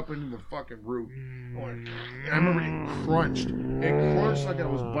back up into the fucking root. And I remember it crunched. It crunched like I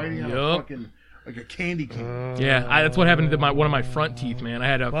was biting on a Yup. fucking like a candy cane. Yeah, that's what happened to one of my front teeth, man. I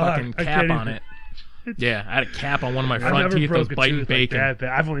had a fucking I cap can't on even- it. Yeah, I had a cap on one of my I've front never teeth that was broke a biting tooth bacon. like that, but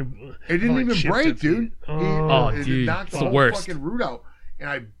I've only It didn't even chipped break, it. dude. Oh, it dude, knocked it's the the whole worst. fucking root out, and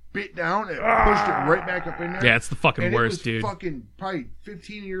I bit down and pushed it right back up in there. Yeah, it's the fucking and worst, it was dude. Fucking probably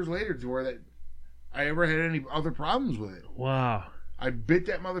 15 years later to where that I ever had any other problems with it. Wow. I bit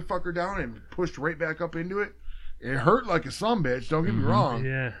that motherfucker down and pushed right back up into it. It hurt like a sumbitch. Don't get me wrong.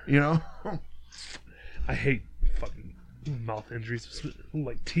 Yeah. You know. I hate fucking mouth injuries.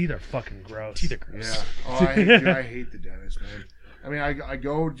 Like teeth are fucking gross. Teeth are gross. Yeah. Oh, I hate the dentist, man. I mean, I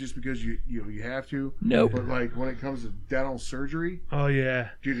go just because you have to. Nope. But like when it comes to dental surgery, Oh yeah.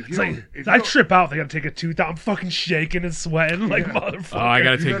 dude, if you It's don't, like if you I don't- trip out. They gotta take a tooth out. I'm fucking shaking and sweating like Yeah. motherfucker. Oh, I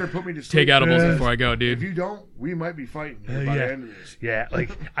gotta you better take put me to sleep. edibles Yeah. before I go, If dude. you don't, we might be fighting here by yeah. the end of this. Yeah, like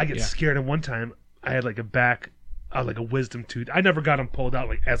I get Yeah. scared. And one time I had like a like a wisdom tooth. I never got them pulled out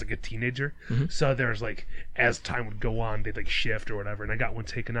like as like a teenager. Mm-hmm. So there's like as time would go on, they'd like shift or whatever. And I got one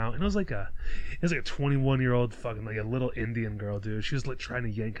taken out, and it was like a 21-year-old fucking like a little Indian girl, dude. She was like trying to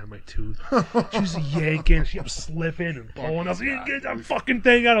yank on my tooth. She was yanking. She kept slipping and pulling. I was like, "Get that fucking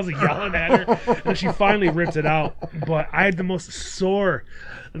thing out!" I was like yelling at her, and she finally ripped it out. But I had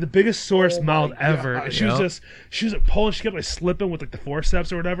the biggest sorest mouth ever. And she was like pulling. She kept like slipping with like the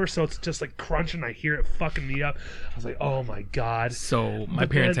forceps or whatever. So it's just like crunching. I hear it fucking me up. I was like, oh my god. So my But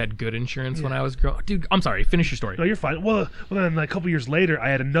parents then- had good insurance when I was growing. Dude, I'm sorry. Finish your story. No, you're fine. Well, then like, a couple years later, I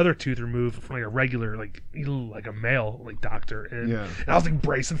had another tooth removed from like a regular, like a male like doctor, and, Yeah. and I was like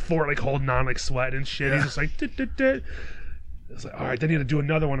bracing for it, like holding on, like sweating and shit. He's just like, dit. It's like, all right, then you had to do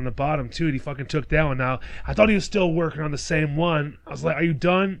another one on the bottom too. And he fucking took that one. Now I thought he was still working on the same one. I was like, are you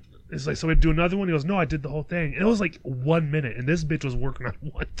done? It's like, so we do another one. He goes, no, I did the whole thing. And it was like 1 minute, and this bitch was working on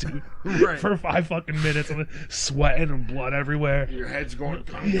one tooth for 5 fucking minutes. I'm sweating and blood everywhere. Your head's going.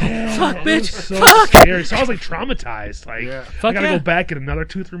 Yeah, Fuck, it bitch. was so Fuck. scary. So I was like traumatized. Like, Yeah. I Fuck gotta yeah. go back, get another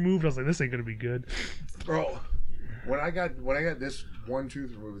tooth removed. I was like, this ain't gonna be good. Bro, when I got this one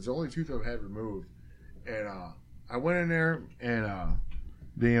tooth removed, it's the only tooth I've had removed, and I went in there and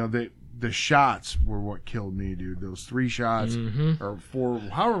the shots were what killed me, dude. Those 3 shots or 4,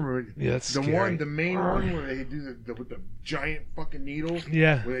 however. Yeah, that's the scary. the main one where they do with the giant fucking needle.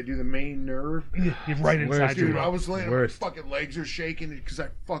 Yeah. Where they do the main nerve. You're right inside Dude, your I was laying, my Worst. fucking legs are shaking because I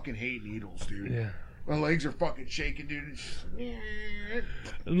fucking hate needles, dude. Yeah. My legs are fucking shaking, dude. It's just,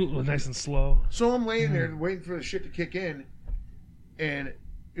 Nice and slow. so I'm laying there waiting for the shit to kick in, and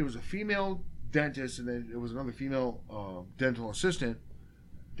it was a female dentist, and then it was another female dental assistant.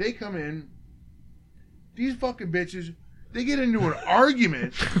 They come in. These fucking bitches, they get into an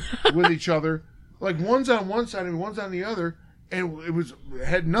argument with each other. Like one's on one side and one's on the other, and it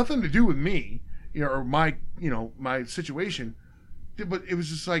had nothing to do with me, or my situation. But it was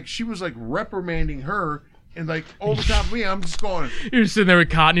just like she was like reprimanding her, and like over top of me, I'm just going. You're just sitting there with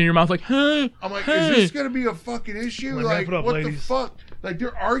cotton in your mouth, like, huh? I'm like, hey. is this gonna be a fucking issue? Like, Like, wrap it up, what ladies. the fuck? Like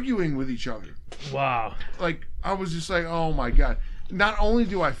they're arguing with each other. Wow. Like I was just like, oh my god. Not only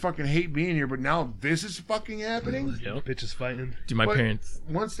do I fucking hate being here, but now this is fucking happening. Yep. Bitches fighting. Dude, my But parents.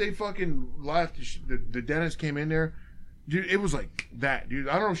 once they fucking left, the dentist came in there. Dude, it was like that, dude.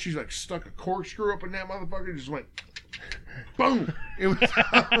 I don't know if she's like stuck a corkscrew up in that motherfucker. Just went, boom. It was.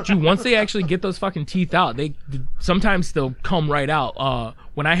 Dude, once they actually get those fucking teeth out, sometimes they'll come right out.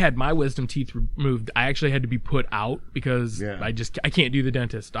 When I had my wisdom teeth removed, I actually had to be put out because Yeah. I can't do the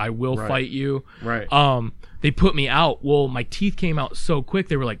dentist. I will Right. fight you. Right. They put me out. Well, my teeth came out so quick.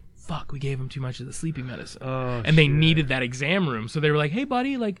 They were like, "Fuck, we gave him too much of the sleeping medicine," Oh, and they shit. needed that exam room. So they were like, "Hey,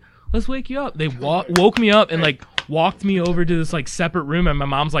 buddy, like, let's wake you up." They woke me up and like walked me over to this like separate room, and my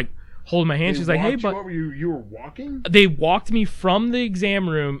mom's like holding my hand. They She's like, "Hey, walked but." you over, you were walking. They walked me from the exam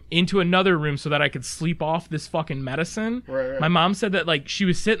room into another room so that I could sleep off this fucking medicine. Right. My mom said that like she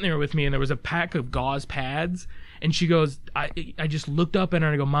was sitting there with me and there was a pack of gauze pads and she goes, I just looked up at her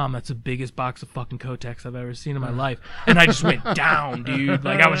and I go, "Mom, that's the biggest box of fucking Kotex I've ever seen in my life." And I just went down, dude.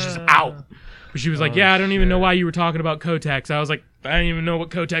 Like I was just out. But she was like, "Yeah, I don't even know why you were talking about Kotex." I was like, "I didn't even know what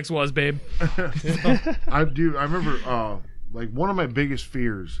Kotex was, babe." I remember like one of my biggest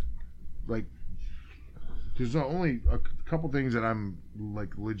fears, like there's only a couple things that I'm like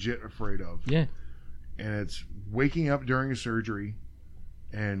legit afraid of. Yeah. And it's waking up during a surgery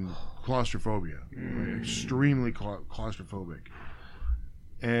and claustrophobia. Like, extremely claustrophobic.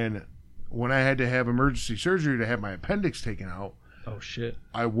 And when I had to have emergency surgery to have my appendix taken out, Oh shit.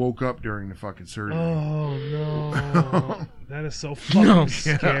 I woke up during the fucking surgery. Oh no. That is so fucking No.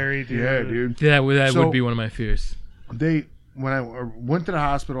 scary, dude. Yeah, dude. That So- would be one of my fears. When I went to the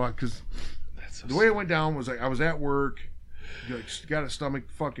hospital, because That's so the way it went down was like I was at work, like, got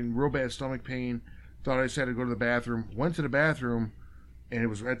a real bad stomach pain. Thought I just had to go to the bathroom. Went to the bathroom, and it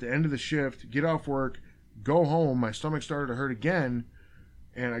was at the end of the shift. Get off work, go home. My stomach started to hurt again,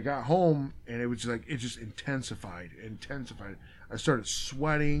 and I got home, and it was like it just intensified. I started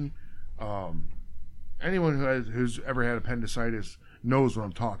sweating. Anyone who's ever had appendicitis knows what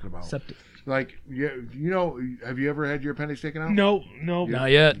I'm talking about. Septic. Like, have you ever had your appendix taken out? No.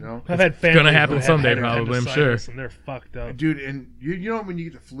 Not yet. No. I've had family gonna happen who have someday, had probably, I'm sure. appendicitis, and they're fucked up. Dude, and you know when you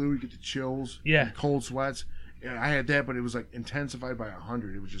get the flu, you get the chills, Yeah. and cold sweats. Yeah, I had that, but it was like intensified by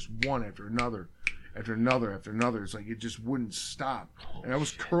 100. It was just one after another, after another, after another. It's like it just wouldn't stop, and I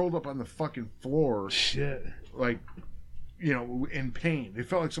was curled up on the fucking floor, Shit. like, in pain. It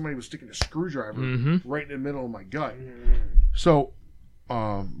felt like somebody was sticking a screwdriver right in the middle of my gut. So,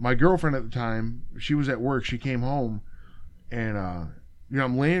 my girlfriend at the time, she was at work. She came home, and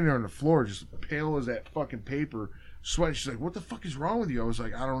I'm laying there on the floor, just pale as that fucking paper, sweating. She's like, "What the fuck is wrong with you?" I was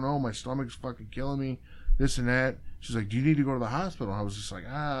like, "I don't know. My stomach's fucking killing me. This and that." She's like, "Do you need to go to the hospital?" I was just like,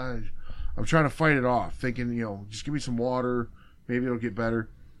 I'm trying to fight it off, thinking, just give me some water, maybe it'll get better.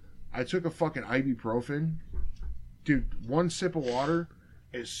 I took a fucking ibuprofen, dude. One sip of water.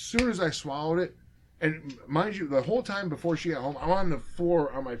 As soon as I swallowed it. And mind you, the whole time before she got home, I'm on the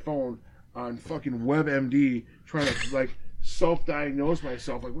floor on my phone on fucking WebMD trying to like self-diagnose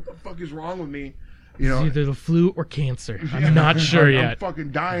myself. Like, what the fuck is wrong with me? It's either the flu or cancer. I'm not sure I'm yet.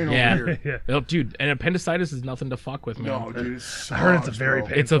 fucking dying Yeah. over here. Yeah. Oh, dude, and appendicitis is nothing to fuck with, man. No, dude, it I heard it's a sucks, very bro.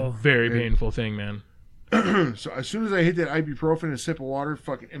 It's a painful. very painful thing, man. So as soon as I hit that ibuprofen and a sip of water,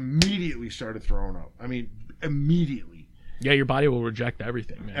 fucking immediately started throwing up. I mean, immediately. Yeah, your body will reject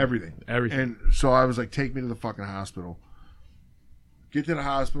everything, man. Everything. Everything. And so I was like, take me to the fucking hospital. get to the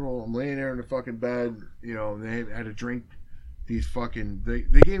hospital. I'm laying there in the fucking bed, you know, and they had to drink these fucking. They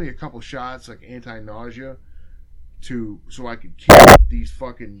gave me a couple shots like anti-nausea so I could keep these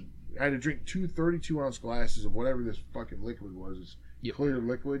fucking. I had to drink 2 32-ounce glasses of whatever this fucking liquid was. It's clear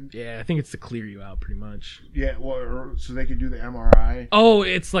liquid. Yeah, I think it's to clear you out, pretty much. Yeah, well, so they could do the MRI. Oh,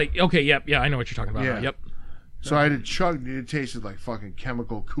 it's like okay, yep, yeah, I know what you're talking about. Yeah. Yep. So I had to chug. It tasted like fucking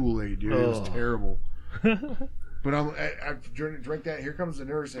chemical Kool-Aid, dude. It was terrible. But I drink that. Here comes the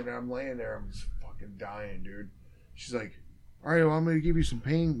nurse, and I'm laying there. I'm just fucking dying, dude. She's like, "All right, well, I'm gonna give you some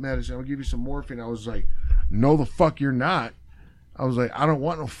pain medicine. I'm gonna give you some morphine." I was like, "No, the fuck you're not." I was like, "I don't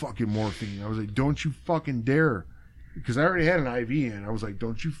want no fucking morphine." I was like, "Don't you fucking dare," because I already had an IV in. I was like,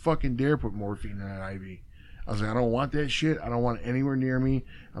 "Don't you fucking dare put morphine in that IV." I was like, I don't want that shit. I don't want it anywhere near me.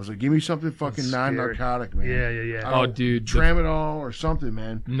 I was like, give me something fucking non-narcotic, man. Yeah. Oh, dude. Tramadol or something,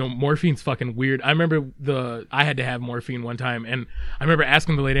 man. No, morphine's fucking weird. I remember I had to have morphine one time, and I remember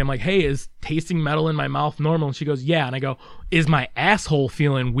asking the lady, I'm like, hey, is tasting metal in my mouth normal? And she goes, yeah. And I go, is my asshole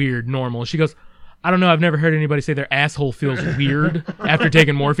feeling weird normal? And she goes, I don't know. I've never heard anybody say their asshole feels weird after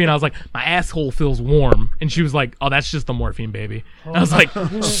taking morphine. I was like, my asshole feels warm. And she was like, oh, that's just the morphine, baby. And I was like,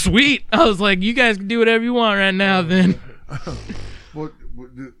 sweet. I was like, you guys can do whatever you want right now then. Well,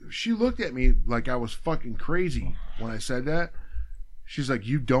 she looked at me like I was fucking crazy when I said that. She's like,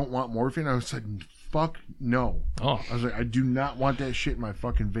 you don't want morphine? I was like, fuck no. Oh. I was like, I do not want that shit in my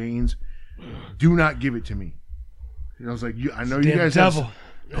fucking veins. Do not give it to me. And I was like, I know you guys have...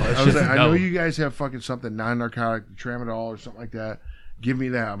 I was like, I know you guys have fucking something non-narcotic, tramadol or something like that. Give me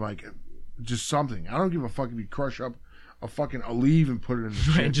that. I'm like, just something. I don't give a fuck if you crush up a fucking Aleve and put it in the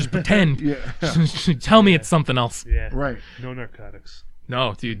shit. Right, just pretend. Yeah. Tell me it's something else. Yeah. Right. No narcotics.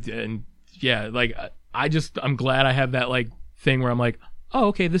 No, dude. And yeah, like, I'm glad I have that, like, thing where I'm like, oh,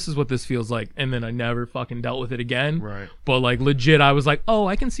 okay, this is what this feels like. And then I never fucking dealt with it again. Right. But, like, legit, I was like, oh,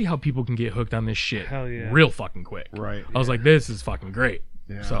 I can see how people can get hooked on this shit. Hell yeah. Real fucking quick. Right. I was like, this is fucking great.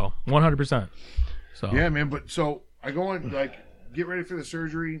 Yeah. So 100%. So yeah, man. But so I go in, like, get ready for the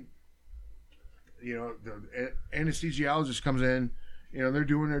surgery. You know, the anesthesiologist comes in. You know, they're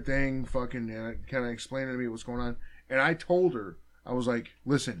doing their thing, fucking, and kind of explaining to me what's going on. And I told her, I was like,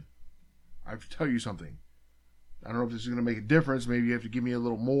 listen, I have to tell you something. I don't know if this is going to make a difference. Maybe you have to give me a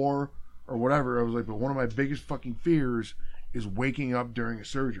little more or whatever. I was like, but one of my biggest fucking fears is waking up during a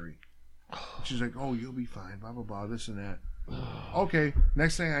surgery. She's like, oh, you'll be fine, blah, blah, blah, this and that. Okay,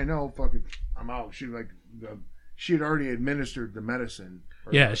 next thing I know, fucking, I'm out. She had already administered the medicine.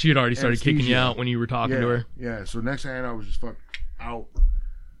 Yeah, she had already started kicking you out when you were talking to her. Yeah, so next thing I know, I was just fucking out.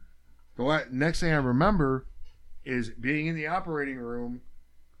 The next thing I remember is being in the operating room.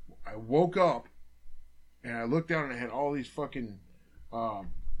 I woke up and I looked down and I had all these fucking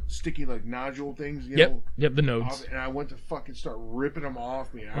sticky, like, nodule things, you know? Yep, the nodes. And I went to fucking start ripping them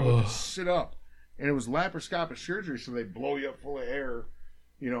off me. And I went to sit up. And it was laparoscopic surgery, so they blow you up full of air,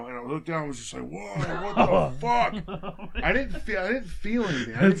 you know. And I looked down, and was just like, "Whoa, what the fuck?" I didn't feel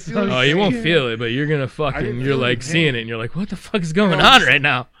anything. I didn't feel anything. Oh, you won't feel it, but you're gonna fucking. You're like seeing it, and you're like, "What the fuck is going on right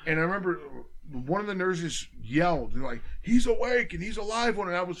now?" And I remember one of the nurses yelled, "They're like, he's awake and he's alive!"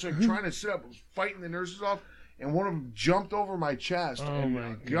 And I was like trying to sit up, I was fighting the nurses off, and one of them jumped over my chest,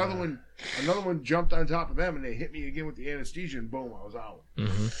 and another one jumped on top of them, and they hit me again with the anesthesia, and boom, I was out.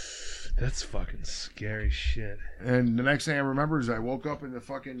 Mm-hmm. That's fucking scary shit. And the next thing I remember is I woke up in the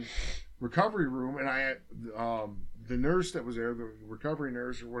fucking recovery room, and I had the nurse that was there, the recovery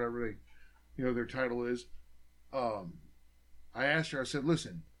nurse or whatever their title is. I asked her, I said,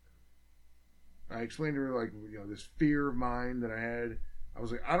 listen, I explained to her, like, this fear of mine that I had. I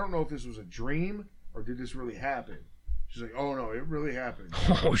was like, I don't know if this was a dream or did this really happen. She's like, oh no, it really happened.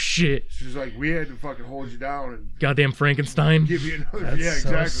 Oh shit. She's like, we had to fucking hold you down and goddamn Frankenstein. give you another. That's yeah,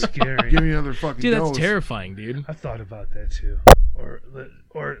 so exactly. scary. Give me another fucking. Dude, that's dose. terrifying, dude. I thought about that too.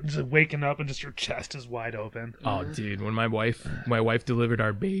 Or just waking up and just your chest is wide open. Oh, dude, when my wife delivered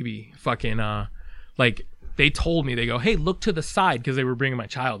our baby, fucking like they told me, they go, hey, look to the side, because they were bringing my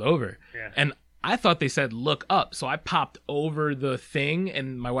child over. Yeah. And I thought they said look up, so I popped over the thing,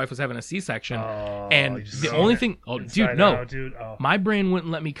 and my wife was having a C-section. And the only thing, my brain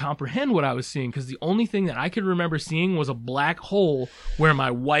wouldn't let me comprehend what I was seeing, because the only thing that I could remember seeing was a black hole where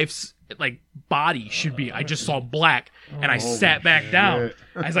my wife's like body should be. I just saw black, and I sat back down.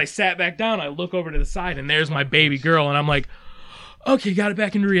 As I sat back down, I look over to the side, and there's my baby girl, and I'm like, okay, got it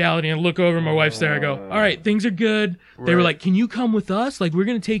back into reality, and look over, my wife's there. I go, all right, things are good. They were like, can you come with us? Like, we're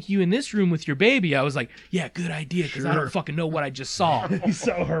going to take you in this room with your baby. I was like, yeah, good idea, because I don't fucking know what I just saw. You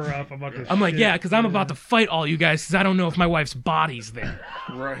saw her up. I'm like, yeah, because I'm about to fight all you guys, because I don't know if my wife's body's there.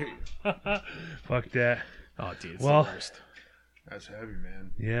 Right. Fuck that. Oh, dude, it's Well, the worst. That's heavy,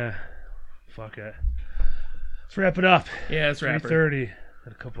 man. Yeah. Fuck it. Let's wrap it up. Yeah, let's wrap it. 3:30.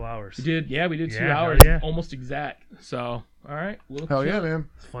 Got a couple hours. We did 2 Yeah, hours, hell yeah. almost exact. So, all right. Hell yeah, man.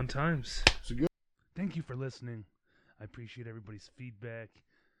 It's fun times. It's a good. Thank you for listening. I appreciate everybody's feedback.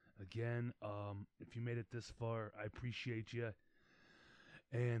 Again, if you made it this far, I appreciate you.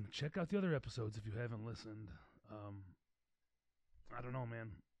 And check out the other episodes if you haven't listened. I don't know,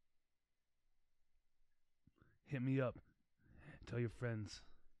 man. Hit me up. Tell your friends.